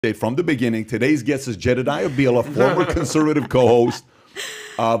from the beginning. Today's guest is Jedediah Bila, former conservative co-host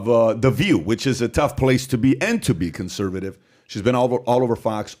of The View, which is a tough place to be and to be conservative. She's been all over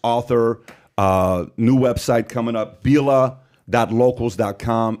Fox, author, new website coming up,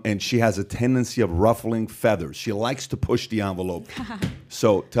 bila.locals.com, and she has a tendency of ruffling feathers. She likes to push the envelope.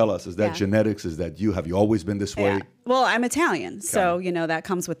 So tell us, is that genetics? Is that you? Have you always been this way? Well, I'm Italian, so, that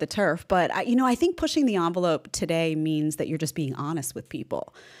comes with the turf. But, I think pushing the envelope today means that you're just being honest with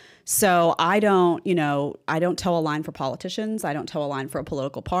people. So I don't toe a line for politicians. I don't toe a line for a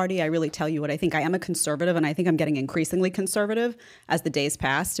political party. I really tell you what I think. I am a conservative, and I think I'm getting increasingly conservative as the days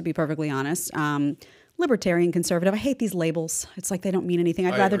pass, to be perfectly honest. Libertarian, conservative. I hate these labels. It's like they don't mean anything.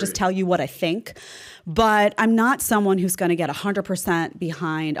 I'd rather just tell you what I think. But I'm not someone who's going to get 100%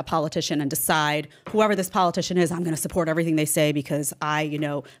 behind a politician and decide whoever this politician is, I'm going to support everything they say because I,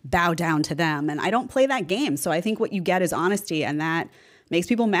 bow down to them. And I don't play that game. So I think what you get is honesty, and that makes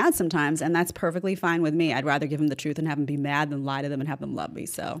people mad sometimes, and that's perfectly fine with me. I'd rather give them the truth and have them be mad than lie to them and have them love me.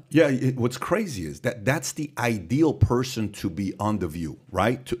 So what's crazy is that's the ideal person to be on The View,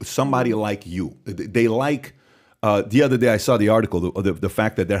 right? Somebody like you. They like. The other day I saw the article, the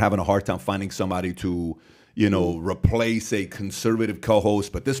fact that they're having a hard time finding somebody to, replace a conservative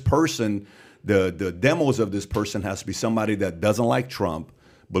co-host. But this person, the demos of this person has to be somebody that doesn't like Trump,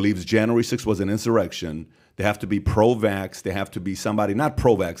 believes January 6th was an insurrection. They have to be pro-vax. They have to be somebody, not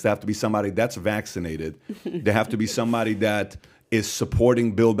pro-vax, they have to be somebody that's vaccinated. They have to be somebody that is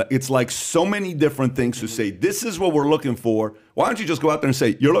supporting Bill. It's like so many different things to say, this is what we're looking for. Why don't you just go out there and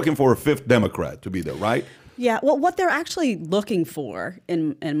say, you're looking for a fifth Democrat to be there, right? Yeah, well, what they're actually looking for,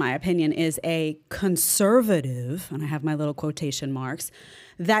 in my opinion, is a conservative, and I have my little quotation marks,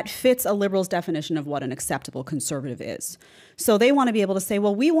 that fits a liberal's definition of what an acceptable conservative is. So they want to be able to say,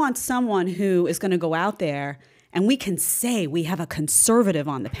 well, we want someone who is going to go out there and we can say we have a conservative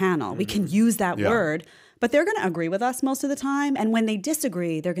on the panel. We can use that word, but they're going to agree with us most of the time. And when they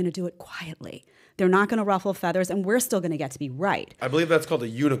disagree, they're going to do it quietly. They're not going to ruffle feathers, and we're still going to get to be right. I believe that's called a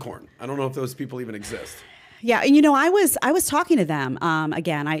unicorn. I don't know if those people even exist. Yeah, and I was talking to them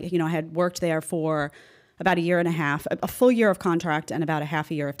again. I had worked there for about a year and a half, a full year of contract and about a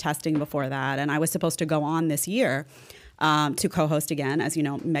half a year of testing before that. And I was supposed to go on this year to co-host again. As you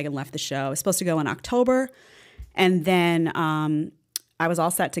know, Megan left the show. I was supposed to go in October. And then I was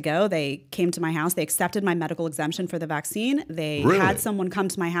all set to go. They came to my house. They accepted my medical exemption for the vaccine. They had someone come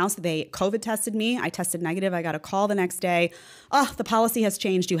to my house. They COVID tested me. I tested negative. I got a call the next day. Oh, the policy has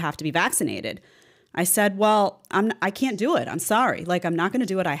changed. You have to be vaccinated. I said, well, I can't do it. I'm sorry. I'm not going to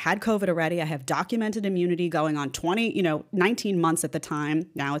do it. I had COVID already. I have documented immunity going on 19 months at the time.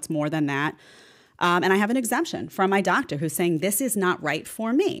 Now it's more than that. And I have an exemption from my doctor who's saying this is not right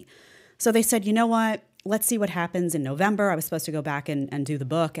for me. So they said, you know what? Let's see what happens in November. I was supposed to go back and do the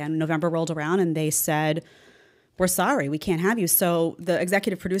book. And November rolled around and they said, we're sorry, we can't have you. So the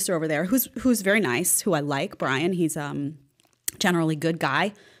executive producer over there, who's very nice, who I like, Brian, he's generally good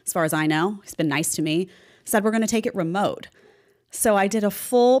guy, as far as I know. He's been nice to me. Said we're going to take it remote. So I did a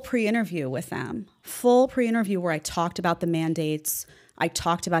full pre-interview with them, where I talked about the mandates. I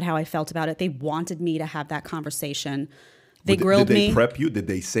talked about how I felt about it. They wanted me to have that conversation. They grilled me. Did they prep you? Did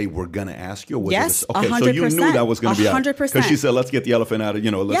they say, we're going to ask you? Or was yes, okay, 100%. So you knew that was going to be 100%. Because she said, let's get the elephant out of,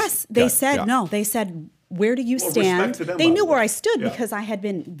 yes, they said, no, they said, where do you stand? They knew where I stood because I had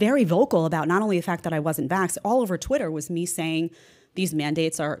been very vocal about not only the fact that I wasn't vaxxed. All over Twitter was me saying, these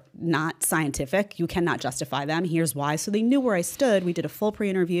mandates are not scientific. You cannot justify them. Here's why. So they knew where I stood. We did a full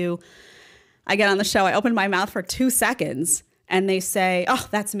pre-interview. I get on the show. I opened my mouth for 2 seconds. And they say, oh,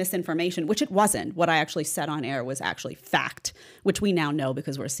 that's misinformation, which it wasn't. What I actually said on air was actually fact, which we now know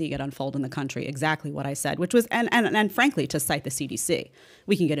because we're seeing it unfold in the country, exactly what I said, which was, and frankly, to cite the CDC.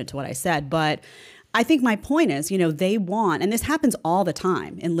 We can get into what I said. But I think my point is, they want, and this happens all the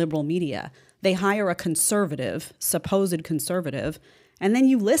time in liberal media, they hire a conservative, supposed conservative, and then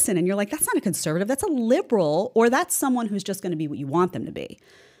you listen and you're like, that's not a conservative, that's a liberal, or that's someone who's just going to be what you want them to be.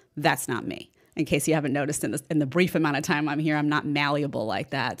 That's not me. In case you haven't noticed in the brief amount of time I'm here, I'm not malleable like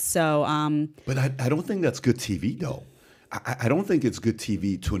that. So, but I don't think that's good TV, though. I don't think it's good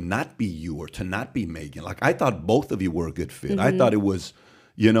TV to not be you or to not be Megan. I thought both of you were a good fit. I thought it was,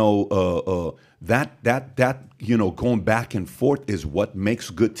 going back and forth is what makes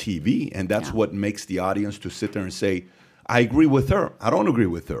good TV, and that's what makes the audience to sit there and say, I agree with her. I don't agree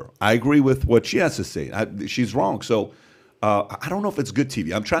with her. I agree with what she has to say. She's wrong. So. I don't know if it's good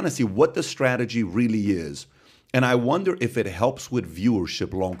TV. I'm trying to see what the strategy really is. And I wonder if it helps with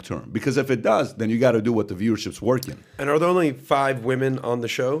viewership long term. Because if it does, then you got to do what the viewership's working. And are there only 5 women on the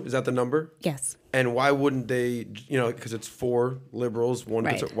show? Is that the number? Yes. And why wouldn't they, because it's 4 liberals, 1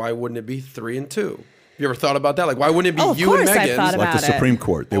 Right. conservative, why wouldn't it be 3 and 2? You ever thought about that? Like, why wouldn't it be Oh, of you and course I've Megan? thought Like about the it. Supreme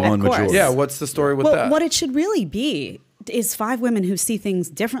Court, they Of won course. majority. Yeah, what's the story with that? What it should really be is 5 women who see things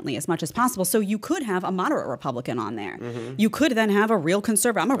differently as much as possible. So you could have a moderate Republican on there. You could then have a real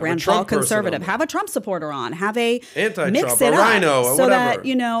conservative. I'm a Rand Paul Trump person conservative. on Have a Trump supporter on. Have a Anti-Trump, mix a it up rhino, or so whatever.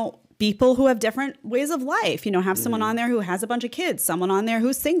 that people who have different ways of life. Have someone on there who has a bunch of kids. Someone on there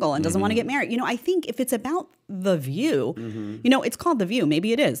who's single and doesn't want to get married. I think if it's about The View, it's called The View.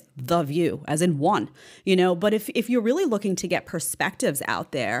 Maybe it is The View, as in one. But if you're really looking to get perspectives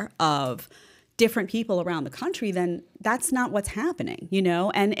out there of different people around the country, then that's not what's happening,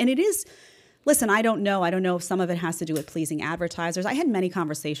 and it is. Listen, I don't know. I don't know if some of it has to do with pleasing advertisers. I had many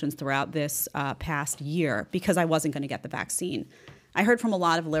conversations throughout this past year because I wasn't going to get the vaccine. I heard from a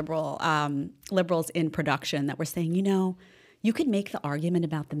lot of liberals in production that were saying, you could make the argument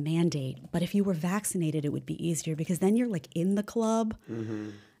about the mandate, but if you were vaccinated, it would be easier because then you're like in the club.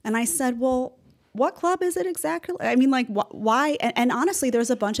 And I said, well, what club is it exactly? I mean, like, why? And honestly, there's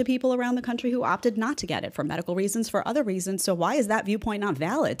a bunch of people around the country who opted not to get it for medical reasons, for other reasons. So why is that viewpoint not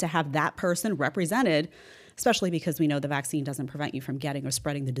valid to have that person represented, especially because we know the vaccine doesn't prevent you from getting or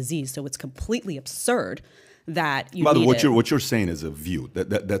spreading the disease. So it's completely absurd that you need it. What you're saying is a view.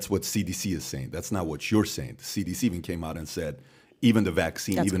 That's what CDC is saying. That's not what you're saying. The CDC even came out and said, even the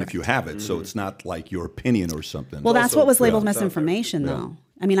vaccine, That's even correct. if you have it. So it's not like your opinion or something. Well, that's Also, what was labeled it's out there. misinformation, though.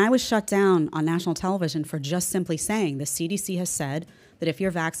 I mean, I was shut down on national television for just simply saying the CDC has said that if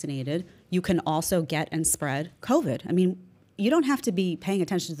you're vaccinated, you can also get and spread COVID. I mean, you don't have to be paying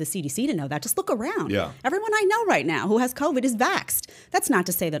attention to the CDC to know that. Just look around. Yeah. Everyone I know right now who has COVID is vaxxed. That's not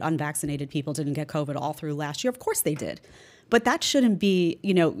to say that unvaccinated people didn't get COVID all through last year. Of course they did. But that shouldn't be,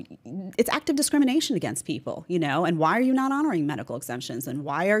 it's active discrimination against people, and why are you not honoring medical exemptions? And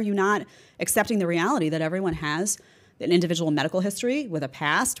why are you not accepting the reality that everyone has an individual medical history with a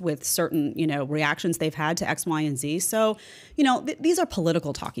past, with certain, reactions they've had to X, Y, and Z. So, these are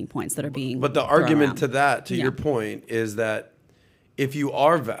political talking points that are being But the thrown argument around. to that, to Yeah. your point, is that if you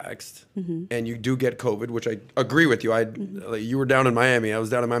are vaxxed and you do get COVID, which I agree with you, like, you were down in Miami. I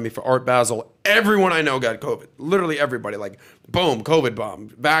was down in Miami for Art Basel. Everyone I know got COVID. Literally everybody. Like, boom, COVID bomb.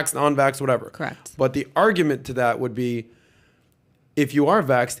 Vaxxed, non-vaxxed, whatever. Correct. But the argument to that would be, if you are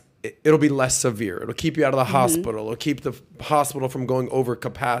vaxxed, it'll be less severe. It'll keep you out of the hospital. It'll keep the hospital from going over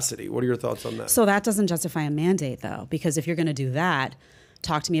capacity. What are your thoughts on that? So that doesn't justify a mandate, though, because if you're going to do that,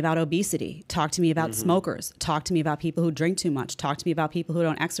 talk to me about obesity. Talk to me about smokers. Talk to me about people who drink too much. Talk to me about people who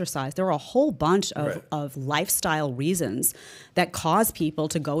don't exercise. There are a whole bunch of lifestyle reasons that cause people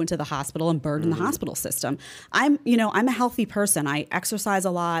to go into the hospital and burden the hospital system. I'm a healthy person. I exercise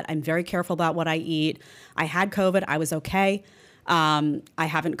a lot. I'm very careful about what I eat. I had COVID. I was okay. I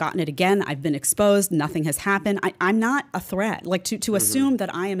haven't gotten it again. I've been exposed. Nothing has happened. I'm not a threat. Like to assume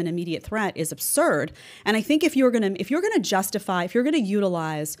that I am an immediate threat is absurd. And I think if you're gonna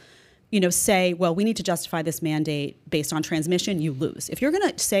utilize, say, well, we need to justify this mandate based on transmission, you lose. If you're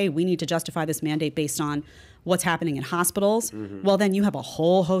gonna say we need to justify this mandate based on what's happening in hospitals, well, then you have a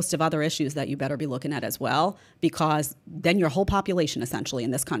whole host of other issues that you better be looking at as well, because then your whole population essentially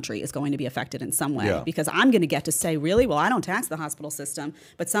in this country is going to be affected in some way. Yeah. Because I'm going to get to say, really, well, I don't tax the hospital system,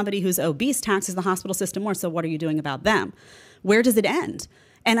 but somebody who's obese taxes the hospital system more, so what are you doing about them? Where does it end?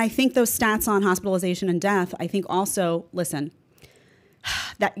 And I think those stats on hospitalization and death, I think also, listen,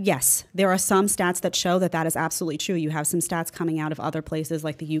 that yes, there are some stats that show that is absolutely true. You have some stats coming out of other places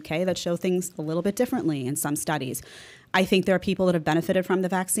like the UK that show things a little bit differently in some studies. I think there are people that have benefited from the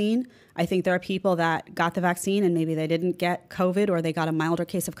vaccine. I think there are people that got the vaccine and maybe they didn't get COVID or they got a milder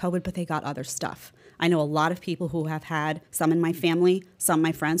case of COVID, but they got other stuff. I know a lot of people who have had, some in my family, some of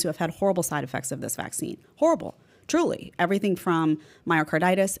my friends who have had horrible side effects of this vaccine. Horrible. Truly. Everything from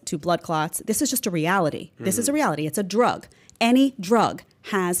myocarditis to blood clots. This is just a reality. This is a reality. It's a drug. Any drug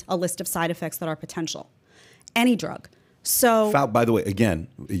has a list of side effects that are potential. Any drug. So, By the way, again,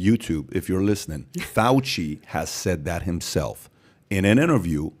 YouTube, if you're listening, Fauci has said that himself. In an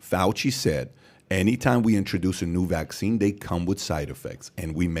interview, Fauci said, anytime we introduce a new vaccine, they come with side effects,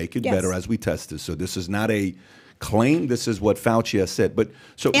 and we make it Yes. better as we test it. So this is not a claim. This is what Fauci has said. But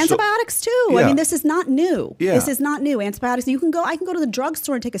antibiotics too. Yeah. I mean, this is not new. Yeah. This is not new. Antibiotics. I can go to the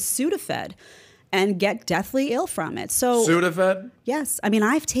drugstore and take a Sudafed and get deathly ill from it. So Sudafed? yes. I mean,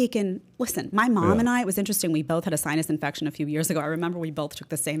 listen, my mom and I, it was interesting. We both had a sinus infection a few years ago. I remember we both took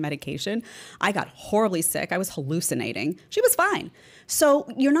the same medication. I got horribly sick. I was hallucinating. She was fine. So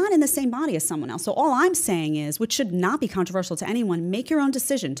you're not in the same body as someone else. So all I'm saying is, which should not be controversial to anyone, make your own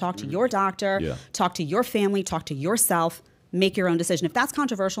decision. Talk to your doctor, talk to your family, talk to yourself. make your own decision. If that's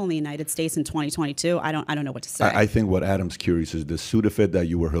controversial in the United States in 2022, I don't know what to say. I think what Adam's curious is the Sudafed that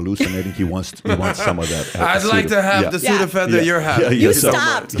you were hallucinating. He wants some of that. I'd like to have the Sudafed that you're having. You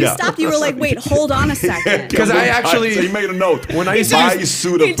stopped. You stopped. You were like, wait, hold on a second. Because I actually... So you made a note. When I used to buy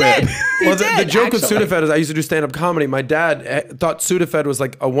Sudafed. He did. Well, the joke with Sudafed is I used to do stand-up comedy. My dad thought Sudafed was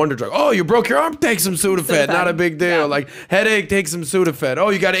like a wonder drug. Oh, you broke your arm? Take some Sudafed. Not a big deal. Yeah. Like, headache, take some Sudafed. Oh,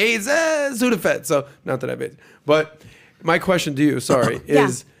 you got AIDS? Sudafed. So, not that I have AIDS. But my question to you, sorry,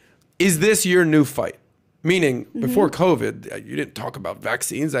 is this your new fight? Meaning, before COVID, you didn't talk about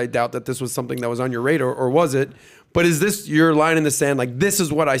vaccines. I doubt that this was something that was on your radar, or was it? But is this your line in the sand, like, this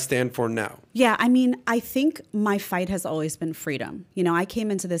is what I stand for now? Yeah, I mean, I think my fight has always been freedom. You know, I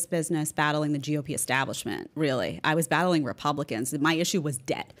came into this business battling the GOP establishment, really. I was battling Republicans. My issue was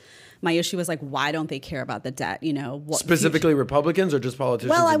debt. My issue was like, why don't they care about the debt? You know, specifically Republicans or just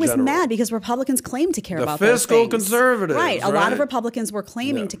politicians? Well, I was general? mad because Republicans claimed to care about the those fiscal things. conservatives, right? A lot of Republicans were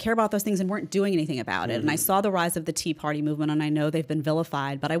claiming to care about those things and weren't doing anything about it. And I saw the rise of the Tea Party movement, and I know they've been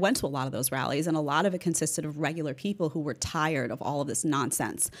vilified. But I went to a lot of those rallies, and a lot of it consisted of regular people who were tired of all of this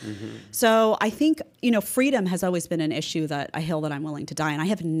nonsense. So I think, you know, freedom has always been an issue, that a hill that I'm willing to die. And I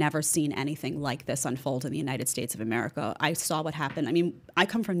have never seen anything like this unfold in the United States of America. I saw what happened. I mean, I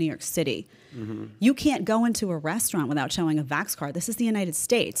come from New York City. You can't go into a restaurant without showing a Vax card. This is the United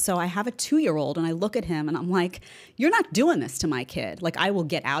States. So I have a 2-year-old, and I look at him and I'm like, you're not doing this to my kid. Like, I will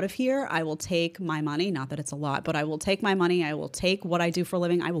get out of here. I will take my money. Not that it's a lot, but I will take my money. I will take what I do for a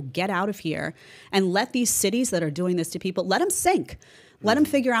living. I will get out of here and let these cities that are doing this to people, let them sink. Let them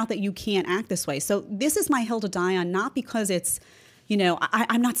figure out that you can't act this way. So this is my hill to die on, not because it's, you know,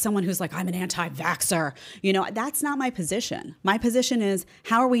 I'm not someone who's like, I'm an anti-vaxxer. You know, that's not my position. My position is,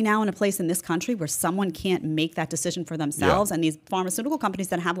 how are we now in a place in this country where someone can't make that decision for themselves? And these pharmaceutical companies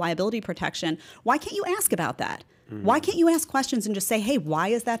that have liability protection, why can't you ask about that? Why can't you ask questions and just say, hey, why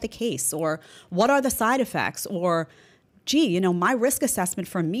is that the case? Or what are the side effects? Or, gee, you know, my risk assessment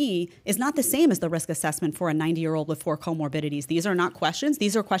for me is not the same as the risk assessment for a 90-year-old with 4 comorbidities. These are not questions.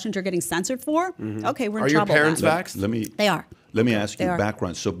 These are questions you're getting censored for. Okay, we're in trouble. Are your parents then. vaxxed? They are. Let me ask you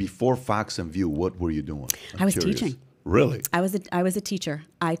background. So before Fox and View, what were you doing? I was teaching. Really? I was a teacher.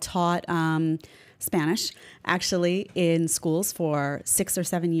 I taught Spanish, actually, in schools for 6 or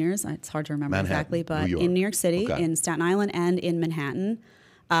 7 years. It's hard to remember exactly, but in New York City, in Staten Island, and in Manhattan.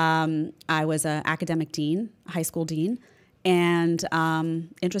 I was an academic dean, high school dean, and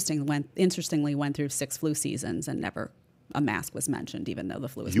interestingly went through 6 flu seasons and never a mask was mentioned, even though the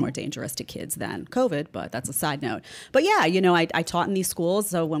flu is more dangerous to kids than COVID, but that's a side note. But yeah, you know, I taught in these schools,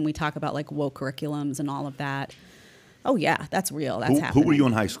 so when we talk about like woke curriculums and all of that, oh yeah, that's real, that's happening. Who were you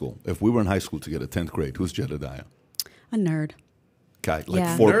in high school? If we were in high school together, 10th grade, who's Jedidiah? A nerd. Okay, like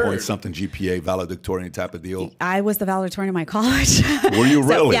 4-point-something GPA, valedictorian type of deal? I was the valedictorian of my college. Were you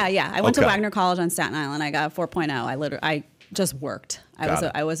really? Yeah. I went to Wagner College on Staten Island. I got a 4.0. I just worked.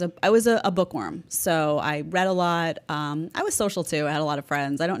 I was a bookworm, so I read a lot. I was social too. I had a lot of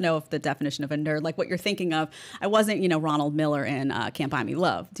friends. I don't know if the definition of a nerd, like what you're thinking of, I wasn't, you know, Ronald Miller in Can't Buy Me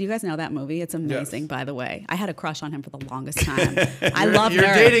Love. Do you guys know that movie? It's amazing, by the way. I had a crush on him for the longest time. I love nerds.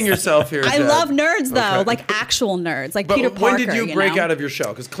 You're dating yourself here, I love nerds though, like actual nerds, like Peter Parker. When did you break out of your shell?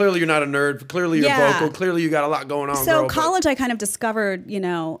 Because clearly you're not a nerd. Clearly you're vocal. Clearly you got a lot going on. So college, I kind of discovered, you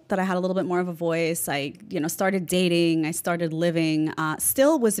know, that I had a little bit more of a voice. I, you know, started dating. I started living.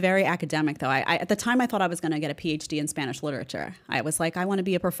 Still was very academic, though. At the time, I thought I was going to get a PhD in Spanish literature. I was like, I want to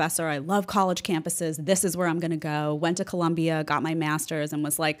be a professor. I love college campuses. This is where I'm going to go. Went to Columbia, got my master's, and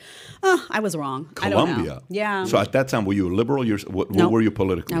was like, oh, I was wrong. Columbia? I don't know. Yeah. So at that time, were you a liberal? What were you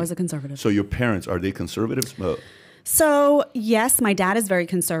politically? I was a conservative. So your parents, are they conservatives? So, yes, my dad is very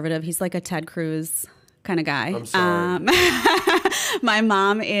conservative. He's like a Ted Cruz kind of guy. I'm sorry. My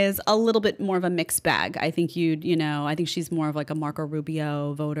mom is a little bit more of a mixed bag. I think I think she's more of like a Marco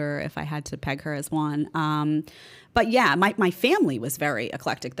Rubio voter if I had to peg her as one. But yeah, my family was very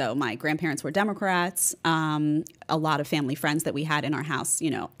eclectic though. My grandparents were Democrats. A lot of family friends that we had in our house,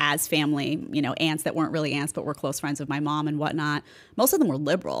 you know, as family, you know, aunts that weren't really aunts but were close friends of my mom and whatnot. Most of them were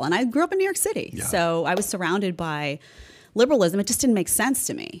liberal. And I grew up in New York City. Yeah. So I was surrounded by liberalism. It just didn't make sense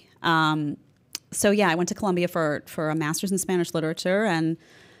to me. So yeah, I went to Columbia for a master's in Spanish literature and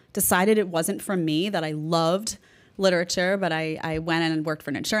decided it wasn't for me, that I loved literature, but I went and worked for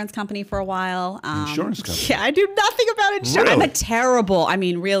an insurance company for a while. Insurance company? Yeah, I do nothing about insurance. Really? I'm a terrible, I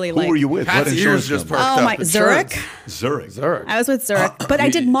mean, really. Who were you with? Pat's what ears insurance just company? perked up. Zurich. Zurich. I was with Zurich, but I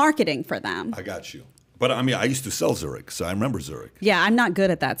did marketing for them. I got you. But I mean, I used to sell Zurich, so I remember Zurich. Yeah, I'm not good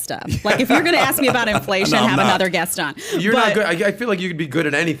at that stuff. Like, if you're going to ask me about inflation, No, I'm have not. another guest on. You're But not good. I feel like you could be good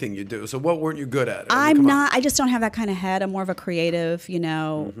at anything you do. So what weren't you good at? I'm come on. not. I just don't have that kind of head. I'm more of a creative. You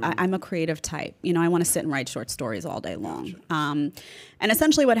know, I'm a creative type. You know, I want to sit and write short stories all day long. And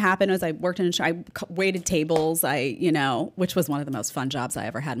essentially, what happened was I worked I waited tables. Which was one of the most fun jobs I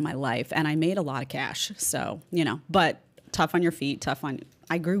ever had in my life, and I made a lot of cash. So but tough on your feet,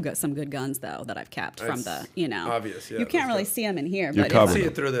 I grew some good guns though that I've kept from the, obvious. Yeah, you can't really see them in here, You're but covered. See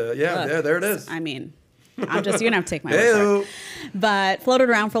it through the there it is. I mean, I'm just, you're gonna have to take my word for it. But floated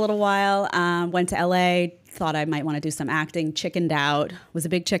around for a little while, went to LA, thought I might want to do some acting, chickened out, was a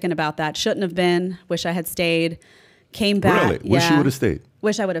big chicken about that. Shouldn't have been, wish I had stayed, came back. Really? Wish you would have stayed?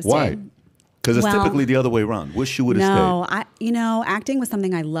 Wish I would have Why? stayed. Because it's Well, typically the other way around. Wish you would have stayed. No, acting was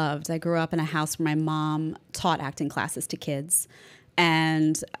something I loved. I grew up in a house where my mom taught acting classes to kids.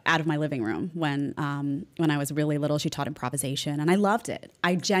 And out of my living room when I was really little, she taught improvisation, and I loved it.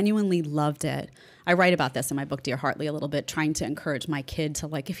 I genuinely loved it. I write about this in my book, Dear Hartley, a little bit, trying to encourage my kid to,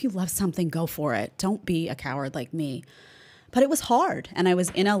 like, if you love something, go for it. Don't be a coward like me. But it was hard, and I was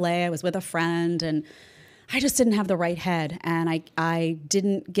in LA. I was with a friend, and I just didn't have the right head, and I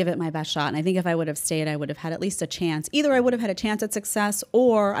didn't give it my best shot. And I think if I would have stayed, I would have had at least a chance. Either I would have had a chance at success,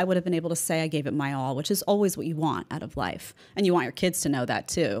 or I would have been able to say I gave it my all, which is always what you want out of life. And you want your kids to know that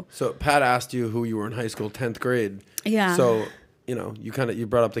too. So Pat asked you who you were in high school, 10th grade. Yeah. So, you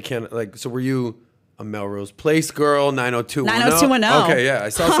brought up the so were you a Melrose Place girl, 90210? 90210. Okay, yeah. I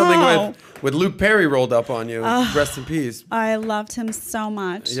saw something with Luke Perry rolled up on you. Rest in peace. I loved him so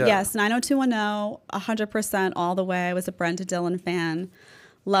much. Yeah. Yes, 90210, 100% all the way. I was a Brenda Dillon fan.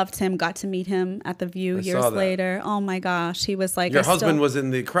 Loved him. Got to meet him at The View I saw years that. later. Oh my gosh, he was like Your husband was in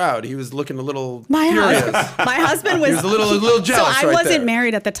the crowd. He was looking a little My furious. husband was. He was a little jealous. So I right wasn't there.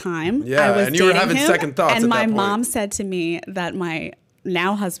 married at the time. Yeah, I was and you were dating having him, second thoughts And at my that point. mom said to me that my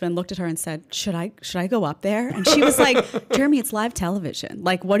now husband looked at her and said, "Should I go up there?" And she was like, "Jeremy, it's live television.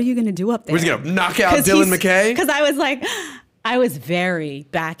 Like, what are you going to do up there?" Was he gonna knock out Dylan McKay? Because I was like, I was very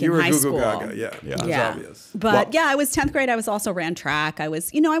back in high school. You were Goo Goo Gaga, yeah. It was obvious. But I was 10th grade. I was also ran track. I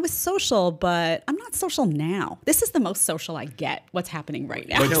was social, but I'm not social now. This is the most social I get. What's happening right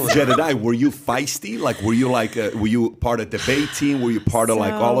now? But Jedidiah, were you feisty? Like, were you part of the debate team? Were you part of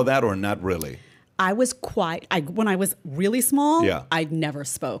like all of that, or not really? I was when I was really small, Yeah. I never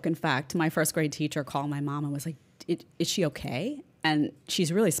spoke. In fact, my first grade teacher called my mom and was like, is she okay? And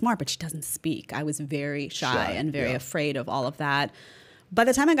she's really smart, but she doesn't speak. I was very shy and very afraid of all of that. By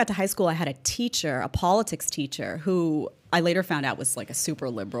the time I got to high school, I had a teacher, a politics teacher, who I later found out was like a super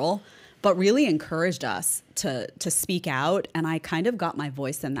liberal, but really encouraged us to speak out. And I kind of got my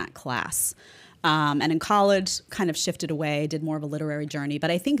voice in that class. And in college, kind of shifted away, did more of a literary journey.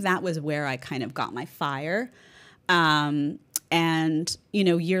 But I think that was where I kind of got my fire. And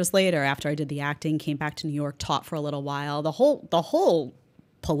years later, after I did the acting, came back to New York, taught for a little while. The whole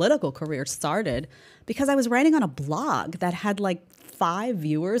political career started because I was writing on a blog that had like 5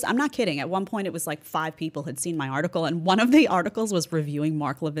 viewers. I'm not kidding. At one point, it was like 5 people had seen my article, and one of the articles was reviewing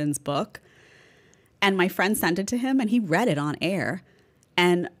Mark Levin's book. And my friend sent it to him, and he read it on air.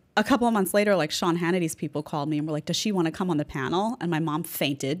 And a couple of months later, like Sean Hannity's people called me and were like, "Does she want to come on the panel?" And my mom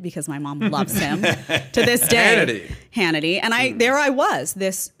fainted because my mom loves him to this day. Hannity. And there I was,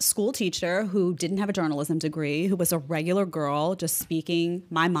 this school teacher who didn't have a journalism degree, who was a regular girl, just speaking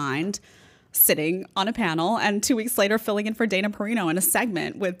my mind, sitting on a panel, and 2 weeks later filling in for Dana Perino in a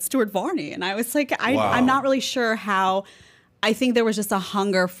segment with Stuart Varney. And I was like, I'm not really sure how. I think there was just a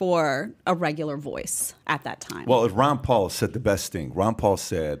hunger for a regular voice at that time. Well, Ron Paul said the best thing. Ron Paul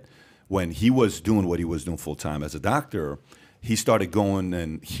said when he was doing what he was doing full time as a doctor, he started going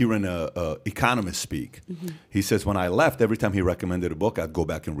and hearing a economist speak. Mm-hmm. He says, when I left, every time he recommended a book, I'd go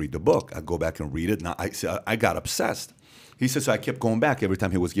back and read the book. I'd go back and read it. Now I got obsessed. He says, so I kept going back every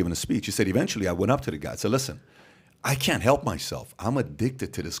time he was giving a speech. He said, eventually I went up to the guy and said, listen, I can't help myself. I'm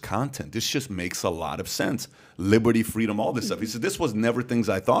addicted to this content. This just makes a lot of sense. Liberty, freedom, all this stuff. He said, this was never things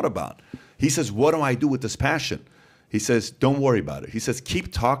I thought about. He says, what do I do with this passion? He says, don't worry about it. He says,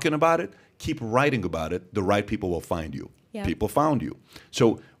 keep talking about it. Keep writing about it. The right people will find you. Yeah. People found you.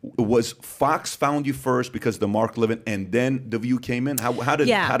 So was Fox found you first because the Mark Levin, and then The View came in? How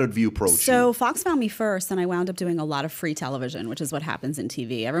did View approach you? So Fox found me first, and I wound up doing a lot of free television, which is what happens in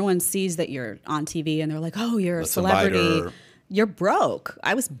TV. Everyone sees that you're on TV, and they're like, oh, you're a celebrity. You're broke.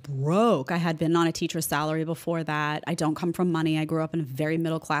 I was broke. I had been on a teacher's salary before that. I don't come from money. I grew up in a very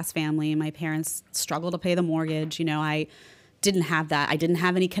middle-class family. My parents struggled to pay the mortgage. I didn't have that. I didn't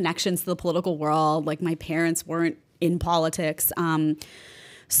have any connections to the political world. Like, my parents weren't in politics.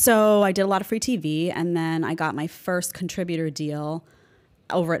 So I did a lot of free TV, and then I got my first contributor deal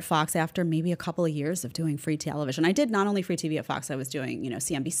over at Fox after maybe a couple of years of doing free television. I did not only free TV at Fox, I was doing,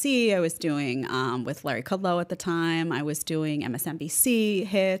 CNBC, I was doing with Larry Kudlow at the time, I was doing MSNBC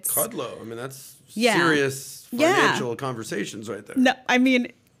hits. Kudlow, I mean, that's serious financial conversations right there. No, I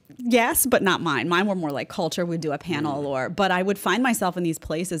mean, yes, but not mine. Mine were more like culture. We'd do a panel but I would find myself in these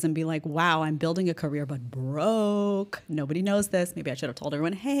places and be like, wow, I'm building a career, but broke. Nobody knows this. Maybe I should have told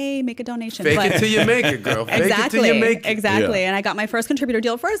everyone, hey, make a donation. Fake it till you make it, girl. Fake exactly, it till you make it. Exactly. Yeah. And I got my first contributor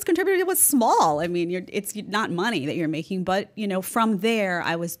deal. First contributor deal was small. I mean, it's not money that you're making, but from there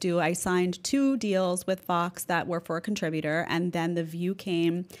I signed 2 deals with Fox that were for a contributor, and then The View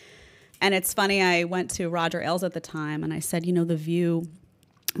came. And it's funny, I went to Roger Ailes at the time and I said, The View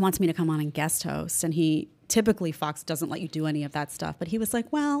wants me to come on and guest host, and typically Fox doesn't let you do any of that stuff, but he was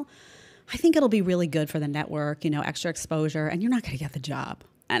like, well, I think it'll be really good for the network, extra exposure, and you're not going to get the job.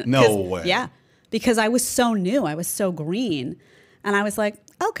 And no way. Yeah, because I was so new, I was so green, and I was like,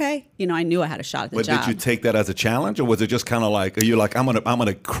 okay, I knew I had a shot at the job. But did you take that as a challenge, or was it just kind of like, are you like, I'm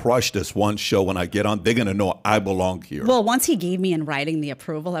gonna crush this one show when I get on? They're gonna know I belong here. Well, once he gave me in writing the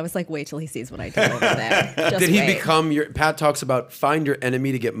approval, I was like, wait till he sees what I do over there. Did he become Pat talks about find your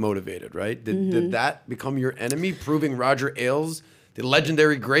enemy to get motivated, right? Did that become your enemy, proving Roger Ailes, the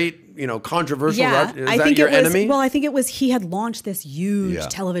legendary, great, controversial Roger, is that your enemy? Well, I think it was, he had launched this huge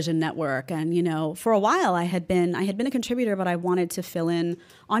television network. And, for a while I had been a contributor, but I wanted to fill in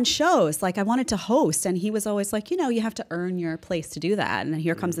on shows. Like I wanted to host. And he was always like, you have to earn your place to do that. And then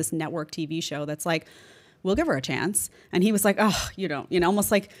here comes this network TV show that's like, we'll give her a chance. And he was like, oh, you don't,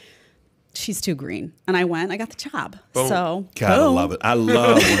 almost like, she's too green. And I went, I got the job. Boom. So, God, I love it. I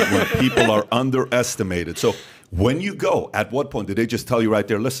love when people are underestimated. So when you go, at what point did they just tell you right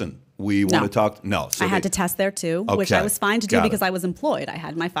there, listen, we want to talk? No. So I had to test there too, which I was fine to do because I was employed. I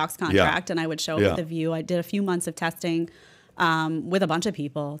had my Fox contract and I would show up at The View. I did a few months of testing with a bunch of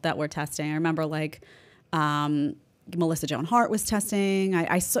people that were testing. I remember Melissa Joan Hart was testing.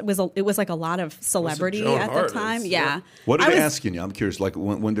 It was like a lot of celebrity at the time. Yeah. What are they asking you? I'm curious. Like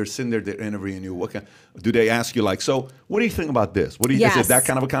when they're sitting there, they're interviewing you. Do they ask you like, so what do you think about this? What do you? Is it that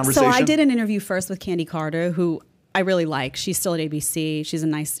kind of a conversation? So I did an interview first with Candy Carter, who I really like. She's still at ABC.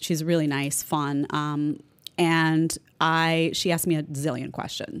 She's really nice, fun. And she asked me a zillion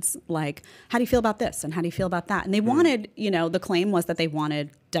questions, like, how do you feel about this? And how do you feel about that? And they wanted, the claim was that they wanted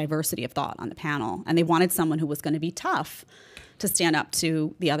diversity of thought on the panel. And they wanted someone who was going to be tough to stand up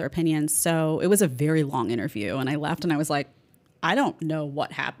to the other opinions. So it was a very long interview. And I left and I was like, I don't know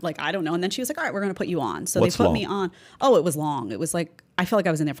what happened. Like, I don't know. And then she was like, all right, we're going to put you on. So they put me on. Oh, it was long. It was like, I felt like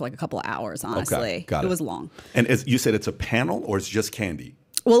I was in there for like a couple of hours, honestly. Okay, got it. It was long. And you said it's a panel or it's just Candy?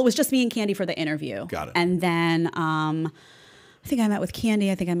 Well, it was just me and Candy for the interview. Got it. And then I think I met with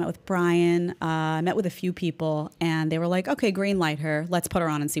Candy. I think I met with Brian. I met with a few people. And they were like, okay, green light her. Let's put her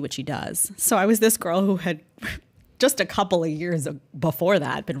on and see what she does. So I was this girl who had just a couple of years before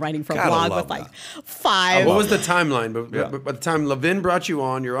that been writing for a blog with like 5. What was the timeline? But by the time Levin brought you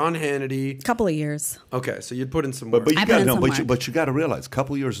on, you're on Hannity. A couple of years. Okay, so you'd put in some work. But you got to realize, a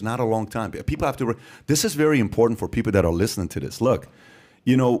couple of years is not a long time. People have to. This is very important for people that are listening to this. Look.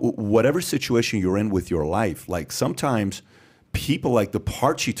 Whatever situation you're in with your life, like sometimes people, like the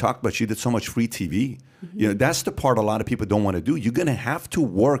part she talked about, she did so much free TV. Mm-hmm. That's the part a lot of people don't want to do. You're going to have to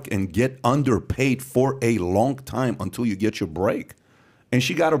work and get underpaid for a long time until you get your break. And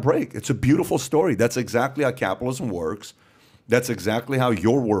she got a break. It's a beautiful story. That's exactly how capitalism works. That's exactly how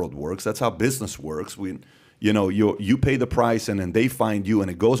your world works. That's how business works. You pay the price and then they find you.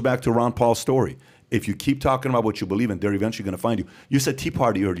 And it goes back to Ron Paul's story. If you keep talking about what you believe in, they're eventually going to find you. You said Tea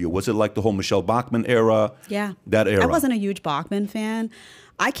Party earlier. Was it like the whole Michelle Bachmann era? Yeah. That era. I wasn't a huge Bachmann fan.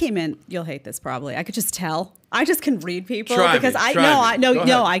 I came in, you'll hate this probably. I could just tell. I just can read people I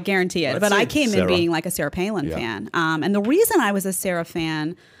guarantee it. I came in being like a Sarah Palin fan. And the reason I was a Sarah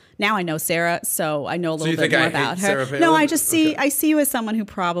fan, now I know Sarah, so I know a little bit more about her. Sarah Palin? No, I see you as someone who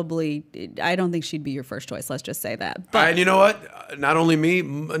probably, I don't think she'd be your first choice. Let's just say that. But, and you know what? Not only me,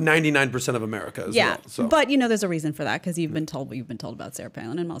 99% of America as well. So. But there's a reason for that because you've been told about Sarah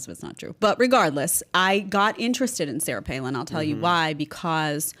Palin, and most of it's not true. But regardless, I got interested in Sarah Palin. I'll tell you why.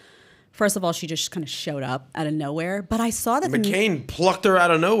 Because first of all, she just kind of showed up out of nowhere. But I saw that McCain plucked her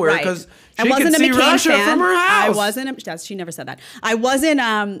out of nowhere because she could see Russia from her house. She never said that. I wasn't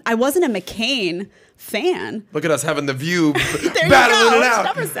a McCain fan. Look at us having the View battling it out.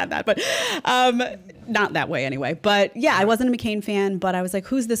 She never said that, but not that way anyway. But yeah, I wasn't a McCain fan, but I was like,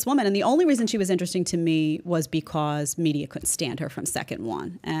 who's this woman? And the only reason she was interesting to me was because media couldn't stand her from second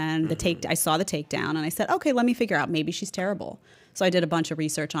one. And I saw the takedown and I said, okay, let me figure out. Maybe she's terrible. So I did a bunch of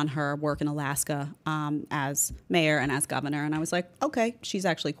research on her work in Alaska as mayor and as governor. And I was like, okay, she's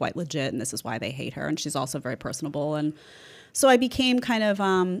actually quite legit. And this is why they hate her. And she's also very personable. And so I became kind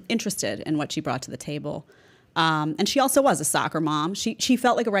of interested in what she brought to the table. And she also was a soccer mom. She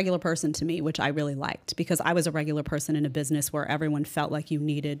felt like a regular person to me, which I really liked, because I was a regular person in a business where everyone felt like you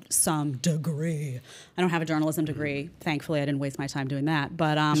needed some degree. I don't have a journalism degree. Thankfully, I didn't waste my time doing that.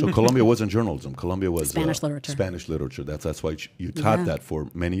 But so Columbia wasn't journalism. Columbia was Spanish literature. Spanish literature. That's why you taught that for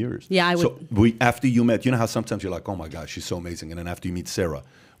many years. Yeah, I would. So after you met, you know how sometimes you're like, oh my gosh, she's so amazing. And then after you meet Sarah,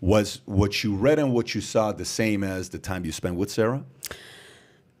 was what you read and what you saw the same as the time you spent with Sarah?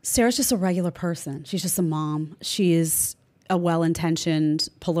 Sarah's just a regular person. She's just a mom. She is a well-intentioned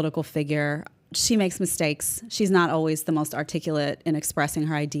political figure. She makes mistakes. She's not always the most articulate in expressing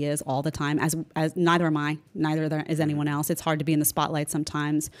her ideas all the time, as neither am I, neither is anyone else. It's hard to be in the spotlight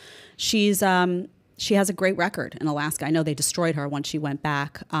sometimes. She has a great record in Alaska. I know they destroyed her once she went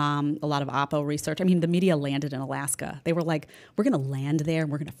back. A lot of Oppo research. I mean, the media landed in Alaska. They were like, we're going to land there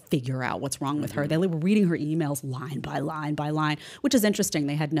and we're going to figure out what's wrong with her. They were reading her emails line by line by line, which is interesting.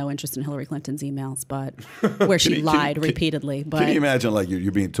 They had no interest in Hillary Clinton's emails, but where she lied repeatedly. But can you imagine, like,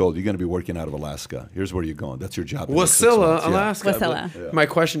 you're being told you're going to be working out of Alaska? Here's where you're going. That's your job. Wasilla, Alaska. Wasilla. My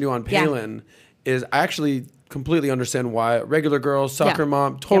question to you on Palin is, I actually completely understand why. Regular girl, soccer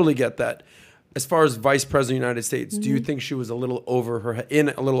mom, totally get that. As far as Vice President of the United States, do you think she was a little over her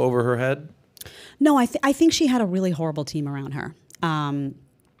head? No, I think she had a really horrible team around her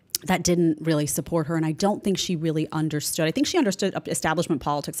that didn't really support her, and I don't think she really understood. I think she understood establishment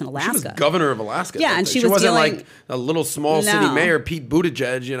politics in Alaska. She was governor of Alaska. Yeah, and she wasn't like a little small city mayor, Pete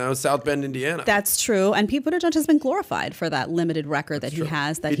Buttigieg, South Bend, Indiana. That's true, and Pete Buttigieg has been glorified for that limited record that he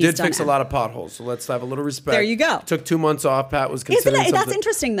has. That he did fix a lot of potholes, so let's have a little respect. There you go. Took 2 months off. Pat was considering That's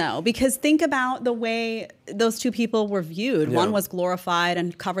interesting, though, because think about the way those two people were viewed. Yeah. One was glorified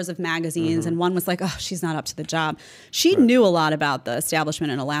and covers of magazines, and one was like, oh, she's not up to the job. She knew a lot about the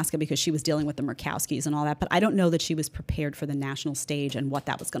establishment in Alaska because she was dealing with the Murkowskis and all that, but I don't know that she was prepared for the national stage and what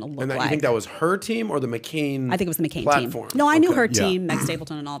that was going to look like. You think that was her team or the McCain I think it was the McCain platform? Team. No, I knew her team, Meg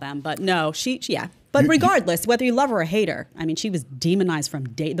Stapleton and all them, but no, But regardless, whether you love her or hate her, I mean, she was demonized from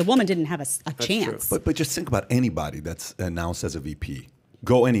day. The woman didn't have a chance. But just think about anybody that's announced as a VP.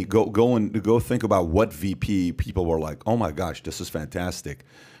 Go think about what VP people were like, oh my gosh, this is fantastic.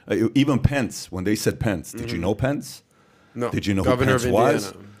 Even Pence, when they said Pence, did you know Pence? No. Did you know Governor who Pence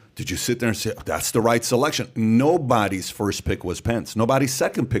was? Did you sit there and say, that's the right selection? Nobody's first pick was Pence. Nobody's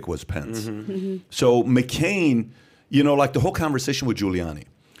second pick was Pence. So McCain, like the whole conversation with Giuliani,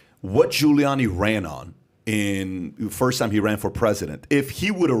 what Giuliani ran on in first time he ran for president, if he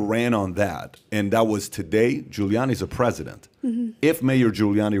would have ran on that, and that was today, Giuliani's a president. If Mayor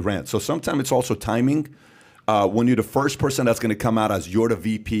Giuliani ran. So sometimes it's also timing. When you're the first person that's going to come out as you're the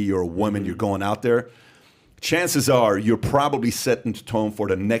VP, you're a woman, you're going out there, chances are you're probably setting the tone for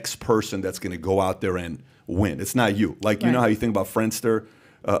the next person that's going to go out there and win. It's not you. Like, you know how you think about Friendster,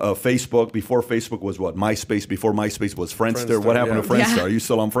 Facebook. Before Facebook was what? MySpace. Before MySpace was Friendster. What happened to Friendster? Yeah. Are you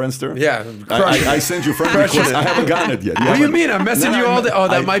still on Friendster? Yeah. I send you friend requests. I haven't gotten it yet. What do you mean? I'm messaging you all day. Oh,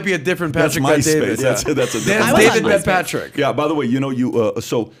 that might be a different Patrick Bet David. That's a That's different David Bet Patrick. Yeah, by the way,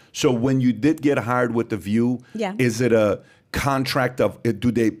 so when you did get hired with The View, is it a contract of,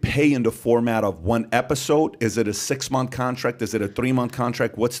 do they pay in the format of one episode? Is it a 6-month contract? Is it a 3-month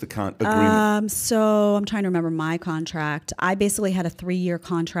contract? What's the agreement? So I'm trying to remember my contract. I basically had a 3-year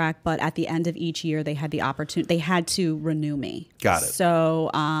contract, but at the end of each year, they had the opportunity. They had to renew me. Got it. So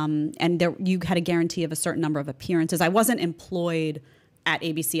you had a guarantee of a certain number of appearances. I wasn't employed at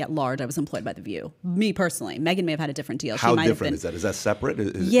ABC at large. I was employed by The View. Me personally. Megan may have had a different deal. How different is that? Is that separate?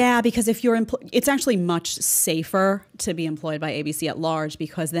 Because if you're it's actually much safer to be employed by ABC at large,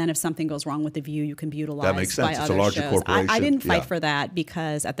 because then if something goes wrong with The View, you can be utilized that makes sense. by It's other a larger shows. corporation. I didn't fight for that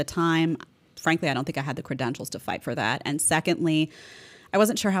because at the time, frankly, I don't think I had the credentials to fight for that. And secondly, I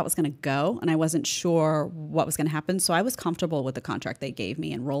wasn't sure how it was going to go, and I wasn't sure what was going to happen. So I was comfortable with the contract they gave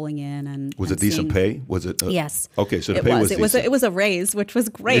me and rolling in. And was it decent pay? Was it? Yes. Okay, so the pay was decent. It was a raise, which was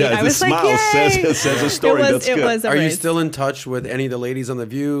great. Yeah, I was the smile says a story. That's good. It was a Are raise. you still in touch with any of the ladies on The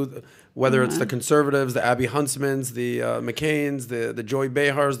View? Whether it's the conservatives, the Abby Huntsmans, the McCains, the Joy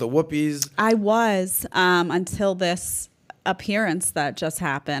Behars, the Whoopies? I was until this appearance that just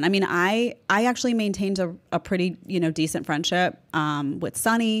happened. I mean, I actually maintained a pretty decent friendship with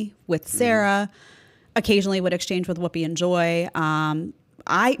Sunny, with Sarah. Occasionally would exchange with Whoopi and Joy.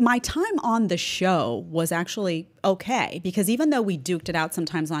 My time on the show was actually okay, because even though we duked it out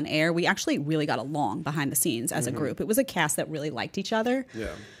sometimes on air, we actually really got along behind the scenes as a group. It was a cast that really liked each other. Yeah.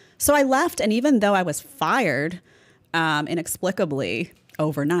 So I left, and even though I was fired, inexplicably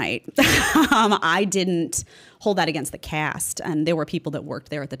overnight, I didn't hold that against the cast. And there were people that worked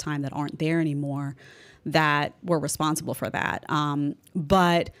there at the time that aren't there anymore that were responsible for that.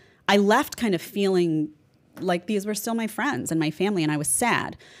 But I left kind of feeling like these were still my friends and my family, and I was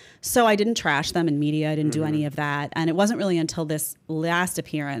sad. So I didn't trash them in media. I didn't do any of that. And it wasn't really until this last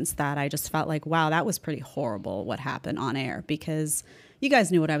appearance that I just felt like, wow, that was pretty horrible what happened on air, because you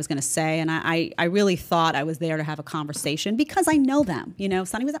guys knew what I was going to say. And I really thought I was there to have a conversation because I know them. You know,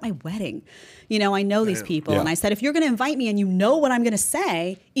 Sonny was at my wedding. You know, I know these people. Yeah. And I said, if you're going to invite me and you know what I'm going to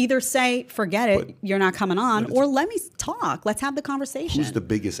say, either say, forget it, you're not coming on, or let me talk. Let's have the conversation. Who's the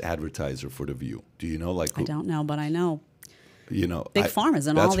biggest advertiser for The View? Do you know? Like, I don't know, but I know. You know, Big Pharma's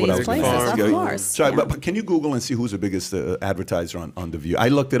in that's all what I these was places, gonna of ask. course. So, Yeah. but can you Google and see who's the biggest advertiser on The View? I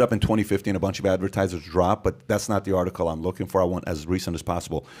looked it up in 2015. A bunch of advertisers dropped, but that's not the article I'm looking for. I want as recent as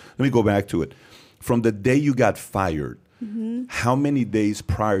possible. Let me go back to it. From the day you got fired, how many days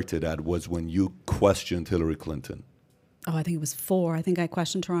prior to that was when you questioned Hillary Clinton? Oh, I think it was 4. I think I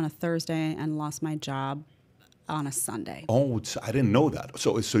questioned her on a Thursday and lost my job on a Sunday. Oh, I didn't know that.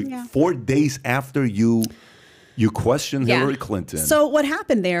 So Yeah. 4 days after you questioned Hillary Clinton. So what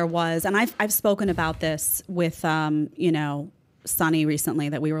happened there was, and I've spoken about this with you know, Sonny recently,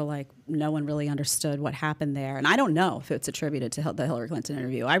 that we were like, no one really understood what happened there, and I don't know if it's attributed to the Hillary Clinton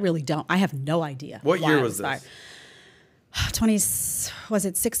interview. I really don't. I have no idea. What why year I was this? fired. 20, was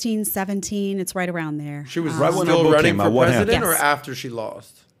it 16, 17? It's right around there. She was Right when her still book running came for out, what president, happened? or Yes. after she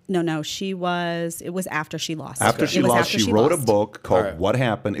lost? No, it was after she lost. After she It was lost, after she wrote a lost. book called All right. What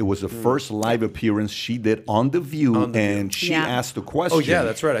Happened. It was the first live appearance she did on The View, and she Yeah. asked the question. Oh yeah,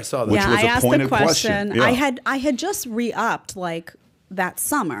 that's right. I saw that. Which Yeah, was I a asked the pointed question. question. I had just re-upped like that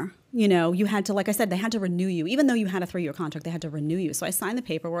summer. You know, you had to, like I said, they had to renew you. Even though you had a 3-year contract, they had to renew you. So I signed the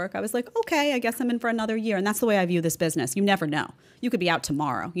paperwork. I was like, okay, I guess I'm in for another year. And that's the way I view this business. You never know. You could be out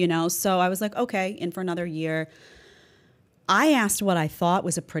tomorrow, you know? So I was like, okay, in for another year. I asked what I thought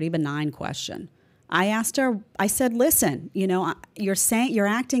was a pretty benign question. I asked her, I said, listen, you know, you're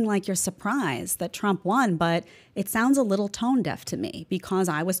acting like you're surprised that Trump won, but it sounds a little tone deaf to me, because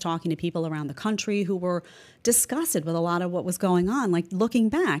I was talking to people around the country who were disgusted with a lot of what was going on. Like, looking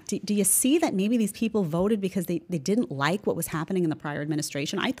back, do you see that maybe these people voted because they didn't like what was happening in the prior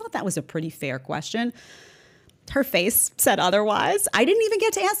administration? I thought that was a pretty fair question. Her face said otherwise. I didn't even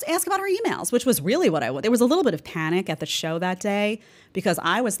get to ask about her emails, which was really what I wanted. There was a little bit of panic at the show that day, because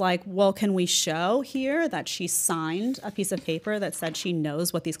I was like, well, can we show here that she signed a piece of paper that said she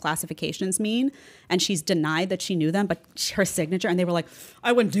knows what these classifications mean, and she's denied that she knew them, but her signature, and they were like,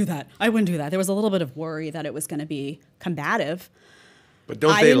 I wouldn't do that. I wouldn't do that. There was a little bit of worry that it was going to be combative. But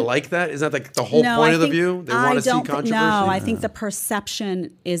don't they like that? Isn't that like the whole point of The View? They want to see controversy? No, I think the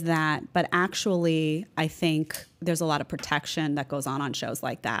perception is that, but actually, I think there's a lot of protection that goes on shows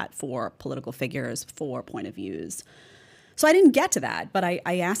like that for political figures, for point of views. So I didn't get to that, but I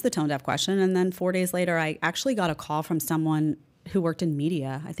asked the tone deaf question, and then 4 days later, I actually got a call from someone who worked in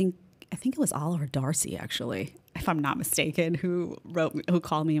media. I think it was Oliver Darcy, actually, if I'm not mistaken, who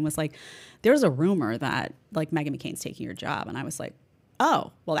called me and was like, "There's a rumor that like Meghan McCain's taking your job," and I was like,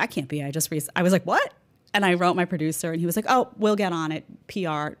 oh, well, that can't be. I was like, what? And I wrote my producer, and he was like, oh, we'll get on it.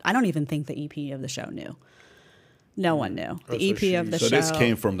 PR. I don't even think the EP of the show knew. No one knew. The EP of the show. So this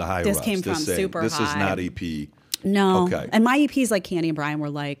came from the higher ups. This came from super high. This is not EP. No. Okay. And my EPs, like Candy and Brian, were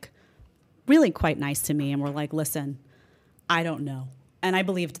like really quite nice to me, and were like, listen, I don't know. And I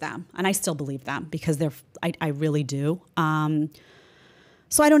believed them, and I still believe them, because I really do.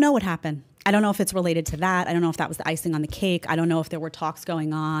 So I don't know what happened. I don't know if it's related to that. I don't know if that was the icing on the cake. I don't know if there were talks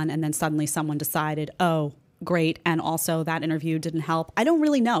going on, and then suddenly someone decided, oh, great, and also that interview didn't help. I don't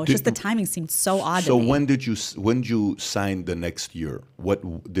really know. It's just the timing seemed so odd to me. So when did you sign the next year? It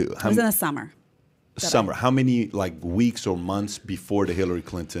was in the summer. Summer. How many weeks or months before the Hillary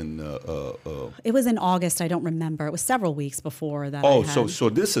Clinton? It was in August. I don't remember. It was several weeks before that. Oh, so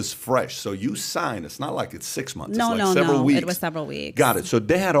this is fresh. So you signed. It's not like it's 6 months. No, it's several weeks. It was several weeks. Got it. So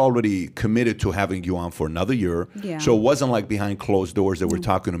they had already committed to having you on for another year. Yeah. So it wasn't like behind closed doors that we're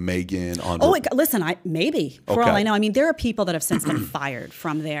talking to Meghan on. Oh, listen, maybe for all Okay. I know. I mean, there are people that have since been fired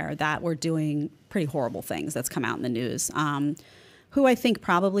from there that were doing pretty horrible things. That's come out in the news. Who I think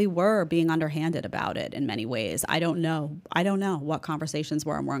probably were being underhanded about it in many ways. I don't know what conversations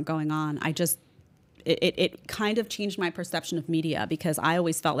were and weren't going on. It kind of changed my perception of media, because I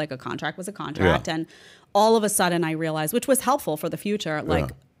always felt like a contract was a contract. Yeah. And all of a sudden I realized, which was helpful for the future,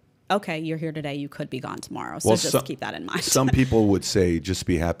 like okay, you're here today, you could be gone tomorrow. So Well, just keep that in mind. Some people would say, just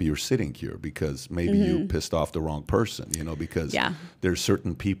be happy you're sitting here because maybe you pissed off the wrong person, you know, because there's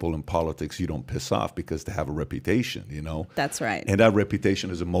certain people in politics you don't piss off because they have a reputation, you know. That's right. And that reputation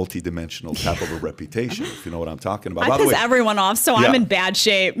is a multidimensional type of a reputation, if you know what I'm talking about. I piss everyone off, so I'm in bad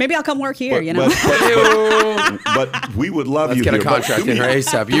shape. Maybe I'll come work here, you know. But we would love you here. Let's get a contract in here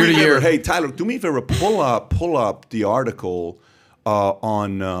ASAP, year to year. Hey, Tyler, do me a favor, pull up the article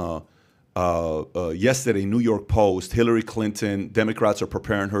on yesterday, New York Post. Hillary Clinton, Democrats are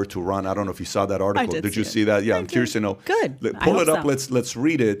preparing her to run. I don't know if you saw that article. Did you see that? Yeah, I'm curious to know. Good. Pull it up. Let's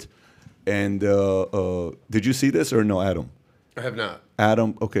read it. And did you see this or no, Adam? I have not.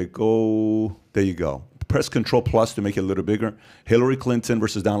 Adam, okay, go. There you go. Press Control Plus to make it a little bigger. Hillary Clinton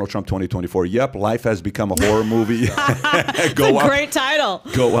versus Donald Trump 2024. Yep, life has become a horror movie. It's a great title.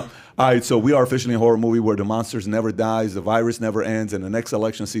 Go up. All right, so we are officially a horror movie where the monsters never dies, the virus never ends, and the next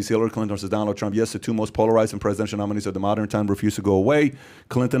election sees Hillary Clinton versus Donald Trump. Yes, the two most polarizing presidential nominees of the modern time refuse to go away.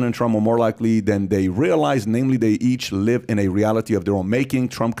 Clinton and Trump are more likely than they realize, namely they each live in a reality of their own making.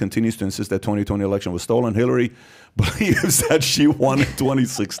 Trump continues to insist that 2020 election was stolen. Hillary believes that she won in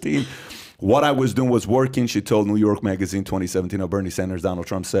 2016. What I was doing was working, she told New York Magazine 2017 of Bernie Sanders. Donald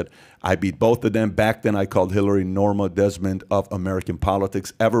Trump said, I beat both of them. Back then, I called Hillary Norma Desmond of American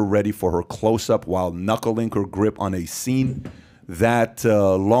politics, ever ready for her close-up while knuckling her grip on a scene that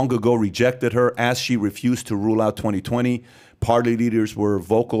long ago rejected her as she refused to rule out 2020. Party leaders were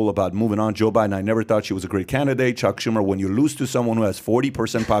vocal about moving on. Joe Biden, I never thought she was a great candidate. Chuck Schumer, when you lose to someone who has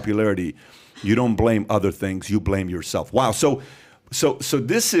 40% popularity, you don't blame other things, you blame yourself. Wow, So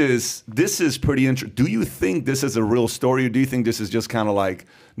this is pretty interesting. Do you think this is a real story, or do you think this is just kind of like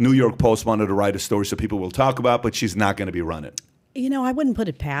New York Post wanted to write a story so people will talk about, but she's not going to be running? You know, I wouldn't put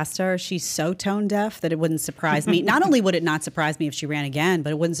it past her. She's so tone deaf that it wouldn't surprise me. Not only would it not surprise me if she ran again, but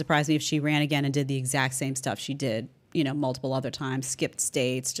it wouldn't surprise me if she ran again and did the exact same stuff she did, you know, multiple other times, skipped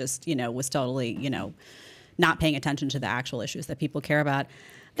states, just, you know, was totally, you know, not paying attention to the actual issues that people care about.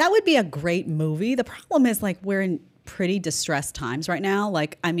 That would be a great movie. The problem is, like, we're in pretty distressed times right now.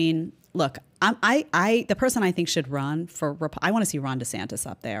 Like, I mean, look, the person I think should run for, I want to see Ron DeSantis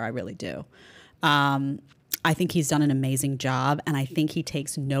up there. I really do. I think he's done an amazing job, and I think he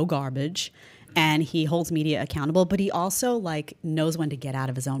takes no garbage, and he holds media accountable, but he also, like, knows when to get out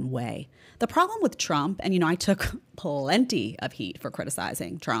of his own way. The problem with Trump, and, you know, I took plenty of heat for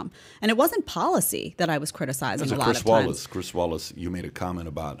criticizing Trump, and it wasn't policy that I was criticizing a lot of times. Chris Wallace, you made a comment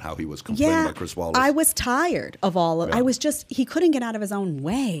about how he was complaining about Chris Wallace. I was tired of all of he couldn't get out of his own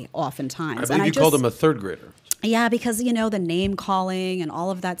way oftentimes. I believe you called him a third grader. Yeah, because, you know, the name calling and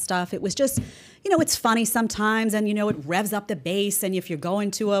all of that stuff, it was just, you know, it's funny sometimes, and, you know, it revs up the base, and if you're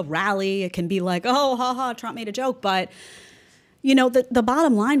going to a rally, it can be like, oh, haha, Trump made a joke, but, you know, the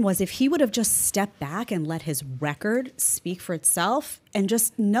bottom line was, if he would have just stepped back and let his record speak for itself and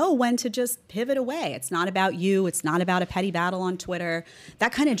just know when to just pivot away. It's not about you. It's not about a petty battle on Twitter.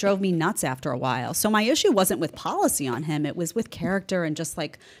 That kind of drove me nuts after a while. So my issue wasn't with policy on him. It was with character and just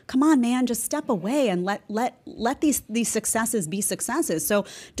like, come on, man, just step away and let these successes be successes. So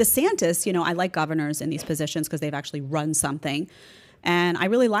DeSantis, you know, I like governors in these positions because they've actually run something. And I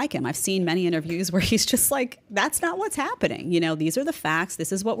really like him. I've seen many interviews where he's just like, that's not what's happening. You know, these are the facts.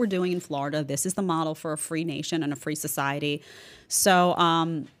 This is what we're doing in Florida. This is the model for a free nation and a free society. So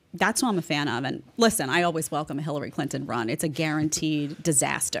that's who I'm a fan of. And listen, I always welcome a Hillary Clinton run. It's a guaranteed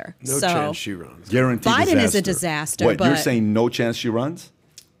disaster. No chance she runs. Guaranteed Biden disaster. is a disaster. Wait, but you're saying no chance she runs?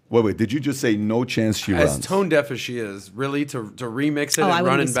 Wait, did you just say no chance she runs? As tone deaf as she is, really to remix it I and wouldn't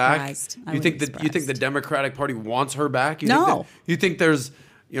running be back. surprised. You think the Democratic Party wants her back? No. You think there's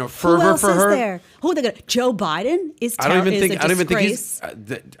Who fervor else for is her? there? Who are they gonna? Joe Biden is. I don't even think he's.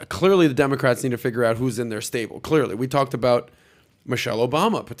 Clearly, the Democrats need to figure out who's in their stable. Clearly, we talked about Michelle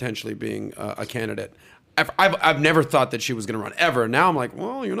Obama potentially being a candidate. I've never thought that she was going to run ever. Now I'm like,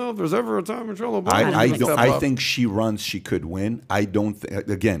 well, you know, if there's ever a time Michelle Obama, I think she runs. She could win. I don't.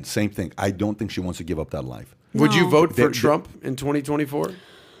 Again, same thing. I don't think she wants to give up that life. Would you vote for Trump in 2024?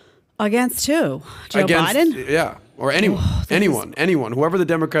 Against who? Joe Biden? Yeah, or anyone, anyone, whoever the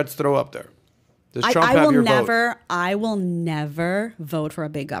Democrats throw up there. Does Trump have your vote? I will never vote for a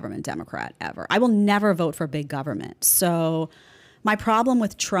big government Democrat ever. I will never vote for big government. So my problem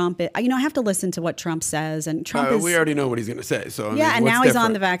with Trump, I have to listen to what Trump says, and Trump is. We already know what he's going to say. So and now he's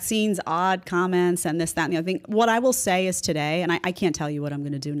on the vaccines, odd comments, and this, that, and the other thing. What I will say is today, and I can't tell you what I'm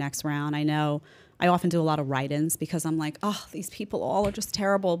going to do next round. I know I often do a lot of write-ins because I'm like, oh, these people all are just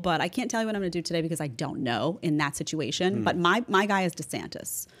terrible. But I can't tell you what I'm going to do today because I don't know in that situation. But my guy is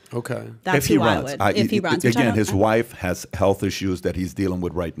Desantis. Okay. That's if he who runs, I would. If he runs. Again, his wife has health issues that he's dealing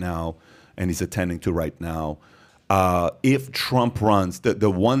with right now, and he's attending to right now. If Trump runs,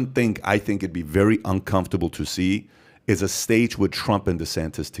 the one thing I think it'd be very uncomfortable to see is a stage with Trump and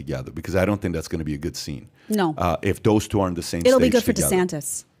DeSantis together, because I don't think that's going to be a good scene. No. If those two are on the same It'll stage be good together. for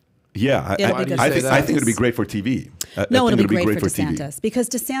DeSantis. Yeah, I think it'll be great for TV. No, it'll be great for TV. DeSantis because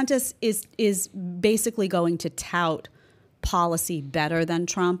DeSantis is basically going to tout policy better than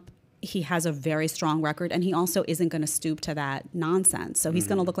Trump. He has a very strong record, and he also isn't going to stoop to that nonsense. So he's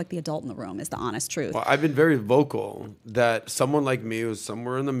going to look like the adult in the room, is the honest truth. Well, I've been very vocal that someone like me, who's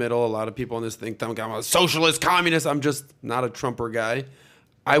somewhere in the middle, a lot of people in this think I'm a socialist, communist, I'm just not a Trumper guy.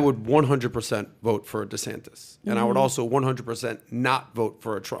 I would 100% vote for a DeSantis. And I would also 100% not vote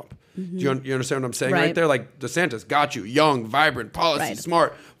for a Trump. Do you understand what I'm saying right there? Like, DeSantis, got you. Young, vibrant, policy,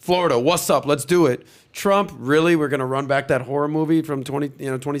 smart. Florida, what's up? Let's do it. Trump, really? We're going to run back that horror movie from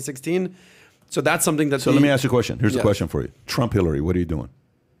 2016? So that's something that... So let me ask you a question. Here's a question for you. Trump, Hillary, what are you doing?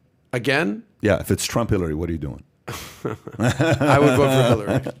 Again? Yeah, if it's Trump, Hillary, what are you doing? I would vote for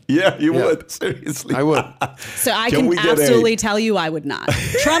Hillary. Yeah, you would. Seriously. I would. So I can absolutely tell you I would not.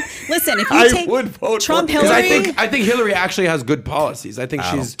 Trump, listen, if you take would vote Trump, for Hillary... I think Hillary actually has good policies. I think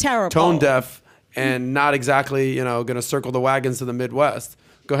she's terrible. Tone deaf and not exactly, going to circle the wagons to the Midwest.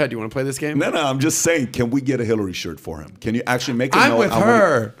 Go ahead. You want to play this game? No, I'm just saying, can we get a Hillary shirt for him? Can you actually make a note? I'm with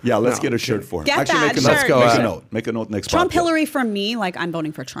her. Yeah, let's get a shirt for him. Get actually, that make a shirt. note. Let's go. Make a note next Trump, podcast. Hillary, for me, like, I'm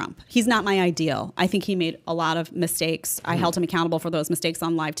voting for Trump. He's not my ideal. I think he made a lot of mistakes. I held him accountable for those mistakes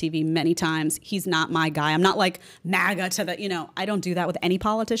on live TV many times. He's not my guy. I'm not like MAGA to the, I don't do that with any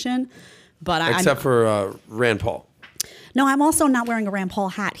politician. But Except for Rand Paul. No, I'm also not wearing a Rand Paul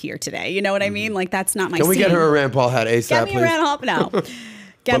hat here today. You know what I mean? Like, that's not my Can we get her a Rand Paul hat ASAP, Get me please? a Rand Paul. No.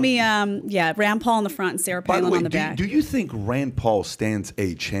 Get me, Rand Paul in the front and Sarah Palin on the back. Do you think Rand Paul stands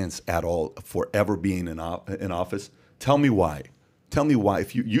a chance at all for ever being in office? Tell me why. Tell me why.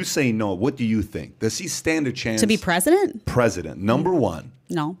 If you say no, what do you think? Does he stand a chance to be president? President, number one.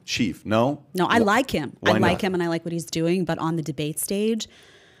 No. Chief, no? No, I like him. Why I like not? him and I like what he's doing, but on the debate stage,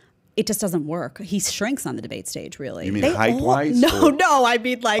 it just doesn't work. He shrinks on the debate stage, really. You mean height-wise? No. I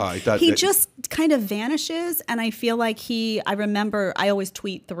mean, like, he that, just kind of vanishes. And I feel like I remember, I always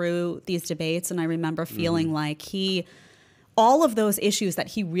tweet through these debates, and I remember feeling like all of those issues that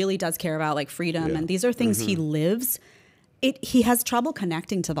he really does care about, like freedom, and these are things he lives. He has trouble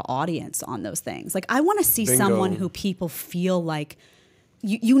connecting to the audience on those things. Like, I want to see someone who people feel like,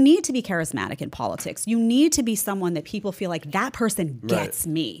 you need to be charismatic in politics. You need to be someone that people feel like that person gets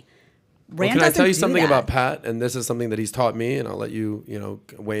me. Rand Can I tell you doesn't do something that. about Pat? And this is something that he's taught me, and I'll let you,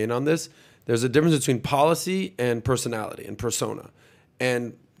 weigh in on this. There's a difference between policy and personality and persona.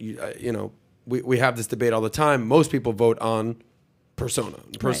 And, we have this debate all the time. Most people vote on persona,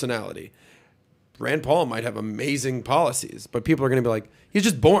 personality. Right. Rand Paul might have amazing policies, but people are going to be like, he's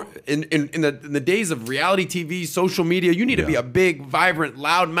just born in the days of reality TV, social media. You need to be a big, vibrant,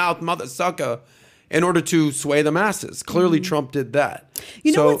 loudmouth mother sucker in order to sway the masses. Clearly, Trump did that.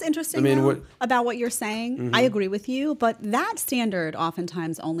 You know what's interesting about what you're saying? I agree with you, but that standard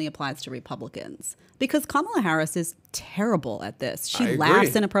oftentimes only applies to Republicans because Kamala Harris is terrible at this. She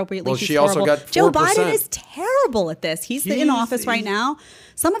laughs inappropriately. Well, She's she horrible. also got 4%. Joe Biden is terrible at this. He's in office right now.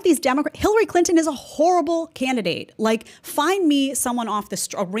 Some of these Democrats, Hillary Clinton is a horrible candidate. Like, find me someone off the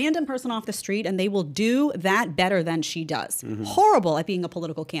street, a random person off the street, and they will do that better than she does. Horrible at being a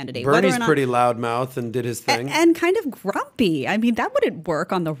political candidate. Bernie's pretty loudmouth and did his thing. And kind of grumpy. I mean, that wouldn't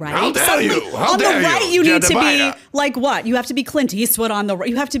work on the right. How dare you? How on the dare right, you, you need to Jedediah. be like what? You have to be Clint Eastwood on the right.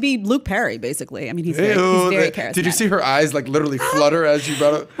 You have to be Luke Perry, basically. I mean, he's very charismatic. Did you see her eyes like literally flutter as you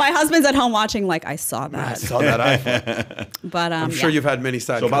brought up? My husband's at home watching like, I saw that. I saw that iPhone. But I'm sure you've had many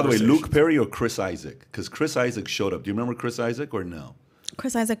side So by the way, conversations. Luke Perry or Chris Isaac? Because Chris Isaac showed up. Do you remember Chris Isaac or no?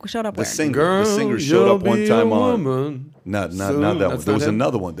 Chris Isaac showed up The where? singer, showed up one time on. Not that one. There was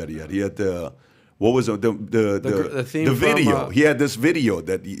another one that he had. He had the. What was it? The theme video? from, He had this video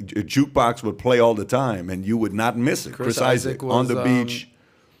that a jukebox would play all the time, and you would not miss it. Chris Isaac was, on the beach.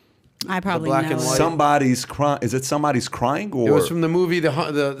 I probably black know. and white. Somebody's crying. Is it somebody's crying or? It was from the movie,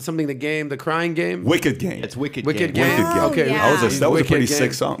 the game, the crying game. Wicked Game. It's Wicked Wicked Game. Game. Wicked Game. Okay, yeah. That was a pretty Wicked sick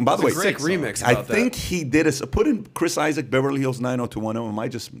Game. song. By the way, It's a sick remix. I think he did put in Chris Isaac, Beverly Hills 90210. Am I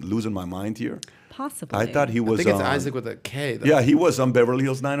just losing my mind here? Possibly. I thought he was. I think it's on, Isaac with a K. Though. Yeah, he was on Beverly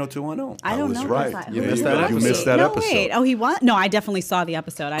Hills 90210. I don't was know. right. You missed that episode. You missed that no, episode. Wait. Oh, he was? No, I definitely saw the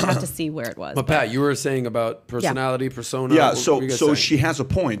episode. I'd have to see where it was. But Pat, you were saying about personality, persona. Yeah, What were you guys so saying? she has a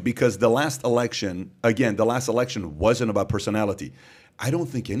point because the last election wasn't about personality. I don't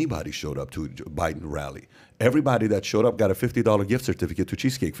think anybody showed up to Biden rally. Everybody that showed up got a $50 gift certificate to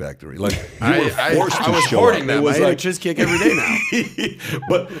Cheesecake Factory. Like you were forced to I was show hoarding up. them. It was I eat like, a cheesecake every day now.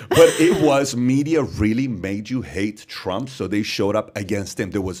 but it was media really made you hate Trump, so they showed up against him.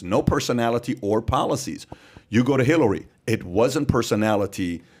 There was no personality or policies. You go to Hillary. It wasn't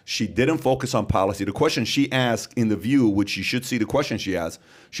personality. She didn't focus on policy. The question she asked in The View, which you should see the question she asked,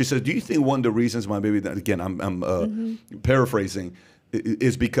 she says, do you think one of the reasons, my baby, again, I'm paraphrasing,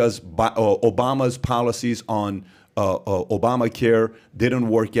 is because Obama's policies on Obamacare didn't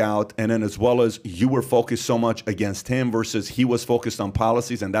work out, and then as well as you were focused so much against him versus he was focused on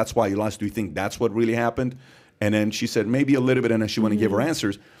policies, and that's why you lost. Do you think that's what really happened? And then she said maybe a little bit, and then she went and gave her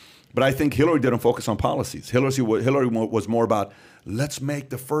answers. But I think Hillary didn't focus on policies. Hillary was more about let's make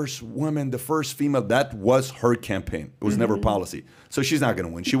the first woman, the first female. That was her campaign. It was never policy. So she's not going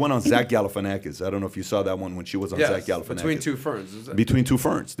to win. She went on Zach Galifianakis. I don't know if you saw that one when she was on Zach Galifianakis. Between Two Ferns. Between Two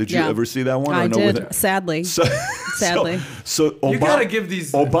Ferns. Did you ever see that one? I did, sadly. Sadly. So you got to give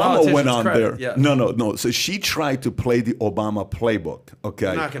these Obama went on credit. there. Yeah. No. So she tried to play the Obama playbook.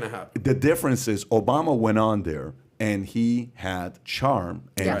 Okay. Not going to happen. The difference is Obama went on there and he had charm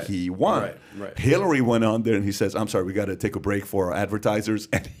and he won. Right. Hillary went on there and he says, I'm sorry, we got to take a break for our advertisers.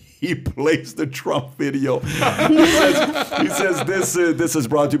 And he plays the Trump video. he says this is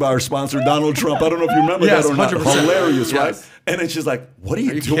brought to you by our sponsor, Donald Trump. I don't know if you remember that or not. 100%. Hilarious, Yes. right? And then she's like, what are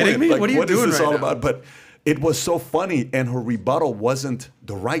you doing? kidding me? Like, What are you doing is this right all now? about? But it was so funny, and her rebuttal wasn't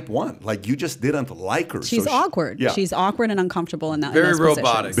the right one. Like, you just didn't like her. She's awkward. Yeah. She's awkward and uncomfortable in that Very in those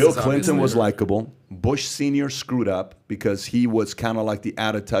robotic. positions. Bill That's Clinton was obviously her. likable. Bush Sr. screwed up because he was kind of like the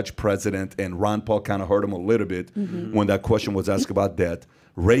out-of-touch president, and Ron Paul kind of hurt him a little bit when that question was asked about debt.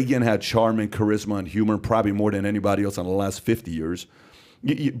 Reagan had charm and charisma and humor, probably more than anybody else in the last 50 years.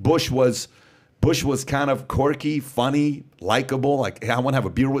 Bush was kind of quirky, funny, likable. Like, hey, I want to have a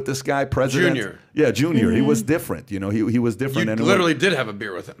beer with this guy, president. Junior. Yeah, Junior. He was different. You know, he was different. You and literally did have a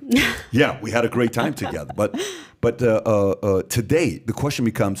beer with him. yeah, we had a great time together. But today, the question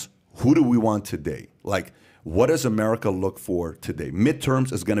becomes, who do we want today? Like, what does America look for today?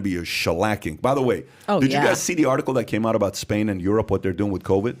 Midterms is going to be a shellacking. By the way, did you guys see the article that came out about Spain and Europe, what they're doing with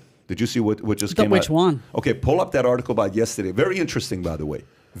COVID? Did you see what just came out? Which one? Okay, pull up that article about yesterday. Very interesting, by the way.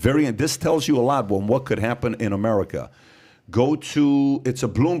 This tells you a lot on what could happen in America. It's a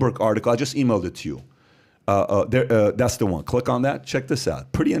Bloomberg article. I just emailed it to you. That's the one. Click on that. Check this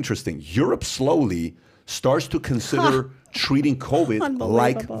out. Pretty interesting. Europe slowly starts to consider treating COVID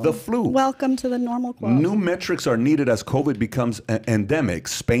like the flu. Welcome to the normal club. New metrics are needed as COVID becomes endemic,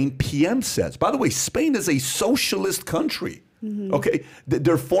 Spain PM says. By the way, Spain is a socialist country. Okay,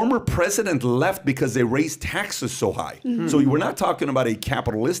 their former president left because they raised taxes so high. So we're not talking about a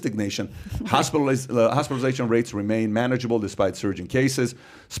capitalistic nation. Hospitalization rates remain manageable despite surging cases.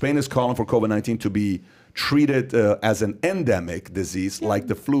 Spain is calling for COVID-19 to be treated as an endemic disease like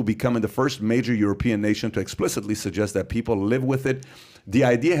the flu, becoming the first major European nation to explicitly suggest that people live with it. The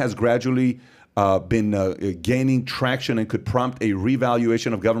idea has gradually been gaining traction and could prompt a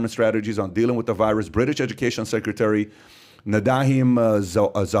revaluation of government strategies on dealing with the virus. British Education Secretary Nadahim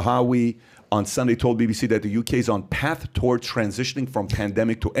Zahawi on Sunday told BBC that the UK is on path towards transitioning from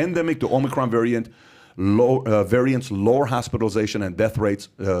pandemic to endemic. The Omicron variants lower hospitalization and death rates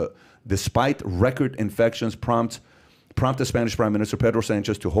despite record infections. Prompt the Spanish Prime Minister Pedro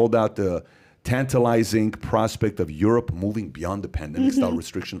Sanchez to hold out the tantalizing prospect of Europe moving beyond the pandemic-style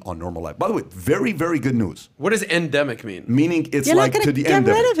restriction on normal life. By the way, very, very good news. What does endemic mean? Meaning it's You're like not to the get end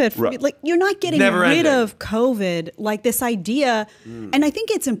rid of it. Right. Like, you're not getting Never rid ending. of COVID. Like, this idea, and I think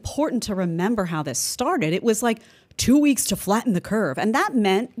it's important to remember how this started. It was like 2 weeks to flatten the curve. And that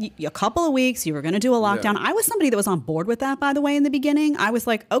meant a couple of weeks, you were going to do a lockdown. Yeah. I was somebody that was on board with that, by the way, in the beginning. I was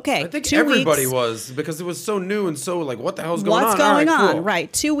like, okay, I think 2 everybody weeks. was, because it was so new and so like, what the hell's going on? What's going All right, on? cool.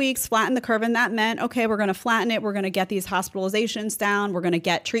 Right. 2 weeks, flatten the curve. And that meant, okay, we're going to flatten it. We're going to get these hospitalizations down. We're going to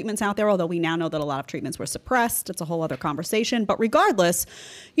get treatments out there, although we now know that a lot of treatments were suppressed. It's a whole other conversation. But regardless,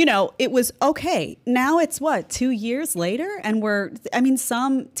 it was okay. Now it's 2 years later? And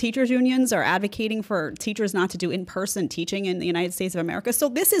some teachers unions are advocating for teachers not to do in-person teaching in the United States of America. So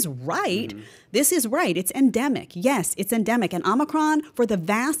this is right. This is right. It's endemic. Yes, it's endemic. And Omicron, for the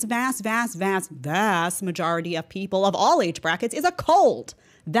vast, vast, vast, vast, vast majority of people of all age brackets, is a cold.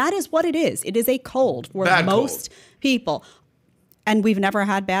 That is what it is. It is a cold for Bad most people. And we've never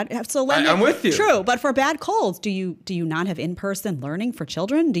had bad. So I'm with you. True, but for bad colds, do you not have in-person learning for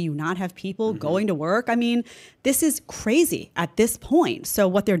children? Do you not have people going to work? I mean, this is crazy at this point. So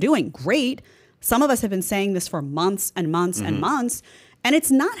what they're doing, great. Some of us have been saying this for months and months and months, and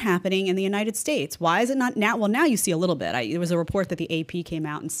it's not happening in the United States. Why is it not now? Well, now you see a little bit. There was a report that the AP came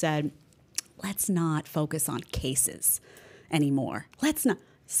out and said, let's not focus on cases anymore. Let's not.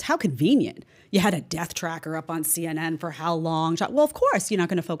 How convenient. You had a death tracker up on CNN for how long? Well, of course, you're not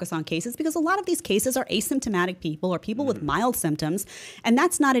going to focus on cases because a lot of these cases are asymptomatic people or people with mild symptoms. And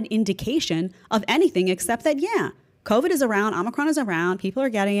that's not an indication of anything except that, yeah, COVID is around, Omicron is around, people are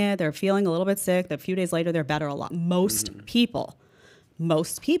getting it, they're feeling a little bit sick, a few days later, they're better a lot. Most people.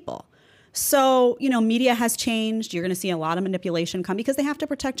 So, media has changed. You're going to see a lot of manipulation come because they have to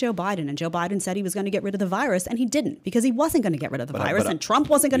protect Joe Biden. And Joe Biden said he was going to get rid of the virus, and he didn't because he wasn't going to get rid of the virus. And Trump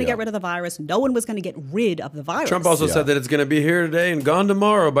wasn't going to get rid of the virus. No one was going to get rid of the virus. Trump also said that it's going to be here today and gone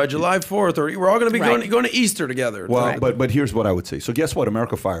tomorrow by July 4th, or we're all going to be going to Easter together. Well, but here's what I would say. So guess what?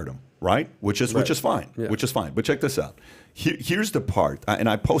 America fired him, right? Which is fine. Yeah. Which is fine. But check this out. Here's the part, and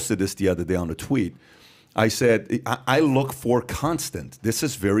I posted this the other day on a tweet. I said, I look for constant. This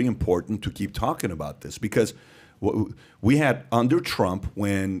is very important to keep talking about this because we had under Trump,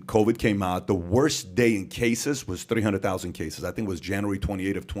 when COVID came out, the worst day in cases was 300,000 cases. I think it was January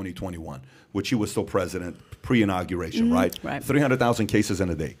 28 of 2021, which he was still president, pre-inauguration, right? 300,000 cases in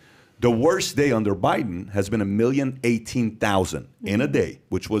a day. The worst day under Biden has been 1,018,000 in a day,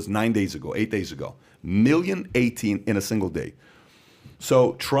 which was 8 days ago. 1,018,000 in a single day.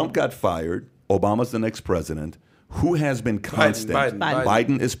 So Trump got fired. Obama's the next president. Who has been constant?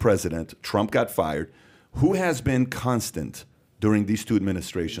 Biden is president. Trump got fired. Who has been constant during these two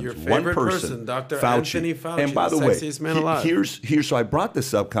administrations? Your favorite person, Dr. Anthony Fauci, and by the way, sexiest man alive. Here's so I brought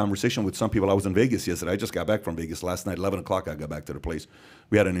this up conversation with some people. I was in Vegas yesterday. I just got back from Vegas last night. 11 o'clock, I got back to the place.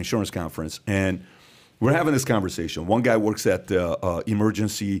 We had an insurance conference, and we're having this conversation. One guy works at the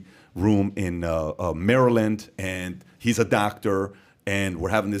emergency room in Maryland, and he's a doctor. And we're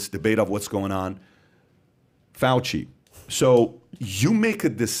having this debate of what's going on. Fauci. So you make a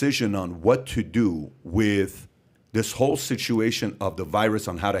decision on what to do with this whole situation of the virus,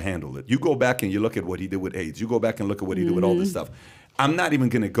 on how to handle it. You go back and you look at what he did with AIDS. You go back and look at what he did with all this stuff. I'm not even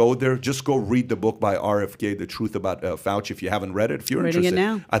going to go there. Just go read the book by RFK, The Truth About Fauci, if you haven't read it. If you're interested, it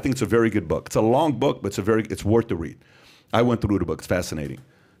now. I think it's a very good book. It's a long book, but it's worth the read. I went through the book. It's fascinating.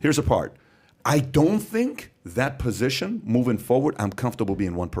 Here's a part. I don't think that position moving forward, I'm comfortable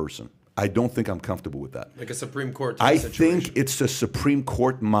being one person. I don't think I'm comfortable with that. Like a Supreme Court situation. Think it's a Supreme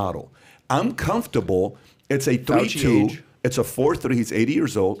Court model. I'm comfortable. It's a 3-2. It's a 4-3. He's 80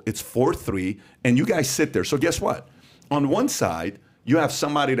 years old. It's 4-3. And you guys sit there. So guess what? On one side, you have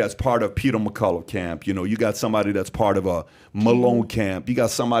somebody that's part of Peter McCullough camp. You got somebody that's part of a Malone camp. You got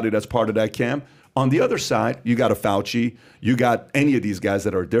somebody that's part of that camp. On the other side, you got a Fauci, you got any of these guys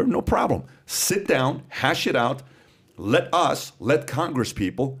that are there, no problem. Sit down, hash it out, let Congress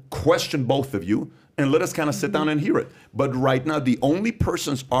people question both of you, and let us kind of sit down and hear it. But right now, the only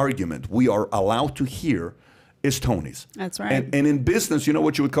person's argument we are allowed to hear is Tony's. That's right. And in business, you know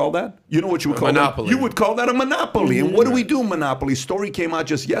what you would call that? You know what you would call monopoly. that? You would call that a monopoly. And what do we do, monopoly? Story came out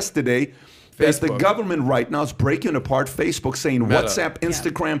just yesterday. As the government right now is breaking apart Facebook, saying Meta. WhatsApp,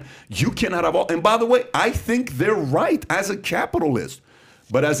 Instagram, you cannot have all. And by the way, I think they're right as a capitalist.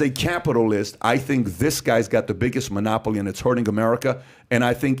 But as a capitalist, I think this guy's got the biggest monopoly and it's hurting America. And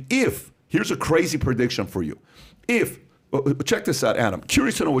I think here's a crazy prediction for you. Check this out, Adam.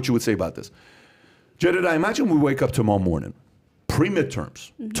 Curious to know what you would say about this. Jedidiah, imagine we wake up tomorrow morning,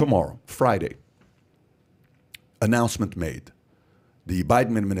 pre-midterms, tomorrow, Friday, announcement made. The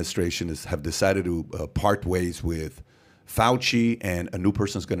Biden administration have decided to part ways with Fauci, and a new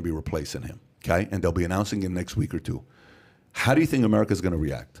person is going to be replacing him, okay? And they'll be announcing it next week or two. How do you think America is going to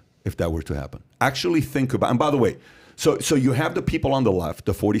react if that were to happen? Actually think about, and by the way, so you have the people on the left,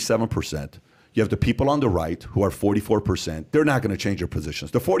 the 47%. You have the people on the right who are 44%. They're not going to change their positions.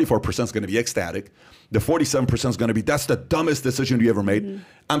 The 44% is going to be ecstatic. The 47% is going to be, that's the dumbest decision you ever made.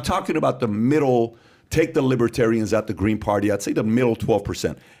 I'm talking about the middle. Take the libertarians at the Green Party. I'd say the middle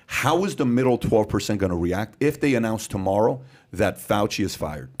 12%. How is the middle 12% going to react if they announce tomorrow that Fauci is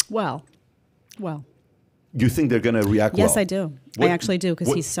fired? Well. You think they're going to react well? Yes, I do. I actually do,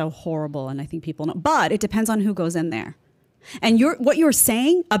 because he's so horrible, and I think people know. But it depends on who goes in there. And what you're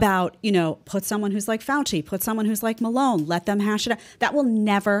saying about, put someone who's like Fauci, put someone who's like Malone, let them hash it out. That will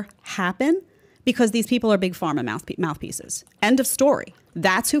never happen because these people are big pharma mouthpieces. End of story.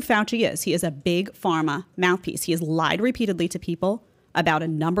 That's who Fauci is. He is a big pharma mouthpiece. He has lied repeatedly to people about a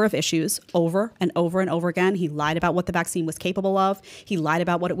number of issues over and over and over again. He lied about what the vaccine was capable of. He lied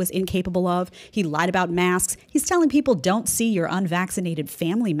about what it was incapable of. He lied about masks. He's telling people, don't see your unvaccinated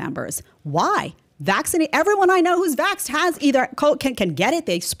family members. Why? Vaccinate. Everyone I know who's vaxxed has either can get it.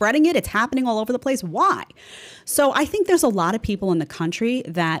 They're spreading it. It's happening all over the place. Why? So I think there's a lot of people in the country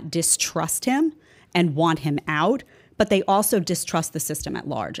that distrust him and want him out, but they also distrust the system at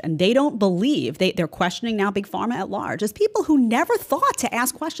large. And they don't believe, they're questioning now Big Pharma at large as people who never thought to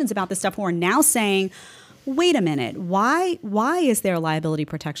ask questions about this stuff, who are now saying, wait a minute, why is there liability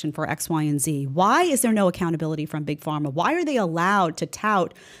protection for X, Y, and Z? Why is there no accountability from Big Pharma? Why are they allowed to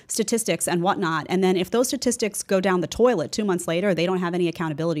tout statistics and whatnot? And then if those statistics go down the toilet 2 months later, they don't have any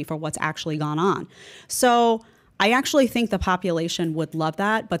accountability for what's actually gone on. So I actually think the population would love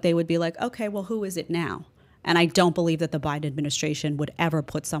that, but they would be like, okay, well, who is it now? And I don't believe that the Biden administration would ever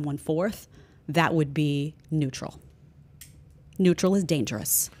put someone forth that would be neutral. Neutral is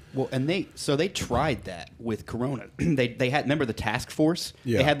dangerous. Well, and they tried that with Corona. They had, remember the task force?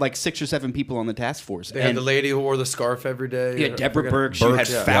 Yeah. They had like 6 or 7 people on the task force. They had the lady who wore the scarf every day. You had Deborah Birx, you had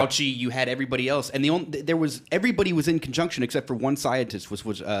yeah. Fauci, you had everybody else, and everybody was in conjunction except for one scientist,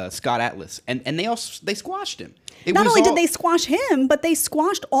 was Scott Atlas, and they squashed him. Not only did they squash him, but they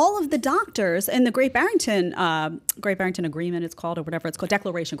squashed all of the doctors in the Great Barrington Agreement, it's called, or whatever it's called,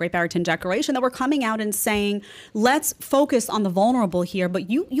 Declaration, Great Barrington Declaration, that were coming out and saying, let's focus on the vulnerable here, but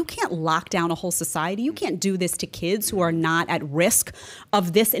you can't lock down a whole society. You can't do this to kids who are not at risk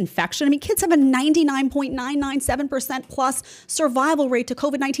of this infection. I mean, kids have a 99.997% plus survival rate to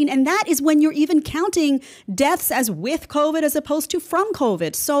COVID-19, and that is when you're even counting deaths as with COVID as opposed to from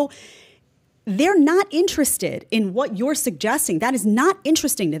COVID. So they're not interested in what you're suggesting. That is not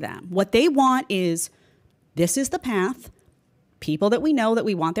interesting to them. What they want is, this is the path. People that we know that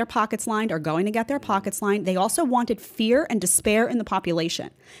we want their pockets lined are going to get their pockets lined. They also wanted fear and despair in the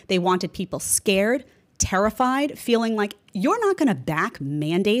population. They wanted people scared, terrified, feeling like you're not going to back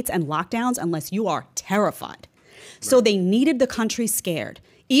mandates and lockdowns unless you are terrified. Right. So they needed the country scared,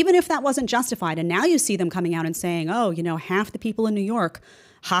 even if that wasn't justified. And now you see them coming out and saying, oh, half the people in New York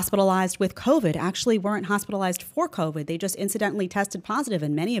hospitalized with COVID actually weren't hospitalized for COVID. They just incidentally tested positive,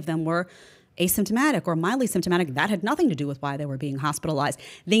 and many of them were asymptomatic or mildly symptomatic. That had nothing to do with why they were being hospitalized.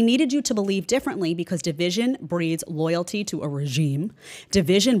 They needed you to believe differently because division breeds loyalty to a regime.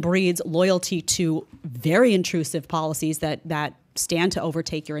 Division breeds loyalty to very intrusive policies that stand to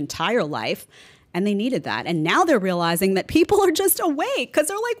overtake your entire life. And they needed that. And now they're realizing that people are just awake because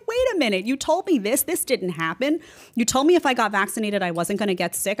they're like, wait a minute, you told me this didn't happen. You told me if I got vaccinated, I wasn't going to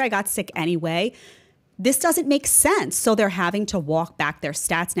get sick. I got sick anyway. This doesn't make sense. So they're having to walk back their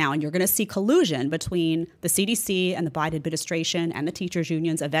stats now. And you're going to see collusion between the CDC and the Biden administration and the teachers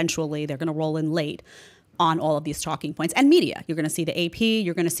unions. Eventually, they're going to roll in late on all of these talking points. And media. You're going to see the AP.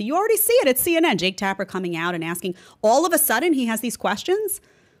 You're going to see, you already see it at CNN. Jake Tapper coming out and asking, all of a sudden, he has these questions.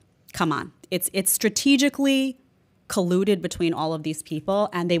 Come on. It's strategically colluded between all of these people,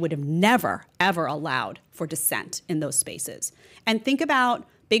 and they would have never, ever allowed for dissent in those spaces. And think about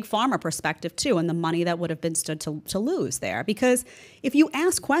Big Pharma perspective, too, and the money that would have been stood to lose there. Because if you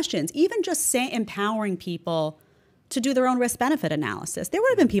ask questions, even just empowering people to do their own risk-benefit analysis, there would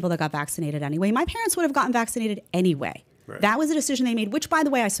have been people that got vaccinated anyway. My parents would have gotten vaccinated anyway. Right. That was a decision they made, which, by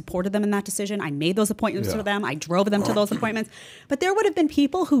the way, I supported them in that decision. I made those appointments for them. I drove them to those appointments. But there would have been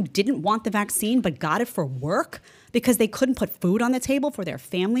people who didn't want the vaccine but got it for work because they couldn't put food on the table for their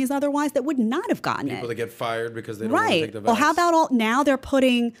families otherwise, that would not have gotten it. People that get fired because they don't want to take the vaccine. Well, how about now they're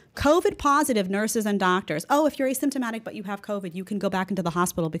putting COVID positive nurses and doctors. Oh, if you're asymptomatic but you have COVID, you can go back into the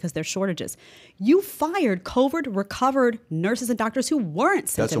hospital because there's shortages. You fired COVID recovered nurses and doctors who weren't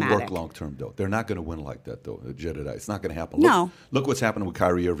symptomatic. Doesn't work long term, though. They're not going to win like that, though, Jedidiah. It's not going to happen. No. Look what's happening with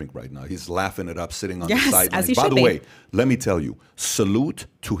Kyrie Irving right now. He's laughing it up, sitting on the as sidelines. he By should the be. way, let me tell you, salute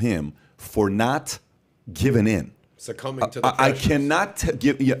to him for not giving in. Succumbing to the I pressures.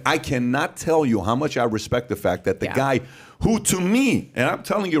 I cannot tell you how much I respect the fact that the guy who, to me, and I'm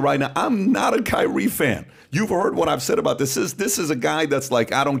telling you right now, I'm not a Kyrie fan. You've heard what I've said about this. This is a guy that's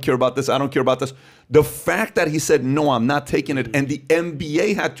like, I don't care about this. I don't care about this. The fact that he said, no, I'm not taking it, and the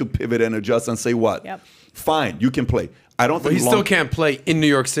NBA had to pivot and adjust and say what? Yep. Fine, you can play. I don't think he still can't play in New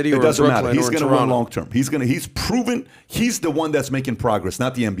York City or in Brooklyn or in Toronto. He's going to win long term. He's proven he's the one that's making progress,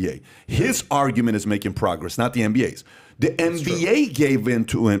 not the NBA. His argument is making progress, not the NBA's. The NBA gave in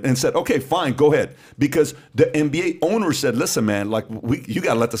to him and said, okay, fine, go ahead. Because the NBA owner said, listen, man, like you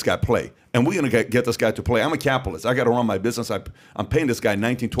got to let this guy play. And we're going to get this guy to play. I'm a capitalist. I got to run my business. I'm paying this guy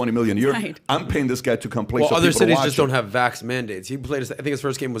 19, 20 million a year. Right. I'm paying this guy to come play. Well, so other cities just him. don't have vax mandates. He played, I think his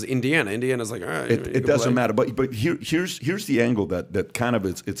first game was Indiana. Indiana's like, all right. It doesn't matter. But here's the angle that kind of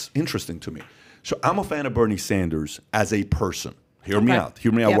it's interesting to me. So I'm a fan of Bernie Sanders as a person. Hear me out.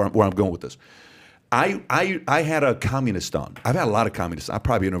 Hear me out where I'm going with this. I had a communist on. I've had a lot of communists. I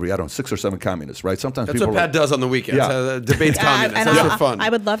probably interviewed, I don't know, 6 or 7 communists, right? Sometimes That's people what Pat does on the weekends. Yeah. Debates communists. And That's for fun. I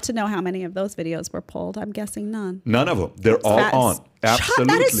would love to know how many of those videos were pulled. I'm guessing none. None of them. They're all on. Absolutely.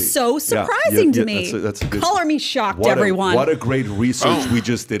 That is so surprising to me. That's a good, Color me shocked, everyone. What a great research we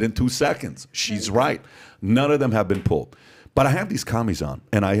just did in 2 seconds. She's right. None of them have been pulled. But I have these commies on,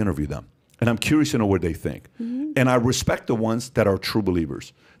 and I interview them. And I'm curious to know what they think. And I respect the ones that are true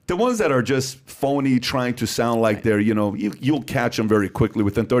believers. The ones that are just phony, trying to sound like they're, you'll catch them very quickly.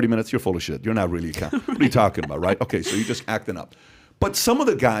 Within 30 minutes, you're full of shit. You're not really What are you talking about, right? Okay, so you're just acting up. But some of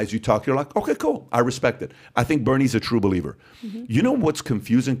the guys you talk, you're like, okay, cool. I respect it. I think Bernie's a true believer. You know what's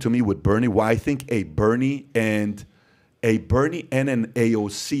confusing to me with Bernie? Why I think a Bernie and an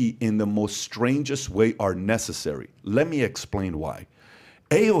AOC in the most strangest way are necessary. Let me explain why.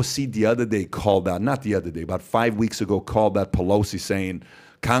 AOC the other day called out, not the other day, about 5 weeks ago, called out Pelosi saying,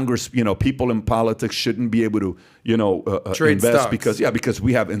 Congress, people in politics shouldn't be able to, trade invest stocks. because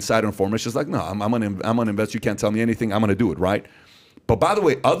we have insider information. It's like, no, I'm gonna invest. You can't tell me anything. I'm gonna do it, right? But by the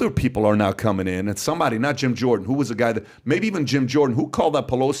way, other people are now coming in, and somebody, not Jim Jordan, who was a guy that maybe even Jim Jordan, who called out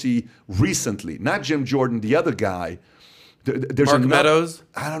Pelosi recently, not Jim Jordan, the other guy. There's Mark Meadows.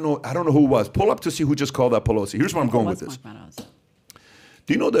 I don't know who it was. Pull up to see who just called out Pelosi. Here's where I'm going with this.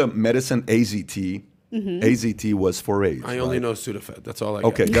 Do you know the medicine AZT? AZT was for AIDS. I only know Sudafed. That's all I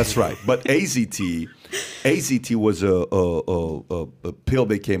got. Okay, that's right. But AZT was a pill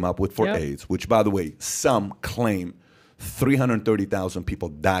they came up with for AIDS, which, by the way, some claim 330,000 people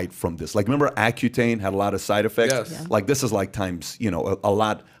died from this. Like, remember Accutane had a lot of side effects? Yes. Yeah. Like, this is like times, a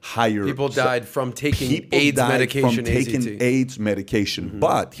lot higher. People died from taking AIDS medication, AIDS medication.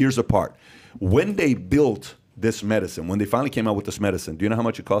 But here's the part. When they built this medicine, when they finally came out with this medicine, do you know how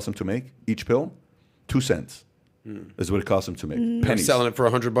much it cost them to make each pill? 2 cents is what it cost them to make. They're Pennies. selling it for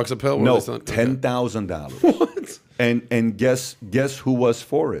 $100 a pill? No, $10,000. What? And guess who was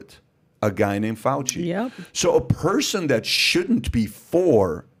for it? A guy named Fauci. Yep. So a person that shouldn't be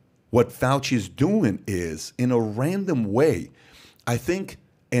for what Fauci is doing is, in a random way, I think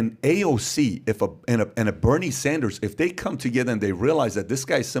an AOC and a Bernie Sanders, if they come together and they realize that this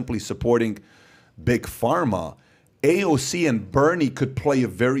guy is simply supporting Big Pharma, AOC and Bernie could play a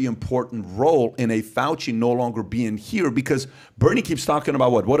very important role in a Fauci no longer being here, because Bernie keeps talking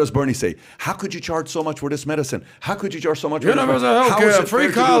about what? What does Bernie say? How could you charge so much for this medicine? How could you charge so much for this medicine? Universal How is healthcare, it free fair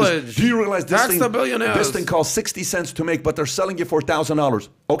to do college. this? Do you realize this Tax the billionaires. This thing costs 60 cents to make, but they're selling it for $1,000?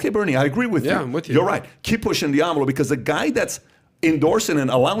 Okay, Bernie, I agree with you. Yeah, I'm with you. You're right. Keep pushing the envelope, because the guy that's endorsing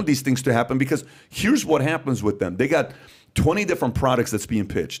and allowing these things to happen, because here's what happens with them. They got 20 different products that's being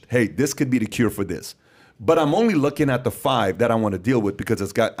pitched. Hey, this could be the cure for this. But I'm only looking at the 5 that I want to deal with,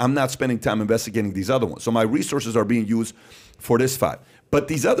 because I'm not spending time investigating these other ones. So my resources are being used for this 5. But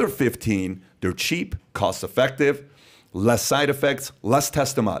these other 15, they're cheap, cost effective, less side effects. Let's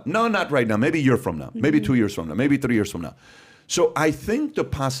test them out. No, not right now. Maybe a year from now. Maybe 2 years from now. Maybe 3 years from now. So I think the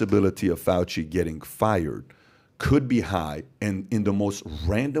possibility of Fauci getting fired could be high. And in the most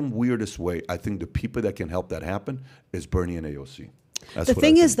random, weirdest way, I think the people that can help that happen is Bernie and AOC. That's the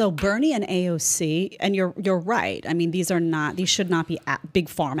thing is, though, Bernie and AOC, and you're right. I mean, these should not be big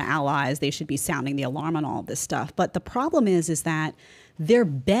pharma allies. They should be sounding the alarm on all this stuff. But the problem is that they're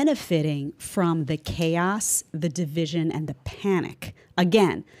benefiting from the chaos, the division, and the panic.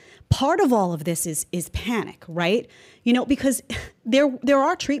 Again, part of all of this is panic, right? Because there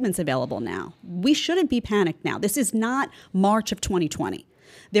are treatments available now. We shouldn't be panicked now. This is not March of 2020.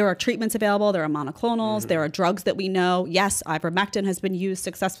 There are treatments available. There are monoclonals. There are drugs that we know. Yes, ivermectin has been used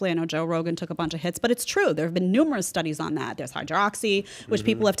successfully. I know Joe Rogan took a bunch of hits, but it's true. There have been numerous studies on that. There's hydroxy, which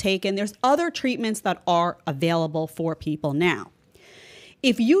people have taken. There's other treatments that are available for people now.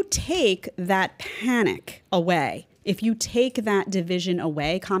 If you take that panic away, if you take that division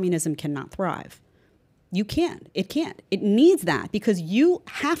away, communism cannot thrive. You can't. It can't. It needs that, because you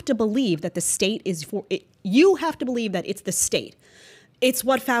have to believe that the state is for it. You have to believe that it's the state. It's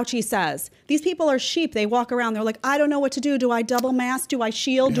what Fauci says. These people are sheep. They walk around. They're like, I don't know what to do. Do I double mask? Do I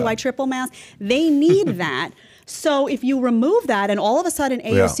shield? Do I triple mask? They need that. So if you remove that and all of a sudden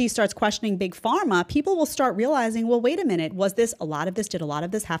AOC starts questioning Big Pharma, people will start realizing, well, wait a minute, did a lot of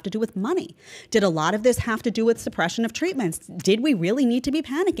this have to do with money? Did a lot of this have to do with suppression of treatments? Did we really need to be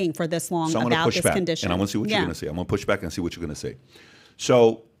panicking for this long about this condition? And I want to see what you're going to say. I'm going to push back and see what you're going to say.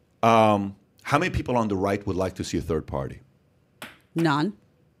 So how many people on the right would like to see a third party? None.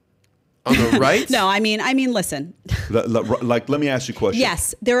 On the right? No, I mean, listen. Like, let me ask you a question.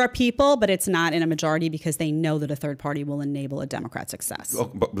 Yes, there are people, but it's not in a majority because they know that a third party will enable a Democrat success. Oh,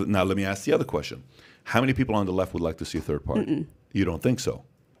 but now let me ask the other question. How many people on the left would like to see a third party? You don't think so?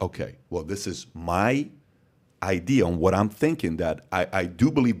 Okay. Well, this is my idea on what I'm thinking, that I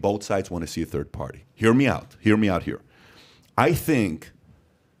do believe both sides want to see a third party. Hear me out. Hear me out here. I think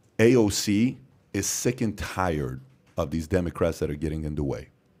AOC is sick and tired of these Democrats that are getting in the way.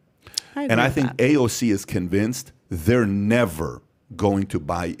 I think AOC is convinced they're never going to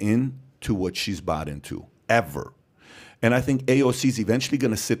buy into what she's bought into, ever. And I think AOC is eventually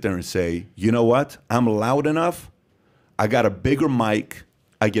going to sit there and say, you know what? I'm loud enough. I got a bigger mic.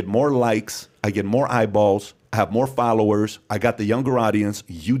 I get more likes. I get more eyeballs. I have more followers. I got the younger audience.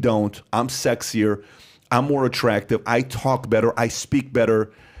 You don't. I'm sexier. I'm more attractive. I talk better. I speak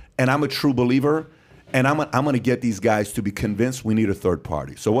better. And I'm a true believer. And I'm going to get these guys to be convinced we need a third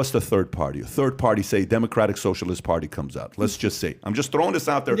party. So what's the third party? A third party, say, Democratic Socialist Party comes out. Let's just say. I'm just throwing this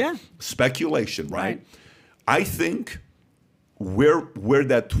out there. Yeah. Speculation, right? I think where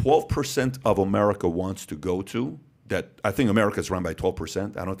that 12% of America wants to go to, that I think America is run by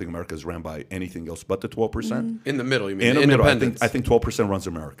 12%. I don't think America is run by anything else but the 12%. In the middle, you mean? In the middle, I think 12% runs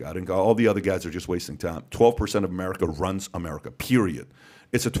America. I think all the other guys are just wasting time. 12% of America runs America, period.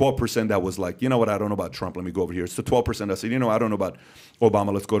 It's a 12% that was like, you know what, I don't know about Trump. Let me go over here. It's the 12% that said, you know, I don't know about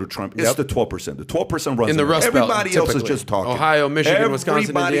Obama. Let's go to Trump. It's the 12%. The 12% runs in the Rust Belt. Everybody else is just talking. Ohio, Michigan, Wisconsin,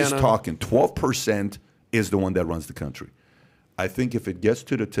 Indiana. Everybody's talking. 12% is the one that runs the country. I think if it gets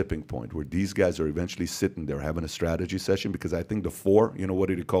to the tipping point where these guys are eventually sitting there having a strategy session, because I think the four, you know, what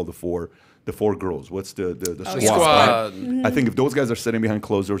did he call the four girls? What's the squad? Right? I think if those guys are sitting behind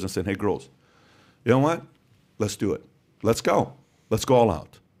closed doors and saying, hey, girls, you know what? Let's do it. Let's go. Let's go all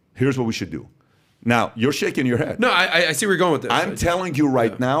out. Here's what we should do. Now, you're shaking your head. No, I see where you're going with this. I'm telling you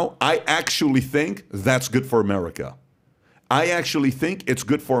right now, I actually think that's good for America. I actually think it's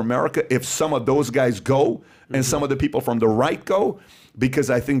good for America if some of those guys go and some of the people from the right go, because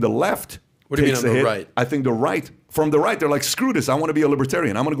I think the left What do you mean on the right? I think from the right, they're like, screw this. I want to be a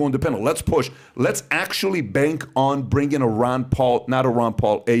libertarian. I'm going to go independent. Let's push. Let's actually bank on bringing a Ron Paul, not a Ron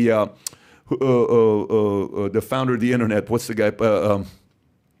Paul, the founder of the internet. What's the guy?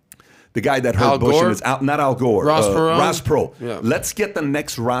 The guy that heard Bush and is out, not Al Gore. Ross Perot. Ross Perot. Yeah. Let's get the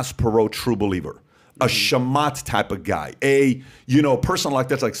next Ross Perot true believer. A Shamat type of guy. A person like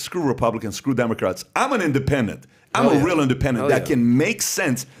that's like, screw Republicans, screw Democrats. I'm an independent. I'm a real independent that can make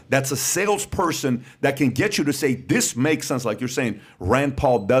sense. That's a salesperson that can get you to say, this makes sense. Like you're saying, Rand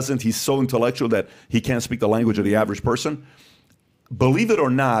Paul doesn't. He's so intellectual that he can't speak the language of the average person. Believe it or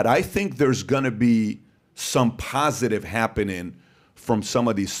not, I think there's going to be some positive happening from some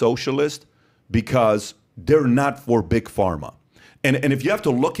of these socialists because they're not for big pharma. And if you have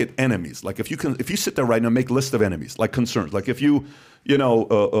to look at enemies, like if you sit there right now and make a list of enemies, like concerns, like if you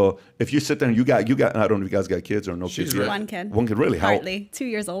sit there and you got, I don't know if you guys got kids or no kids. One kid. One kid, really? Hartley, 2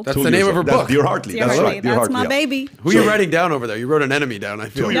 years old. That's the name of her book. Dear Hartley. Dear That's Hartley. right. Dear That's Hartley, my baby. Who are you writing down over there? You wrote an enemy down, I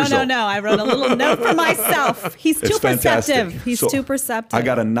feel. 2 years old. No. I wrote a little note for myself. He's too perceptive. He's too perceptive. I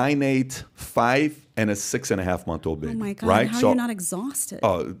got a 9'8", 5, and a 6.5-month-old baby. Oh my God! Right? How are you not exhausted?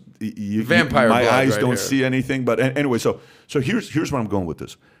 Vampire my blood eyes right don't here. see anything. But anyway, so here's where I'm going with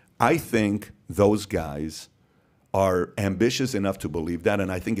this. I think those guys are ambitious enough to believe that.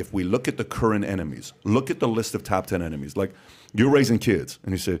 And I think if we look at the current enemies, look at the list of top 10 enemies. Like, you're raising kids.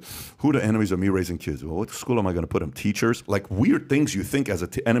 And you say, who are the enemies of me raising kids? Well, what school am I going to put them? Teachers? Like, weird things you think as an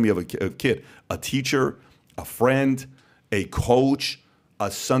enemy of a kid. A teacher, a friend, a coach, a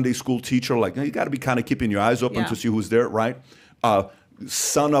Sunday school teacher. Like, you got to be kind of keeping your eyes open to see who's there, right?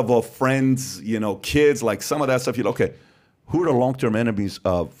 Son of a friend's, kids, like some of that stuff. Okay, who are the long-term enemies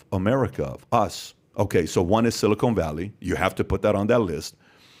of America, of us? Okay, so one is Silicon Valley. You have to put that on that list.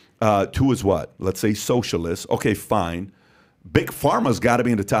 2 is what? Let's say socialists. Okay, fine. Big Pharma's got to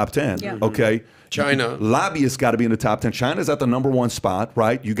be in the top 10. Yeah. Okay. China. Lobbyists got to be in the top 10. China's at the #1 spot,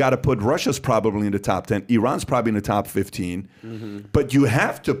 right? You got to put Russia's probably in the top 10. Iran's probably in the top 15. But you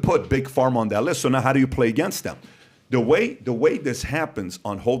have to put Big Pharma on that list. So now how do you play against them? The way this happens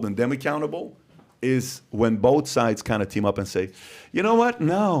on holding them accountable, is when both sides kind of team up and say, you know what?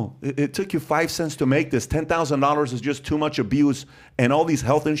 No, it took you 5 cents to make this. $10,000 is just too much abuse. And all these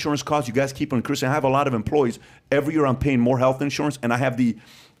health insurance costs, you guys keep on increasing. I have a lot of employees. Every year I'm paying more health insurance, and I have the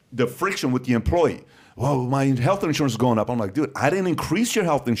friction with the employee. Well, my health insurance is going up. I'm like, dude, I didn't increase your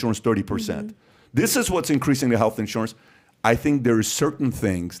health insurance 30%. This is what's increasing the health insurance. I think there is certain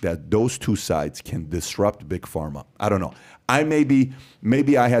things that those two sides can disrupt big pharma. I don't know.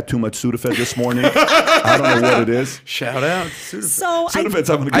 Maybe I had too much Sudafed this morning. I don't know what it is. Shout out to Sudafed. So Sudafed's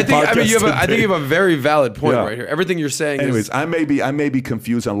having a good I think you podcast have a very valid point right here. Everything you're saying Anyways, is... I may be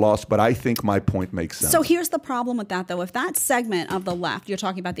confused and lost, but I think my point makes sense. So here's the problem with that, though. If that segment of the left, you're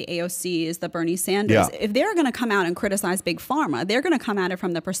talking about the AOCs, the Bernie Sanders, if they're going to come out and criticize big pharma, they're going to come at it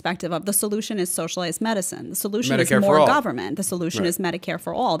from the perspective of the solution is socialized medicine. The solution Medicare is more government. The solution is Medicare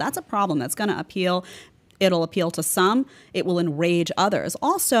for all. That's a problem that's going to appeal. It'll appeal to some. It will enrage others.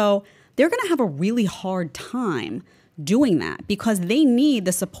 Also, they're going to have a really hard time doing that because they need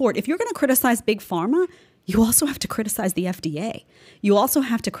the support. If you're going to criticize big pharma, you also have to criticize the FDA. You also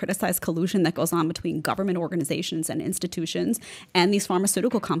have to criticize collusion that goes on between government organizations and institutions and these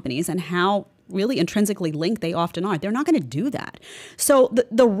pharmaceutical companies and how really intrinsically linked they often are. They're not going to do that. So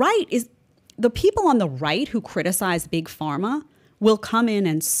the right is, the people on the right who criticize big pharma will come in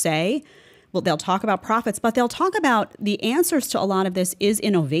and say, well, they'll talk about profits, but they'll talk about the answers to a lot of this is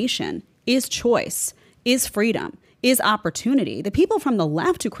innovation, is choice, is freedom, is opportunity. The people from the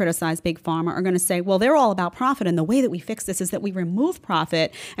left who criticize big pharma are going to say, well, they're all about profit, and the way that we fix this is that we remove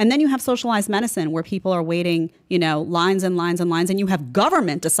profit. And then you have socialized medicine where people are waiting, lines and lines and lines, and you have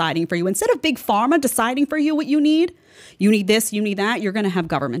government deciding for you. Instead of big pharma deciding for you what you need this, you need that, you're going to have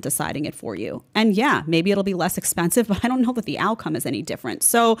government deciding it for you. And yeah, maybe it'll be less expensive, but I don't know that the outcome is any different.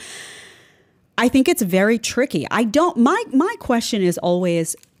 So I think it's very tricky. My question is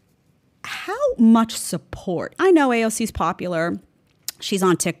always, how much support? I know AOC's popular. She's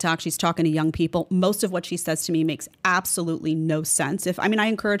on TikTok. She's talking to young people. Most of what she says to me makes absolutely no sense. I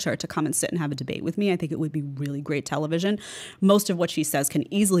encourage her to come and sit and have a debate with me. I think it would be really great television. Most of what she says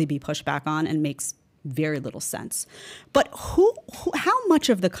can easily be pushed back on and makes very little sense. But how much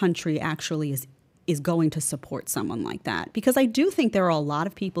of the country actually is going to support someone like that? Because I do think there are a lot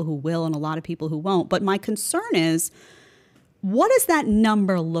of people who will and a lot of people who won't. But my concern is, what does that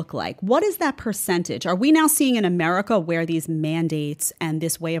number look like? What is that percentage? Are we now seeing in America where these mandates and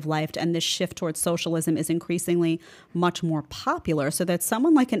this way of life and this shift towards socialism is increasingly much more popular, so that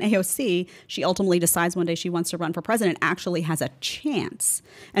someone like an AOC, she ultimately decides one day she wants to run for president, actually has a chance?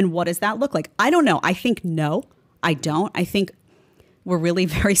 And what does that look like? I don't know. I think no, I don't. I think we're really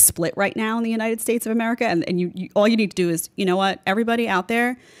very split right now in the United States of America. And you all you need to do is, you know what, everybody out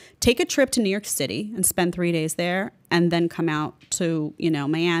there, take a trip to New York City and spend 3 days there, and then come out to,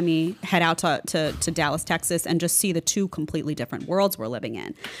 Miami, head out to Dallas, Texas, and just see the two completely different worlds we're living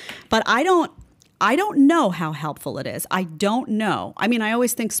in. But I don't know how helpful it is. I don't know. I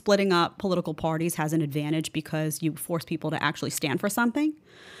always think splitting up political parties has an advantage because you force people to actually stand for something.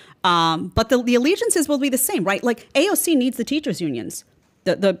 But the allegiances will be the same, right? Like AOC needs the teachers' unions.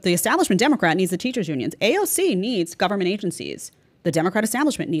 The establishment Democrat needs the teachers' unions. AOC needs government agencies. The Democrat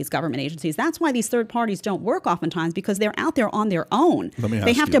establishment needs government agencies. That's why these third parties don't work oftentimes, because they're out there on their own.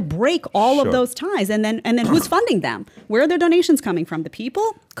 They have to break all of those ties. And then who's funding them? Where are their donations coming from? The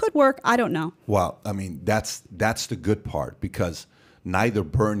people? Could work. I don't know. Well, that's the good part, because neither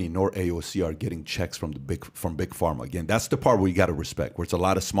Bernie nor AOC are getting checks from big pharma. Again, that's the part where you got to respect, where it's a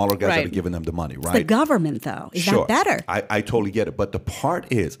lot of smaller guys that are giving them the money, right? It's the government, though. Is that better? I totally get it. But the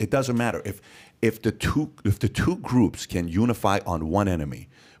part is, it doesn't matter. If the two groups can unify on one enemy,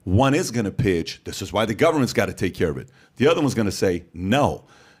 one is going to pitch, this is why the government's got to take care of it. The other one's going to say, no,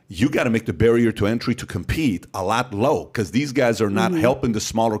 you got to make the barrier to entry to compete a lot low, because these guys are not helping the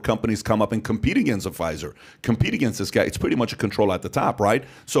smaller companies come up and compete against a Pfizer, compete against this guy. It's pretty much a control at the top, right?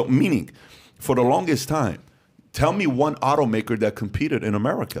 So meaning, for the longest time, tell me one automaker that competed in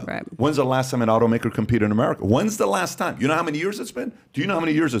America. Right. When's the last time an automaker competed in America? When's the last time? You know how many years it's been? Do you know how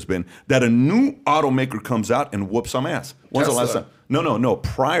many years it's been that a new automaker comes out and whoops some ass? When's Tesla. the last time? No.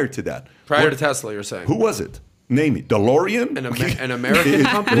 Prior to that. Prior to Tesla, you're saying. Who was it? Name me. DeLorean? An American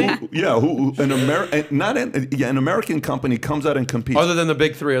company? An American company comes out and competes. Other than the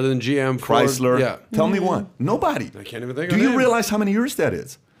big three, other than GM, Ford, Chrysler. Yeah. Tell me one. Nobody. I can't even think of Do a you name. realize how many years that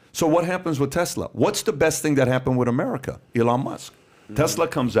is? So what happens with Tesla? What's the best thing that happened with America? Elon Musk. Tesla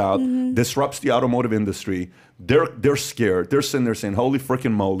comes out, disrupts the automotive industry. They're scared. They're sitting there saying, holy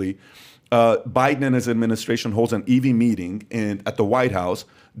freaking moly. Biden and his administration holds an EV meeting at the White House.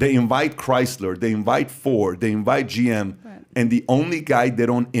 They invite Chrysler. They invite Ford. They invite GM. Right. And the only guy they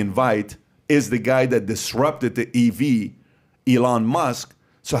don't invite is the guy that disrupted the EV, Elon Musk.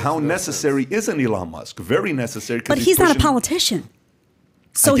 So how necessary isn't Elon Musk? Very necessary. But he's not a politician.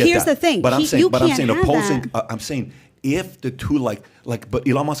 So here's the thing. But I'm saying opposing. That. I'm saying if the two but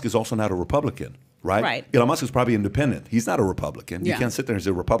Elon Musk is also not a Republican, right? Right. Elon Musk is probably independent. He's not a Republican. You can't sit there and say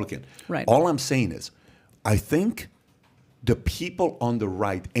a Republican. Right. All I'm saying is, I think the people on the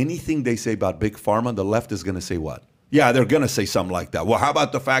right, anything they say about Big Pharma, the left is going to say what? Yeah, they're going to say something like that. Well, how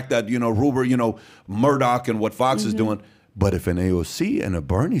about the fact that, Ruber, Murdoch and what Fox is doing? But if an AOC and a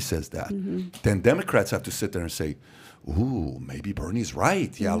Bernie says that, then Democrats have to sit there and say, ooh, maybe Bernie's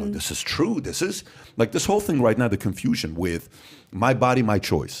right. Yeah, look, this is true. This is like this whole thing right now, the confusion with my body, my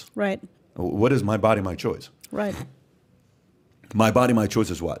choice. Right. What is my body, my choice? Right. My body, my choice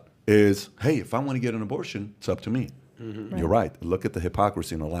is what? Is, hey, if I want to get an abortion, it's up to me. Right. You're right. Look at the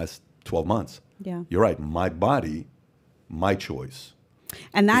hypocrisy in the last 12 months. Yeah. You're right. My body, my choice.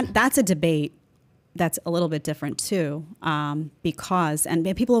 And that's a debate that's a little bit different too, because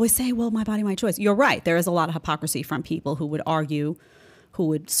people always say, well, my body, my choice. You're right. There is a lot of hypocrisy from people who would argue, who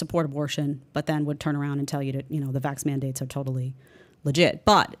would support abortion, but then would turn around and tell you that, the vax mandates are totally legit.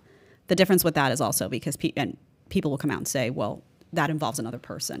 But the difference with that is also because people will come out and say, well, that involves another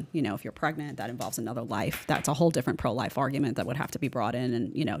person. If you're pregnant, that involves another life. That's a whole different pro-life argument that would have to be brought in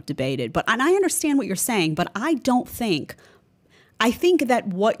and, debated. And I understand what you're saying, but I think that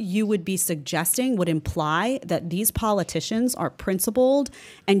what you would be suggesting would imply that these politicians are principled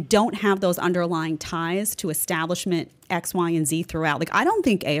and don't have those underlying ties to establishment X, Y, and Z throughout. Like, I don't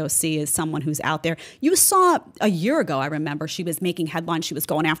think AOC is someone who's out there. You saw a year ago, I remember, she was making headlines. She was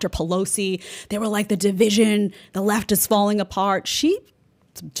going after Pelosi. They were like, the division, the left is falling apart. She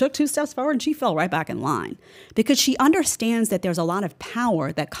took 2 steps forward and she fell right back in line because she understands that there's a lot of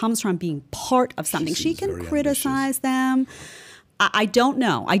power that comes from being part of something. She can criticize them. I don't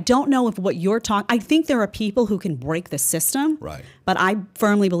know. I don't know if what you're talking. I think there are people who can break the system. Right. But I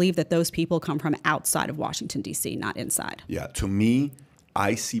firmly believe that those people come from outside of Washington, D.C., not inside. Yeah. To me,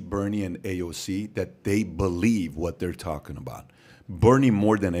 I see Bernie and AOC that they believe what they're talking about. Bernie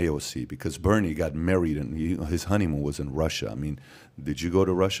more than AOC because Bernie got married and his honeymoon was in Russia. I mean, did you go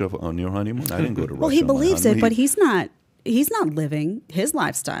to Russia on your honeymoon? I didn't go to Russia. Well, he believes it, but he's not living. His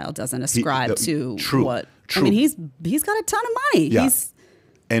lifestyle doesn't ascribe to what. True. I mean, he's got a ton of money. Yeah.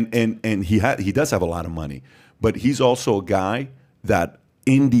 And he does have a lot of money, but he's also a guy that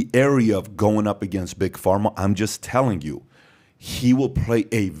in the area of going up against Big Pharma, I'm just telling you, he will play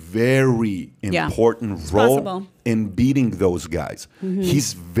a very important role in beating those guys.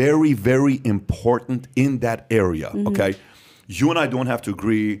 He's very, very important in that area. Okay, you and I don't have to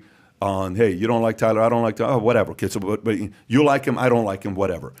agree on, hey, you don't like Tyler, I don't like Tyler, whatever. Okay, so, but you like him, I don't like him,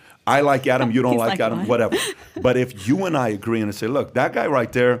 whatever. I like Adam, you don't like Adam, whatever. But if you and I agree and say, look, that guy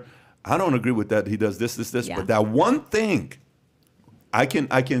right there, I don't agree with that. He does this, but that one thing, I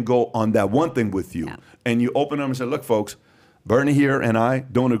can go on that one thing with you. Yeah. And you open them and say, look, folks, Bernie here and I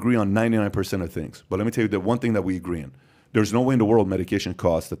don't agree on 99% of things. But let me tell you the one thing that we agree on. There's no way in the world medication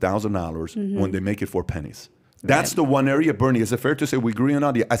costs $1,000 when they make it for pennies. That's the one area, Bernie. Is it fair to say we agree on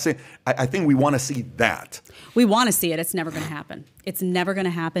that? I think we want to see that. We want to see it. It's never going to happen. It's never going to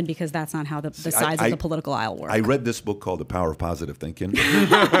happen because that's not how the sides of the political aisle work. I read this book called The Power of Positive Thinking.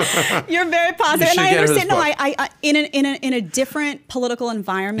 You're very positive, and I understand. No, I in a different political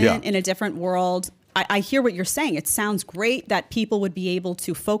environment, in a different world. I hear what you're saying. It sounds great that people would be able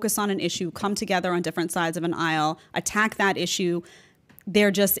to focus on an issue, come together on different sides of an aisle, attack that issue.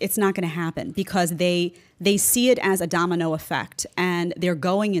 It's not going to happen because they see it as a domino effect and they're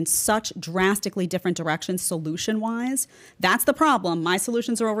going in such drastically different directions solution-wise. That's the problem. My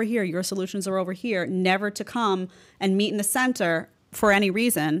solutions are over here. Your solutions are over here. Never to come and meet in the center for any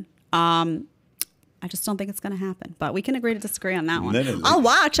reason. I just don't think it's going to happen. But we can agree to disagree on that one. I'll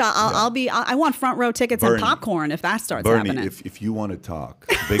watch. I want front row tickets and popcorn if that starts happening. Bernie, if you want to talk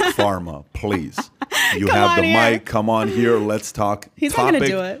Big Pharma, please. You have the mic. Come on here. Let's talk. He's not going to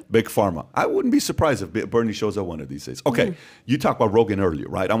do it. Big Pharma. I wouldn't be surprised if Bernie shows up one of these days. Okay, you talked about Rogan earlier,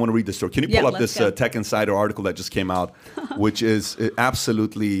 right? I want to read the story. Can you pull up this Tech Insider article that just came out, which is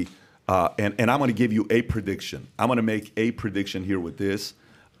absolutely, and I'm going to give you a prediction. I'm going to make a prediction here with this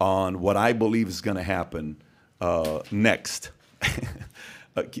on what I believe is going to happen next.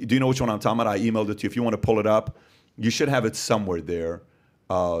 Do you know which one I'm talking about? I emailed it to you. If you want to pull it up, you should have it somewhere there.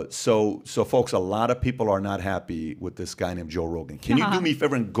 So folks, a lot of people are not happy with this guy named Joe Rogan. Can you do me a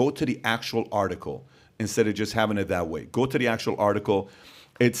favor and go to the actual article instead of just having it that way? Go to the actual article.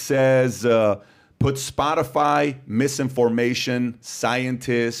 It says, put Spotify, misinformation,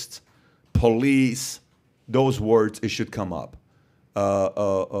 scientists, police, those words, it should come up.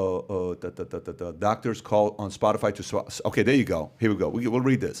 Doctors call on Spotify to... Okay, there you go. Here we go. We'll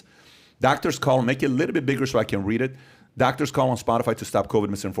read this. Doctors call, make it a little bit bigger so I can read it. Doctors call on Spotify to stop COVID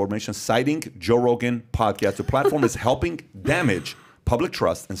misinformation, citing Joe Rogan podcast. The platform is helping damage public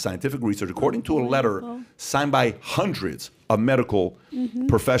trust and scientific research, according to a letter signed by hundreds of medical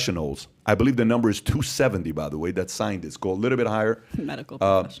professionals. I believe the number is 270, by the way, that signed this. Go a little bit higher. Medical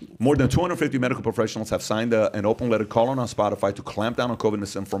professionals. More than 250 medical professionals have signed an open letter calling on Spotify to clamp down on COVID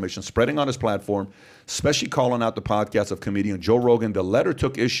misinformation spreading on its platform, especially calling out the podcast of comedian Joe Rogan. The letter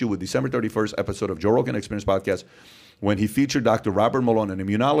took issue with December 31st episode of Joe Rogan Experience podcast, when he featured Dr. Robert Malone, an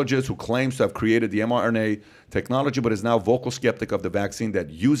immunologist who claims to have created the mRNA technology, but is now vocal skeptic of the vaccine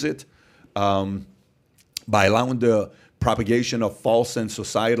that use it, by allowing the propagation of false and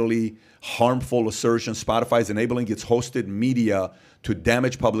societally harmful assertions. Spotify is enabling its hosted media to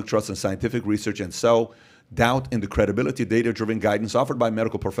damage public trust in scientific research and sow doubt in the credibility, data-driven guidance offered by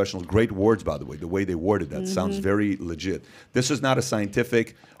medical professionals. Great words, by the way. The way they worded that sounds very legit. This is not a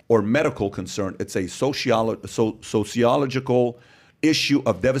scientific or medical concern. It's a sociological issue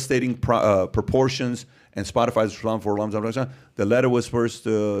of devastating proportions, and Spotify's response for alarms. The letter was first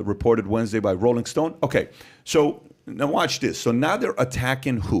reported Wednesday by Rolling Stone. Okay, so now watch this. So now they're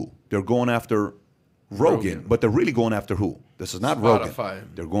attacking who? They're going after Rogan, but they're really going after who? This is not Spotify.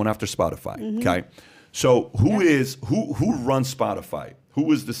 Rogan. They're going after Spotify. Okay, so who runs Spotify?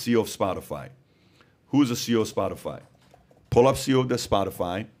 Who is the CEO of Spotify? Who is the CEO of Spotify? Pull up CEO of the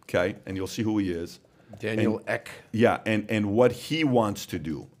Spotify, okay, and you'll see who he is. Daniel Ek. Yeah, and what he wants to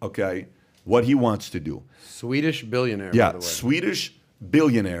do, okay? What he wants to do. Swedish billionaire, Yeah, by the way. Swedish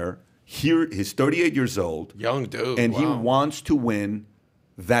billionaire. Here, he's 38 years old. Young dude, And he wow. wants to win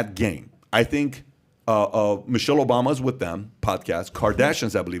that game. I think Michelle Obama's with them, podcast.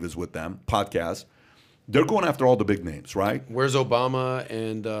 Kardashians, I believe, is with them, podcast. They're going after all the big names, right? Where's Obama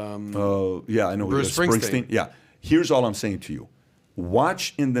and Yeah, I know. Bruce Springsteen. Yeah. Here's all I'm saying to you.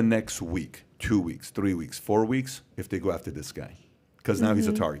 Watch in the next week, 2 weeks, 3 weeks, 4 weeks, if they go after this guy. Because now he's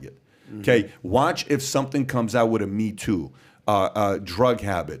a target. Okay, watch if something comes out with a Me Too, drug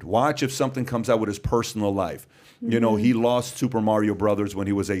habit. Watch if something comes out with his personal life. You know, he lost Super Mario Brothers when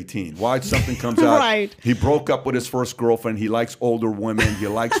he was 18. Watch something comes out. Right. He broke up with his first girlfriend. He likes older women. He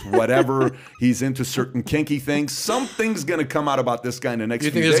likes whatever. He's into certain kinky things. Something's going to come out about this guy in the next do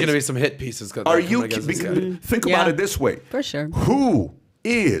you few think there's days. going to be some hit pieces? Are you think Yeah. about it this way. For sure. Who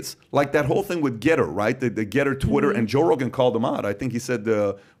is like that whole thing with Getter, right? The Getter Twitter, and Joe Rogan called him out. I think he said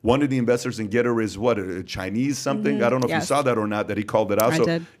one of the investors in Getter is what, a Chinese something? I don't know if you Yes. saw that or not, that he called it out. I So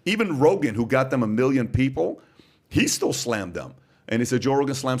did. even Rogan, who got them 1 million people, he still slammed them. And he said Joe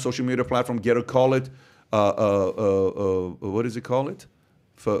Rogan slammed social media platform Getter, call it, what does he call it?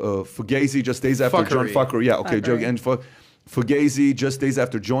 Fugazi, just days after Fuckery. fuckery. Yeah, okay, Joe, Fuckery. and Fugazi, just days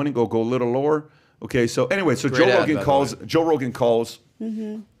after joining, go a little lower. Okay, so anyway, so Great Joe ad, Rogan by the calls. way.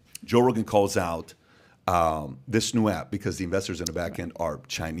 Joe Rogan calls out this new app because the investors in the back end are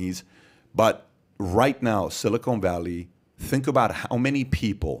Chinese. But right now, Silicon Valley, think about how many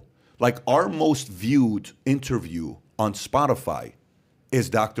people, like our most viewed interview on Spotify is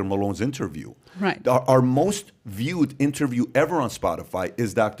Dr. Malone's interview. Right. Our most viewed interview ever on Spotify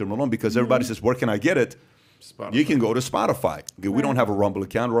is Dr. Malone because everybody says, where can I get it? Spotify. You can go to Spotify. Okay, we don't have a Rumble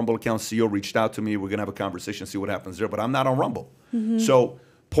account. Rumble account CEO reached out to me. We're going to have a conversation, see what happens there. But I'm not on Rumble. So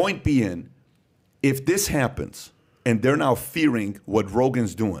point being, if this happens, and they're now fearing what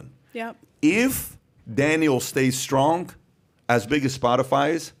Rogan's doing, Yep. if Daniel stays strong, as big as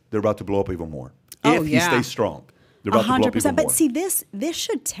Spotify is, they're about to blow up even more. Oh, If he yeah. stays strong, they're about to blow up even 100%. more. But see, this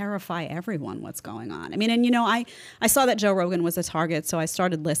should terrify everyone. What's going on? I mean, and you know, I saw that Joe Rogan was a target, so I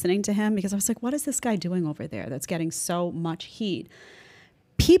started listening to him because I was like, what is this guy doing over there that's getting so much heat?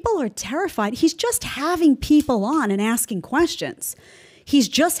 People are terrified. He's just having people on and asking questions. He's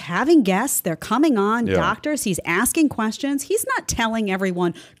just having guests. They're coming on, Yeah. doctors. He's asking questions. He's not telling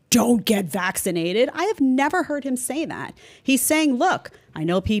everyone, don't get vaccinated. I have never heard him say that. He's saying, look, I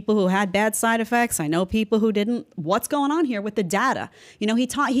know people who had bad side effects. I know people who didn't. What's going on here with the data? You know, he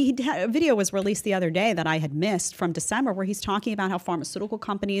had a video was released the other day that I had missed from December where he's talking about how pharmaceutical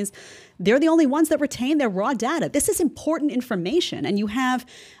companies, they're the only ones that retain their raw data. This is important information. And you have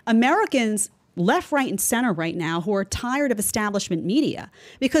Americans left, right, and center right now who are tired of establishment media.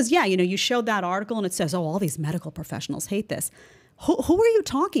 Because, yeah, you know, you showed that article and it says, oh, all these medical professionals hate this. Who are you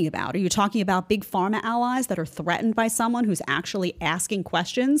talking about? Are you talking about big pharma allies that are threatened by someone who's actually asking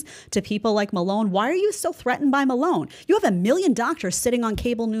questions to people like Malone? Why are you so threatened by Malone? You have 1 million doctors sitting on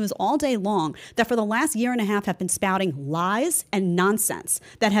cable news all day long that for the last year and a half have been spouting lies and nonsense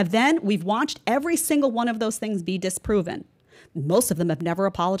that have then, we've watched every single one of those things be disproven. Most of them have never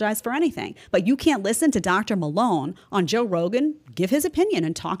apologized for anything. But you can't listen to Dr. Malone on Joe Rogan give his opinion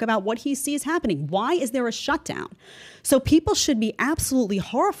and talk about what he sees happening. Why is there a shutdown? So people should be absolutely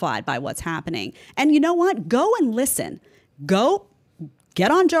horrified by what's happening. And you know what? Go and listen. Go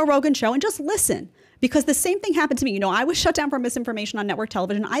get on Joe Rogan's show and just listen. Because the same thing happened to me. You know, I was shut down for misinformation on network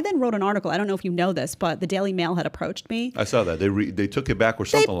television. I then wrote an article. I don't know if you know this, but the Daily Mail had approached me. I saw that. They took it back or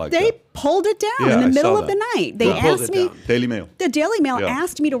something like that. They pulled it down in the middle of the night. They asked me. Daily Mail. The Daily Mail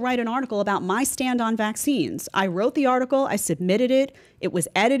asked me to write an article about my stand on vaccines. I wrote the article. I submitted it. It was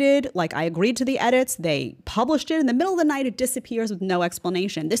edited. Like, I agreed to the edits. They published it. In the middle of the night, it disappears with no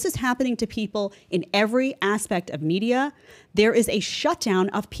explanation. This is happening to people in every aspect of media. There is a shutdown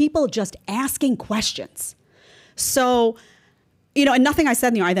of people just asking questions. So, you know, and nothing I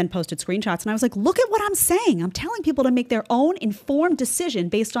said, I then posted screenshots and I was like, look at what I'm saying. I'm telling people to make their own informed decision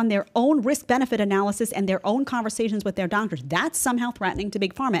based on their own risk-benefit analysis and their own conversations with their doctors. That's somehow threatening to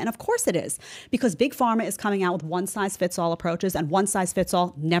Big Pharma. And of course it is, because Big Pharma is coming out with one-size-fits-all approaches, and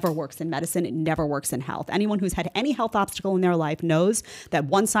one-size-fits-all never works in medicine. It never works in health. Anyone who's had any health obstacle in their life knows that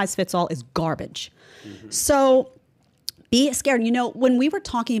one-size-fits-all is garbage. So be scared. You know, when we were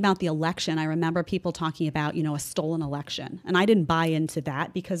talking about the election, I remember people talking about, a stolen election. And I didn't buy into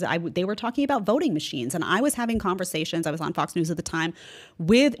that because they were talking about voting machines. And I was having conversations, I was on Fox News at the time,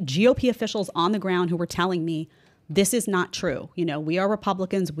 with GOP officials on the ground who were telling me, this is not true. We are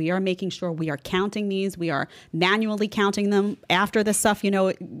Republicans. We are making sure we are counting these. We are manually counting them after this stuff,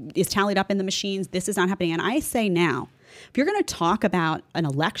 is tallied up in the machines. This is not happening. And I say now, if you're going to talk about an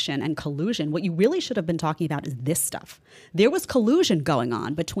election and collusion, what you really should have been talking about is this stuff. There was collusion going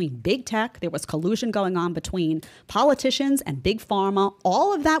on between big tech. There was collusion going on between politicians and Big Pharma.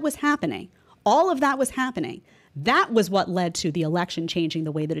 All of that was happening. That was what led to the election changing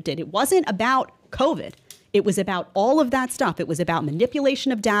the way that it did. It wasn't about COVID. It was about all of that stuff. It was about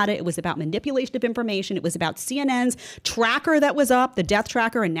manipulation of data. It was about manipulation of information. It was about CNN's tracker that was up, the death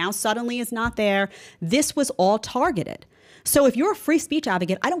tracker, and now suddenly is not there. This was all targeted. So if you're a free speech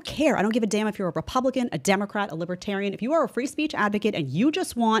advocate, I don't care. I don't give a damn if you're a Republican, a Democrat, a Libertarian. If you are a free speech advocate and you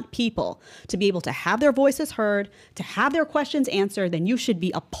just want people to be able to have their voices heard, to have their questions answered, then you should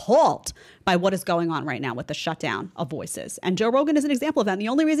be appalled by what is going on right now with the shutdown of voices. And Joe Rogan is an example of that. And the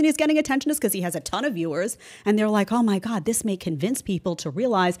only reason he's getting attention is because he has a ton of viewers. And they're like, oh my God, this may convince people to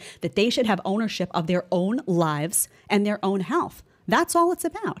realize that they should have ownership of their own lives and their own health. That's all it's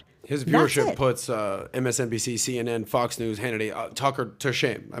about. His viewership puts MSNBC, CNN, Fox News, Hannity, Tucker to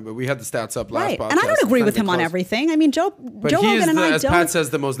shame. I mean, we had the stats up last podcast. And I don't agree with him on everything. I mean, Joe Rogan and I don't. As Pat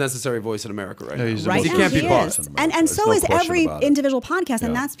says, the most necessary voice in America right now. He's right the now, most he voice is. in America. And so is every individual podcast.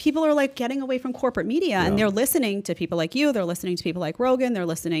 And Yeah. that's, people are like getting away from corporate media and they're listening to people like you. They're listening to people like Rogan. They're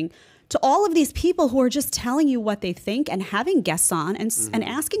listening to all of these people who are just telling you what they think and having guests on and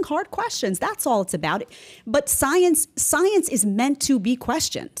asking hard questions. That's all it's about. But science is meant to be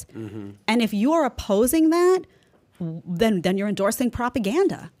questioned. And if you are opposing that, then you're endorsing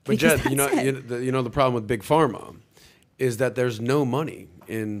propaganda. But Jed, the problem with Big Pharma is that there's no money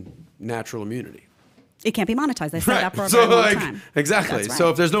in natural immunity. It can't be monetized. I said that for a very long time. Exactly. Right. So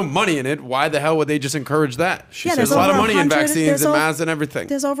if there's no money in it, why the hell would they just encourage that? Yeah, there's a lot of money in vaccines and masks and everything.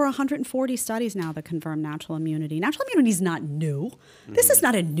 There's over 140 studies now that confirm natural immunity. Natural immunity is not new. This is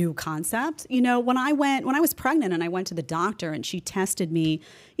not a new concept. When I was pregnant and I went to the doctor and she tested me,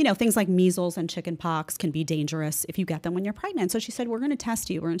 things like measles and chicken pox can be dangerous if you get them when you're pregnant. So she said, we're going to test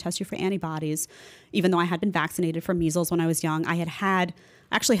you. We're going to test you for antibodies. Even though I had been vaccinated for measles when I was young, I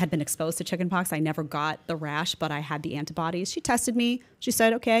actually had been exposed to chickenpox. I never got the rash, but I had the antibodies. She tested me. She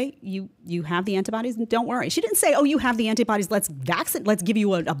said, okay, you have the antibodies, and don't worry. She didn't say, oh, you have the antibodies, let's give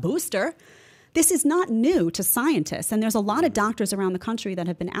you a booster. This is not new to scientists, and there's a lot of doctors around the country that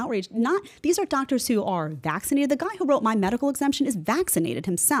have been outraged. These are doctors who are vaccinated. The guy who wrote my medical exemption is vaccinated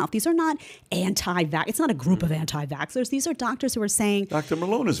himself. These are not anti-vax. It's not a group of anti-vaxxers. These are doctors who are saying, Dr.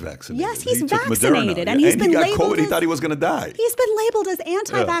 Malone is vaccinated. Yes, he's He took vaccinated, Moderna. and he's been he got labeled COVID. He thought he was going to die. He's been labeled as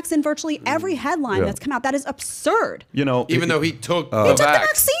anti-vax in virtually every headline that's come out. That is absurd. Even though he took He took the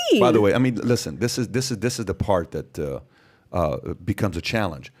vaccine. By the way, I mean, listen. This is the part that becomes a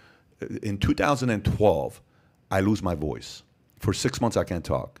challenge. In 2012, I lose my voice. For 6 months, I can't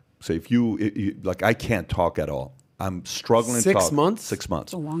talk. So if you I can't talk at all. I'm struggling to talk. 6 months? 6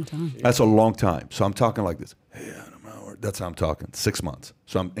 months. That's a long time. That's a long time. So I'm talking like this. Hey, Adam, that's how I'm talking. 6 months.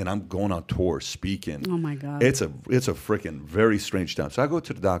 So I'm going on tour, speaking. Oh my God. It's a freaking very strange time. So I go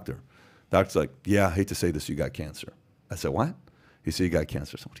to the doctor. Doctor's like, yeah, I hate to say this, you got cancer. I said, what? He said, you got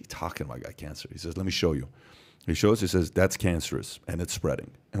cancer. I said, what are you talking about? I got cancer. He says, let me show you. He shows, he says, that's cancerous and it's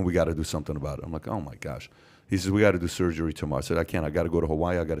spreading and we got to do something about it. I'm like, oh my gosh. He says, we got to do surgery tomorrow. I said, I can't. I got to go to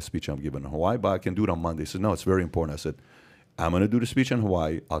Hawaii. I got a speech I'm giving in Hawaii, but I can do it on Monday. He said, no, it's very important. I said, I'm going to do the speech in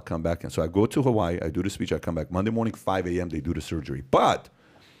Hawaii. I'll come back. And so I go to Hawaii. I do the speech. I come back. Monday morning, 5 a.m., they do the surgery. But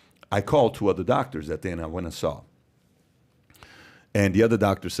I called 2 other doctors that day and I went and saw. And the other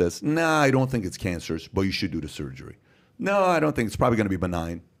doctor says, nah, I don't think it's cancerous, but you should do the surgery. No, I don't think it's probably going to be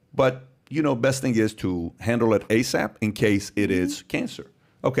benign. But, you know, best thing is to handle it ASAP in case it is cancer.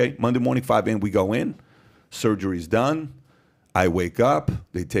 Okay, Monday morning, 5 a.m., we go in. Surgery's done. I wake up.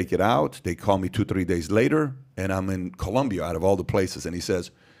 They take it out. They call me 2-3 days later, and I'm in Colombia out of all the places. And he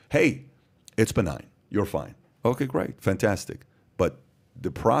says, hey, it's benign. You're fine. Okay, great. Fantastic. But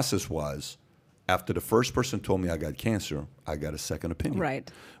the process was, after the first person told me I got cancer, I got a second opinion.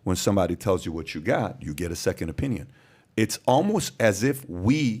 Right. When somebody tells you what you got, you get a second opinion. It's almost as if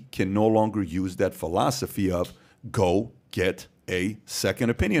we can no longer use that philosophy of go get a second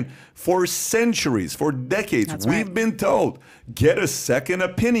opinion. For centuries, for decades, That's right. we've been told, get a second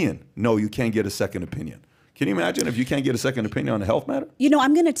opinion. No, you can't get a second opinion. Can you imagine if you can't get a second opinion on a health matter? You know,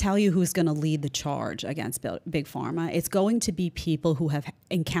 I'm going to tell you who's going to lead the charge against Big Pharma. It's going to be people who have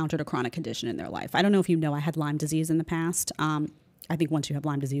encountered a chronic condition in their life. I don't know if you know, I had Lyme disease in the past. I think once you have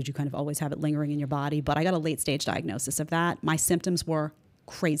Lyme disease, you kind of always have it lingering in your body. But I got a late stage diagnosis of that. My symptoms were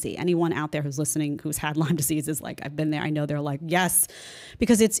crazy. Anyone out there who's listening who's had Lyme disease is like, I've been there. I know they're like, yes,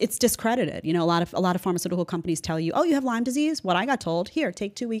 because it's discredited. You know, a lot of pharmaceutical companies tell you, oh, you have Lyme disease. What I got told, here,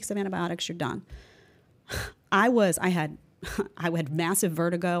 take 2 weeks of antibiotics, you're done. I had massive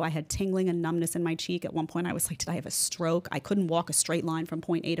vertigo. I had tingling and numbness in my cheek. At one point, I was like, did I have a stroke? I couldn't walk a straight line from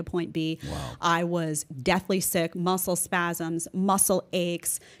point A to point B. Wow. I was deathly sick, muscle spasms, muscle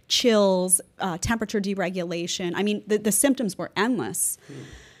aches, chills, temperature deregulation. I mean, the symptoms were endless.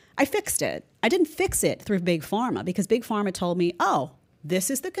 I fixed it. I didn't fix it through Big Pharma because Big Pharma told me, oh, this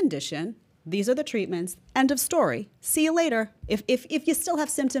is the condition. These are the treatments. End of story. See you later. If you still have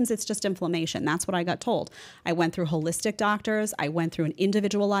symptoms, it's just inflammation. That's what I got told. I went through holistic doctors. I went through an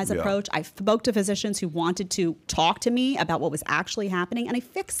individualized approach. I spoke to physicians who wanted to talk to me about what was actually happening, and I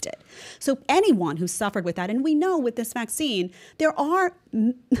fixed it. So anyone who suffered with that, and we know with this vaccine, there are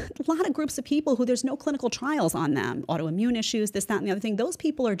a lot of groups of people who there's no clinical trials on them, autoimmune issues, this, that, and the other thing. Those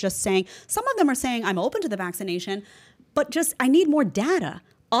people are just saying, some of them are saying, I'm open to the vaccination, but just I need more data.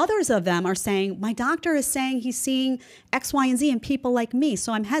 Others of them are saying, my doctor is saying he's seeing X, Y, and Z in people like me,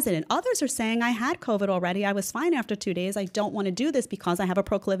 so I'm hesitant. Others are saying, I had COVID already. I was fine after 2 days. I don't want to do this because I have a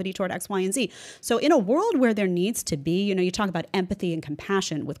proclivity toward X, Y, and Z. So in a world where there needs to be, you know, you talk about empathy and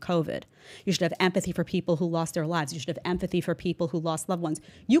compassion with COVID. You should have empathy for people who lost their lives. You should have empathy for people who lost loved ones.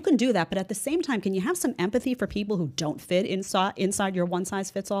 You can do that, but at the same time, can you have some empathy for people who don't fit inside your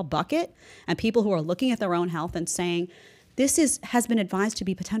one-size-fits-all bucket, and people who are looking at their own health and saying, this has been advised to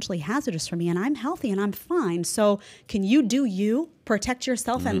be potentially hazardous for me, and I'm healthy and I'm fine. So can you do you, protect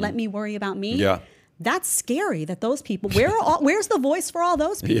yourself, and let me worry about me? Yeah. That's scary that those people, where's the voice for all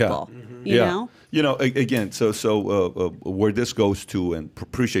those people? Yeah. You know? You know, again, so where this goes to, and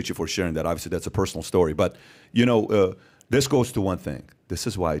appreciate you for sharing that. Obviously, that's a personal story. But, you know, this goes to one thing. This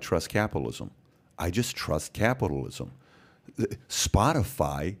is why I trust capitalism. I just trust capitalism.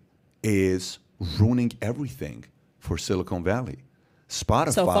 Spotify is ruining everything for Silicon Valley.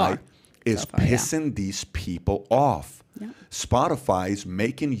 Spotify is pissing these people off. Yeah. Spotify is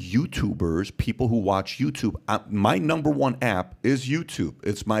making YouTubers, people who watch YouTube. My #1 app is YouTube.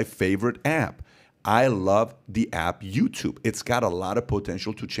 It's my favorite app. I love the app YouTube. It's got a lot of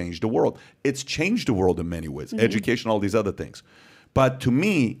potential to change the world. It's changed the world in many ways, education, all these other things. But to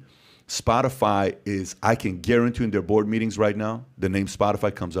me, Spotify is, I can guarantee in their board meetings right now, the name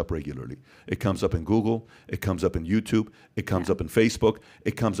Spotify comes up regularly. It comes up in Google. It comes up in YouTube. It comes up in Facebook.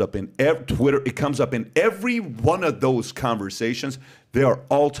 It comes up in Twitter. It comes up in every one of those conversations. They are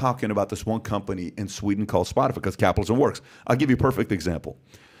all talking about this one company in Sweden called Spotify because capitalism works. I'll give you a perfect example.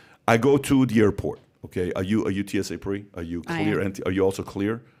 I go to the airport. Okay, are you TSA pre? Are you clear? Are you also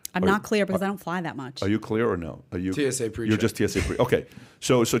clear? I'm not clear because I don't fly that much. Are you clear or no? Are you TSA pre? You're just TSA pre. Okay.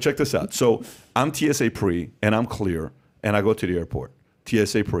 So check this out. So I'm TSA pre and I'm clear and I go to the airport.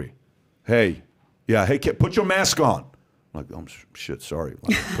 TSA pre. Hey, put your mask on. I'm like, oh shit, sorry.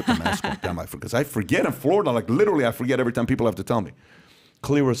 Put the mask on. Damn, because I forget in Florida. Like literally, I forget every time people have to tell me.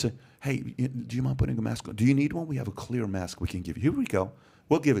 Clear will say, hey, do you mind putting a mask on? Do you need one? We have a clear mask we can give you. Here we go.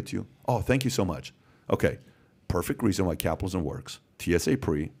 We'll give it to you. Oh, thank you so much. Okay. Perfect reason why capitalism works. TSA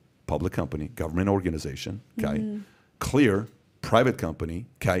pre. Public company, government organization, okay? Clear, private company,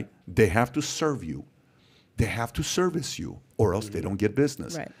 okay? They have to serve you. They have to service you, or else they don't get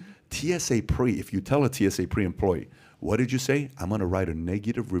business. Right. TSA pre, if you tell a TSA pre employee, what did you say? I'm going to write a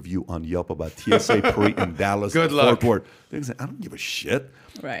negative review on Yelp about TSA pre in Dallas. Good luck. Fort Worth. They're gonna say, I don't give a shit.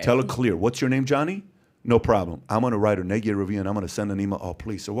 Right. Tell it clear. What's your name, Johnny? No problem. I'm going to write a negative review and I'm going to send an email. Oh,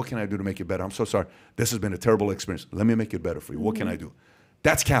 please. So what can I do to make it better? I'm so sorry. This has been a terrible experience. Let me make it better for you. What can I do?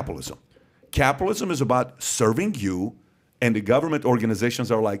 That's capitalism. Capitalism is about serving you, and the government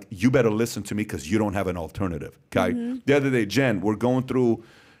organizations are like, you better listen to me because you don't have an alternative. Okay. The other day, Jen, we're going through,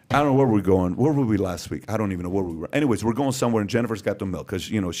 I don't know where we're going. Where were we last week? I don't even know where we were. Anyways, we're going somewhere, and Jennifer's got the milk because,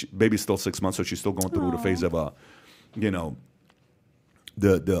 you know, baby's still 6 months, so she's still going through the phase of, you know,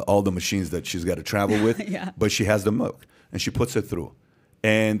 all the machines that she's got to travel with. Yeah. But she has the milk, and she puts it through.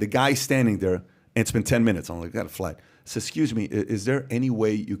 And the guy's standing there, and it's been 10 minutes. I'm like, I got a flight. I said, excuse me, is there any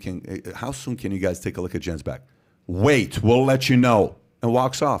way you can, how soon can you guys take a look at Jen's back? Wait, we'll let you know. And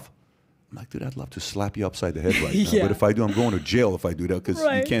walks off. I'm like, dude, I'd love to slap you upside the head right now. Yeah. But if I do, I'm going to jail if I do that because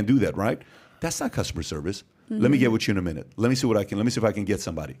you can't do that, right? That's not customer service. Let me get with you in a minute. Let me see if I can get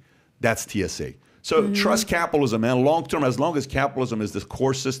somebody. That's TSA. So trust capitalism, man. Long term, as long as capitalism is this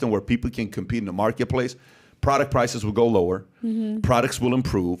core system where people can compete in the marketplace, product prices will go lower, products will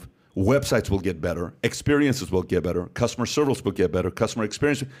improve, websites will get better, experiences will get better, customer service will get better, customer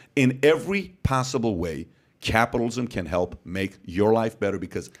experience. In every possible way, capitalism can help make your life better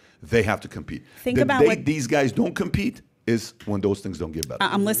because they have to compete. Think about what these guys don't compete is when those things don't get better.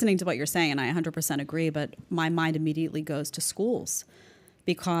 I'm listening to what you're saying, and I 100% agree, but my mind immediately goes to schools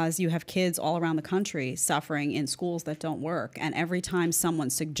because you have kids all around the country suffering in schools that don't work. And every time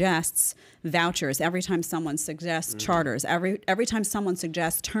someone suggests vouchers, every time someone suggests charters, every time someone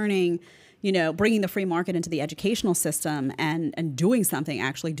suggests turning, you know, bringing the free market into the educational system and doing something,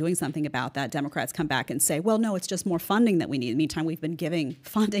 actually doing something about that, Democrats come back and say, well, no, it's just more funding that we need. Meantime, we've been giving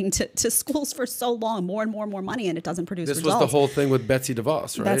funding to schools for so long, more and more and more money, and it doesn't produce results. This was the whole thing with Betsy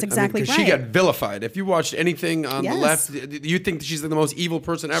DeVos, right? That's exactly right. She got vilified. If you watched anything on the left, you think she's the most evil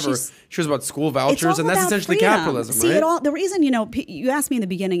person ever. She was about school vouchers, and that's essentially capitalism, See, right? The reason, you know, you asked me in the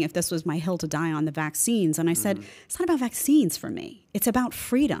beginning if this was my hill to die on, the vaccines, and I said, it's not about vaccines for me. It's about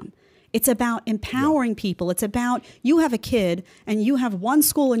freedom. It's about empowering people. It's about, you have a kid and you have one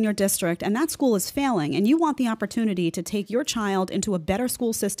school in your district and that school is failing and you want the opportunity to take your child into a better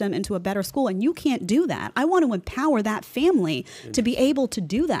school system, into a better school, and you can't do that. I want to empower that family to be able to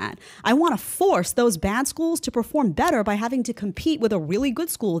do that. I want to force those bad schools to perform better by having to compete with a really good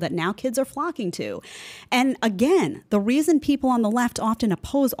school that now kids are flocking to. And again, the reason people on the left often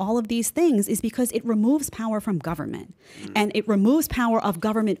oppose all of these things is because it removes power from government and it removes power of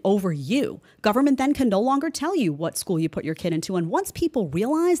government over you. Government then can no longer tell you what school you put your kid into. And once people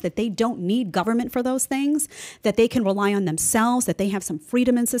realize that they don't need government for those things, that they can rely on themselves, that they have some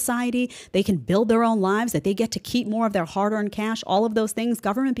freedom in society, they can build their own lives, that they get to keep more of their hard-earned cash, all of those things,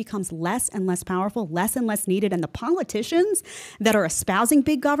 government becomes less and less powerful, less and less needed. And the politicians that are espousing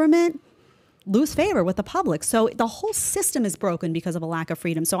big government lose favor with the public. So the whole system is broken because of a lack of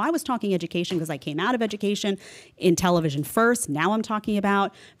freedom. So I was talking education because I came out of education in television first. Now I'm talking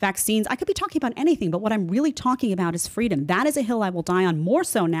about vaccines. I could be talking about anything, but what I'm really talking about is freedom. That is a hill I will die on, more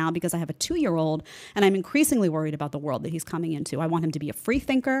so now because I have a 2-year-old and I'm increasingly worried about the world that he's coming into. I want him to be a free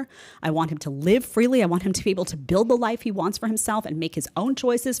thinker. I want him to live freely. I want him to be able to build the life he wants for himself and make his own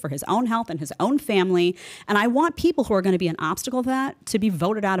choices for his own health and his own family. And I want people who are going to be an obstacle to that to be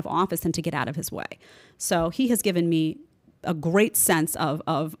voted out of office and to get out of his way. So he has given me a great sense of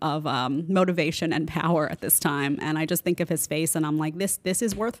motivation and power at this time, and I just think of his face, and I'm like, this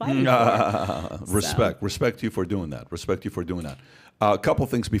is worth fighting for. Respect to you for doing that. Respect you for doing that. A couple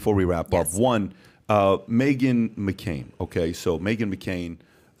things before we wrap up. One, Meghan McCain. Okay, so Meghan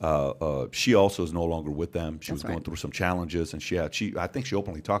McCain, she also is no longer with them. She was going through some challenges, and I think she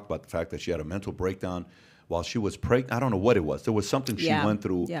openly talked about the fact that she had a mental breakdown while she was pregnant. I don't know what it was. There was something she went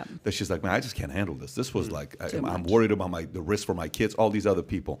through that she's like, man, I just can't handle this. This was like, I'm worried about the risk for my kids, all these other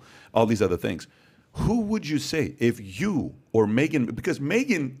people, all these other things. Who would you say if you or Meghan, because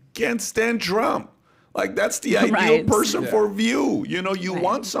Meghan can't stand Trump. Like that's the ideal person for you. You know, you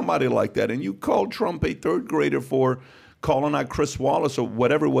want somebody like that. And you called Trump a third grader for calling out Chris Wallace or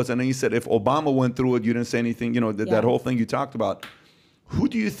whatever it was. And then you said, if Obama went through it, you didn't say anything, you know, that whole thing you talked about. Who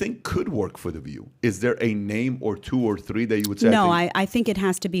do you think could work for The View? Is there a name or two or three that you would say? No, I think it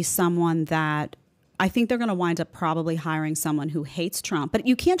has to be someone that, I think they're going to wind up probably hiring someone who hates Trump. But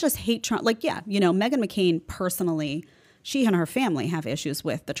you can't just hate Trump. Like, you know, Meghan McCain personally, she and her family have issues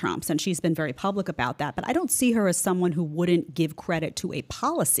with the Trumps, and she's been very public about that. But I don't see her as someone who wouldn't give credit to a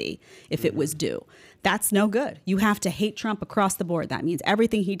policy if it was due. That's no good. You have to hate Trump across the board. That means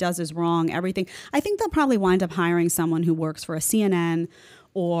everything he does is wrong, everything. I think they'll probably wind up hiring someone who works for a CNN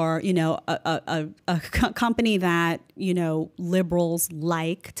or, you know, a company that, you know, liberals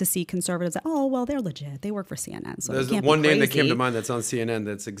like to see conservatives. Oh, well, they're legit. They work for CNN. So there's one name that came to mind that's on CNN.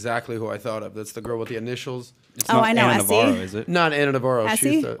 That's exactly who I thought of. That's the girl with the initials. It's not I know Anna Essie. Navarro, is it? Not Anna Navarro.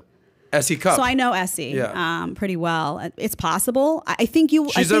 Essie? She's the Essie Cup. So I know Essie pretty well. It's possible. I think you.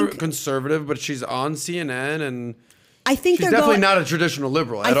 She's a conservative, but she's on CNN, and I think she's definitely not a traditional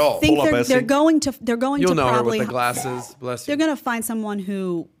liberal at all. I think they're going to. You'll to know probably her with the glasses. Bless you. They're going to find someone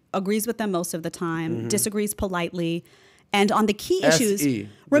who agrees with them most of the time, disagrees politely, and on the key issues. SE,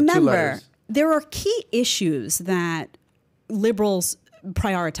 remember, there are key issues that liberals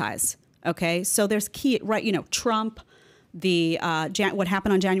prioritize. Okay, so there's key, right? You know, Trump. What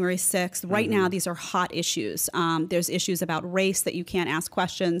happened on January 6th. Right now, these are hot issues. There's issues about race that you can't ask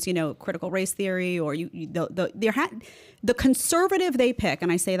questions, you know, critical race theory, or the conservative they pick, and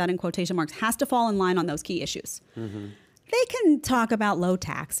I say that in quotation marks, has to fall in line on those key issues. They can talk about low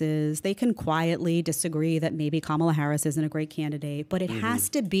taxes. They can quietly disagree that maybe Kamala Harris isn't a great candidate, but it has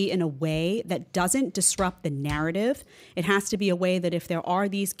to be in a way that doesn't disrupt the narrative. It has to be a way that if there are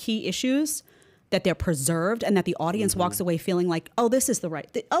these key issues, that they're preserved and that the audience walks away feeling like, oh, this is the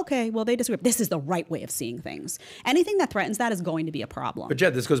right, okay, well, they disagree. This is the right way of seeing things. Anything that threatens that is going to be a problem. But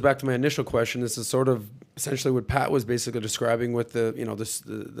Jed, this goes back to my initial question. This is sort of essentially what Pat was basically describing with the, you know,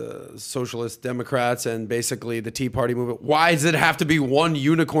 the socialist Democrats and basically the Tea Party movement. Why does it have to be one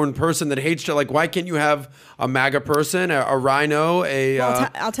unicorn person that hates you? Like, why can't you have a MAGA person, a Rhino,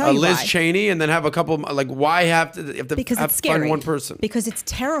 I'll tell you Liz why. Cheney, and then have a couple? Like, why have to because have it's to find scary. one person? Because it's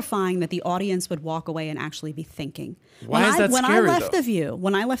terrifying that the audience would walk away and actually be thinking. Why is that scary, when I left though? the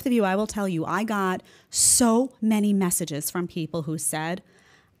View, I will tell you, I got so many messages from people who said,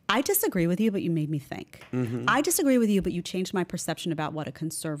 I disagree with you, but you made me think. I disagree with you, but you changed my perception about what a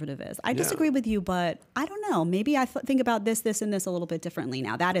conservative is. I disagree with you, but I don't know. Maybe I think about this, and this a little bit differently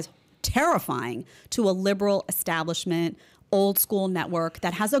now. That is terrifying to a liberal establishment, old school network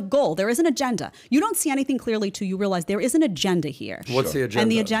that has a goal. There is an agenda. You don't see anything clearly till you realize there is an agenda here. What's the agenda?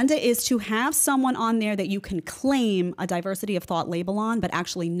 And the agenda is to have someone on there that you can claim a diversity of thought label on, but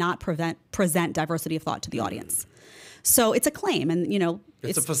actually not present diversity of thought to the audience. So it's a claim, and you know,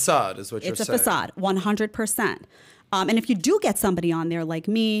 it's a facade, is what you're saying. It's a facade, 100%. And if you do get somebody on there like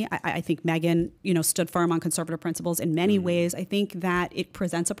me, I think Megan, you know, stood firm on conservative principles in many ways. I think that it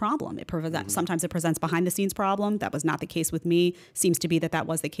presents a problem. Sometimes it presents behind the scenes problem. That was not the case with me. Seems to be that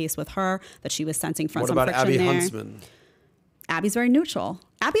was the case with her, that she was sensing some friction there. What about Abby Huntsman? Abby's very neutral.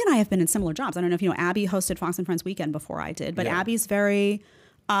 Abby and I have been in similar jobs. I don't know if you know, Abby hosted Fox and Friends Weekend before I did, but Abby's very...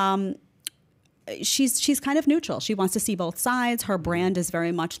 She's kind of neutral. She wants to see both sides. Her brand is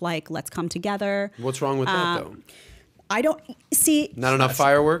very much like, let's come together. What's wrong with that, though? I don't see. Not enough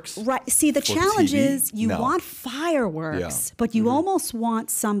fireworks? Right. See, the challenge TV? is you No. want fireworks, but you almost want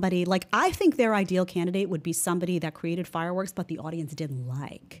somebody, like, I think their ideal candidate would be somebody that created fireworks, but the audience didn't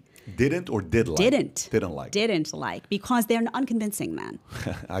like. Didn't or did like? Didn't like. Didn't like, because they're unconvincing then.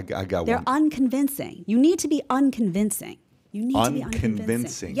 I got They're one. unconvincing. You need to be unconvincing. You need to be unconvincing.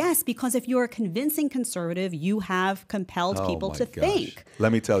 Unconvincing. Yes, because if you're a convincing conservative, you have compelled people my to gosh. think.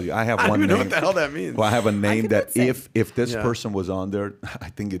 Let me tell you, I have I don't one even know name. what the hell that means. Well, I have a name that Unconvincing. if this Yeah. person was on there, I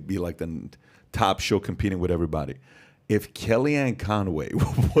think it'd be like the top show competing with everybody. If Kellyanne Conway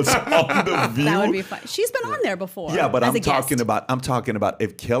was on The View, That would be fun. She's been on there before. yeah, but as I'm a guest. talking about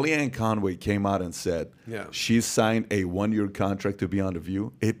if Kellyanne Conway came out and said she's signed a 1-year contract to be on The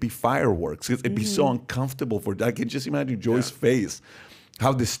View, it'd be fireworks. It'd be so uncomfortable for. I can just imagine Joy's face,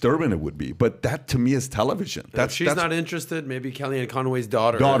 how disturbing it would be. But that to me is television. If she's not interested, maybe Kellyanne Conway's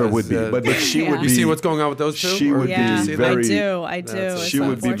daughter would be, but she would Yeah. be. You see what's going on with those two? She Or would did Yeah, you see that? be very. I do. That's- It's She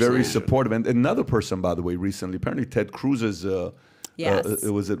would be very unfortunate. supportive. And another person, by the way, recently, apparently Ted Cruz's, Yes.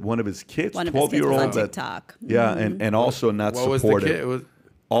 it was one of his kids, One of his kids was 12-year-old on that, TikTok. yeah, and also not What was the supportive. kid? It was-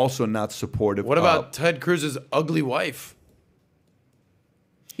 Also not supportive. What about Ted Cruz's ugly wife?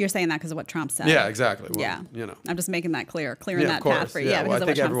 You're saying that because of what Trump said. Yeah, exactly. Well, yeah. you know. I'm just making that clear. Clearing Yeah, that of path course. for you. Yeah, well, because I of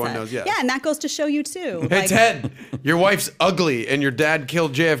think what everyone Trump knows, said. yes. Yeah, and that goes to show you too. Hey, like, Ted, your wife's ugly and your dad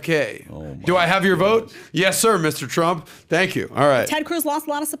killed JFK. Do I have your vote? Yes, sir, Mr. Trump. Thank you. All right. Ted Cruz lost a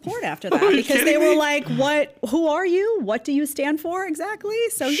lot of support after Are that you because they kidding were me? like, "What? Who are you? What do you stand for exactly?"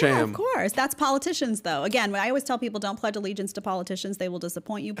 So yeah, Sham. of course, that's politicians, though. Again, I always tell people, don't pledge allegiance to politicians; they will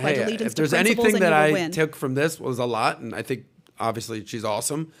disappoint you. Pledge Hey, allegiance if to there's principles, anything and that you will I win. took from this was a lot, and I think obviously she's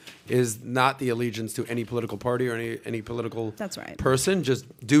awesome, is not the allegiance to any political party or any political That's right. person. Just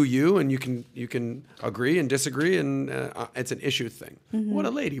do you, and you can agree and disagree, and it's an issue thing. Mm-hmm. What a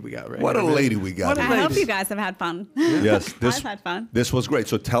lady we got, right? What a here, man. lady we got. What a here. I hope lady. you guys have had fun. Yes, I've had fun. This was great.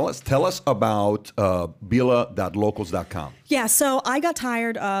 So tell us about Bila.locals.com. Yeah, so I got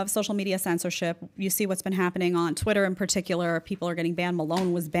tired of social media censorship. You see what's been happening on Twitter in particular. People are getting banned.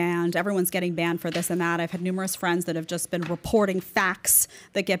 Malone was banned. Everyone's getting banned for this and that. I've had numerous friends that have just been reporting facts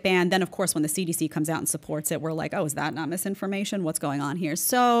that get banned. Then, of course, when the CDC comes out and supports it, we're like, oh, is that not misinformation? What's going on here?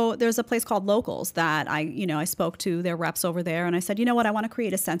 So there's a place called Locals that I spoke to their reps over there, and I said, you know what? I want to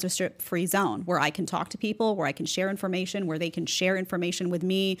create a censorship-free zone where I can talk to people, where I can share information, where they can share information with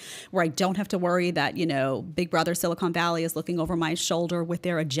me, where I don't have to worry that, Big Brother Silicon Valley is looking over my shoulder with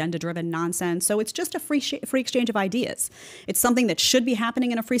their agenda-driven nonsense. So it's just a free exchange of ideas. It's something that should be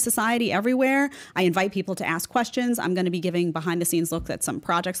happening in a free society everywhere. I invite people to ask questions. I'm going to be giving behind-the-scenes looks at some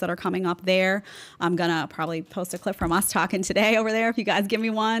projects that are coming up there. I'm going to probably post a clip from us talking today over there if you guys give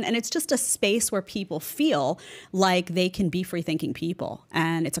me one. And it's just a space where people feel like they can be free-thinking people.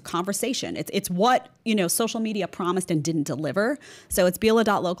 And it's a conversation. It's what, social media promised and didn't deliver. So it's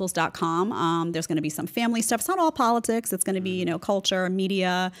bila.locals.com. There's going to be some family stuff. It's not all politics. It's going to be, culture,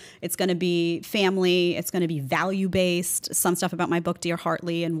 media. It's going to be family. It's going to be value-based. Some stuff about my book, Dear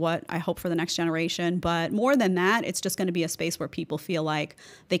Hartley, and what I hope for the next generation. But more than that, it's just going to be a space where people feel like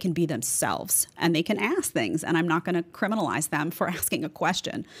they can be themselves and they can ask things. And I'm not going to criminalize them for asking a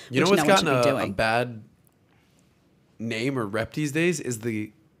question. You know what's gotten a bad name or rep these days is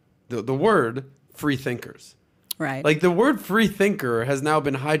the word free thinkers. Right. Like the word free thinker has now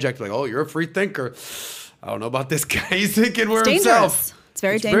been hijacked. Like, oh, you're a free thinker. I don't know about this guy. He's thinking for himself. It's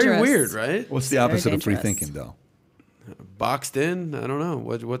very dangerous. Very weird, right? What's the opposite of free thinking, though? Boxed in. I don't know.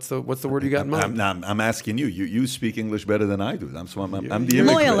 What's the word you got in mind? I'm asking you. You speak English better than I do. I'm the immigrant.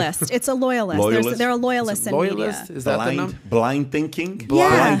 Loyalist. It's a loyalist. There are loyalists in media. Is that the number? Blind thinking?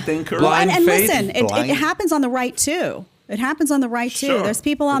 Blind thinker? Blind and faith? Listen, it happens on the right, too. It happens on the right, too. Sure. There's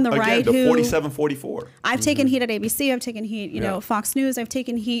people on the right who... 47-44. I've taken heat at ABC. I've taken heat, Fox News. I've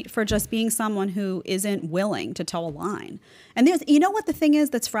taken heat for just being someone who isn't willing to toe a line. And there's, what the thing is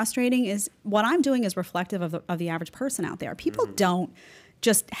that's frustrating is what I'm doing is reflective of the average person out there. People don't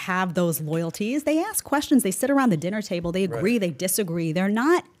just have those loyalties. They ask questions. They sit around the dinner table. They agree. They disagree. They're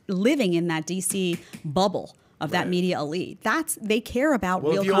not living in that DC bubble of that media elite. They care about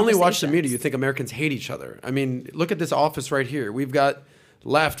real conversations. Well, if you only watch the media, you think Americans hate each other. I mean, look at this office right here. We've got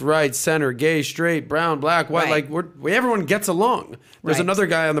left, right, center, gay, straight, brown, black, white. Right. Like everyone gets along. There's another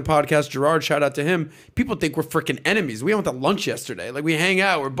guy on the podcast, Gerard. Shout out to him. People think we're freaking enemies. We went to lunch yesterday. Like we hang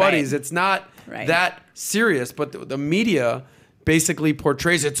out. We're buddies. It's not that serious. But the media basically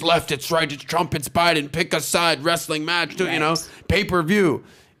portrays it's left, it's right, it's Trump, it's Biden. Pick a side. Wrestling match. Pay-per-view.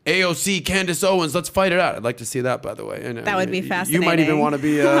 AOC, Candace Owens, let's fight it out. I'd like to see that, by the way. And, that would be fascinating. You might even want to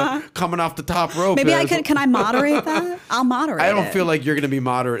be coming off the top rope. Maybe I could. Can I moderate that? I'll moderate it. I don't feel like you're going to be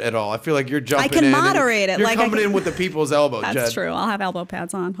moderate at all. I feel like you're jumping in. I can moderate it. You're coming in with the people's elbow, Jed. That's true. I'll have elbow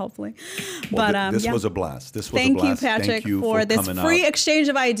pads on, hopefully. Well, this was a blast. Thank you, Patrick, for this free exchange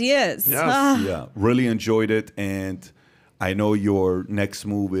of ideas. Yes. Yeah, really enjoyed it. And I know your next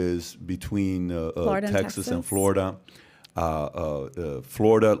move is between Texas and Florida.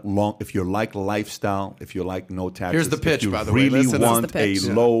 Florida, if you like lifestyle, if you like no taxes, here's the pitch, by the way. If you really want a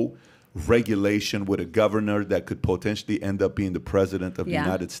low regulation with a governor that could potentially end up being the president of the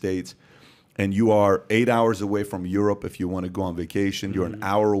United States, and you are 8 hours away from Europe if you want to go on vacation, you're an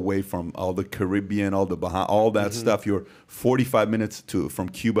hour away from all the Caribbean, all the Bahamas, all that stuff. You're 45 minutes from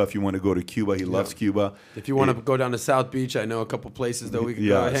Cuba if you want to go to Cuba. He loves Cuba. If you want to go down to South Beach, I know a couple places that we can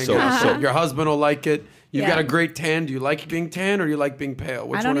go hang out. So your husband will like it. You've got a great tan. Do you like being tan or do you like being pale?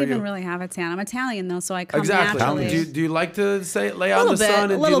 Which I don't one are even you? really have a tan. I'm Italian though, so I come naturally. naturally. Do you like to lay out in the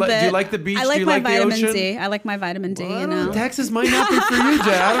sun? And do you like the beach? I like do you my like vitamin the ocean? D. I like my vitamin D. Well, Texas might not be for you,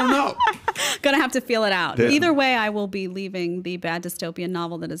 Jay. I don't know. Gonna have to feel it out. Either way, I will be leaving the bad dystopian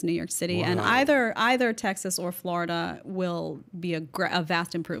novel that is New York City, and either Texas or Florida will be a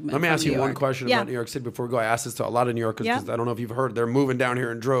vast improvement. Let me ask you one question question about New York City before we go. I asked this to a lot of New Yorkers because I don't know if you've heard. They're moving down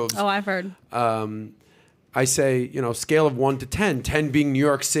here in droves. Oh, I've heard. I say, scale of 1 to 10, 10 being New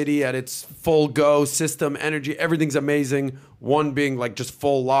York City at its full go, system, energy, everything's amazing. 1 being like just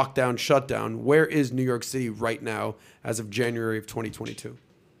full lockdown, shutdown. Where is New York City right now as of January of 2022?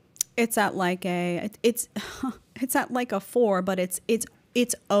 It's at like it's at like a 4, but it's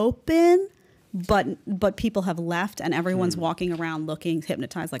open. But people have left and everyone's walking around looking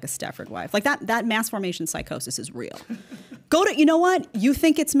hypnotized like a Stepford wife. Like that mass formation psychosis is real. You know what? You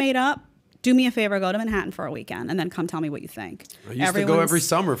think it's made up? do me a favor, go to Manhattan for a weekend, and then come tell me what you think. I used to go every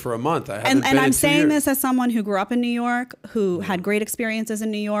summer for a month. I haven't been and I'm in 2 saying years. this as someone who grew up in New York, who had great experiences in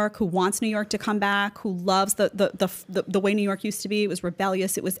New York, who wants New York to come back, who loves the way New York used to be. It was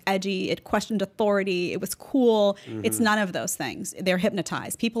rebellious, it was edgy, it questioned authority, it was cool. It's none of those things. They're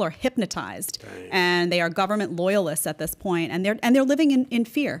hypnotized. People are hypnotized, and they are government loyalists at this point, and they're living in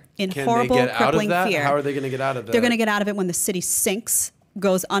fear, in horrible, crippling fear. How are they going to get out of that? They're going to get out of it when the city sinks,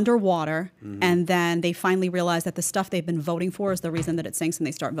 goes underwater, and then they finally realize that the stuff they've been voting for is the reason that it sinks, and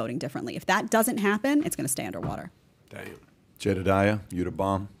they start voting differently. If that doesn't happen, it's going to stay underwater. Damn. Jedidiah, you're the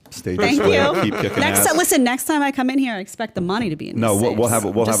bomb. Stay Thank this way. you. Keep kicking ass. Listen, next time I come in here, I expect the money to be in No, the we'll have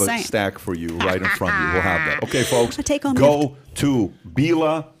safes. a stack for you right in front of you. We'll have that. Okay, folks. A take-home go to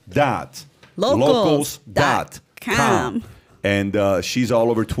bila.locals.com. And she's all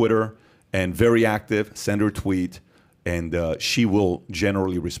over Twitter and very active. Send her a tweet, and she will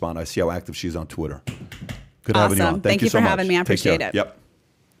generally respond. I see how active she is on Twitter. Good having you on. Thank you so for much. having me. I Take care. appreciate it. Yep.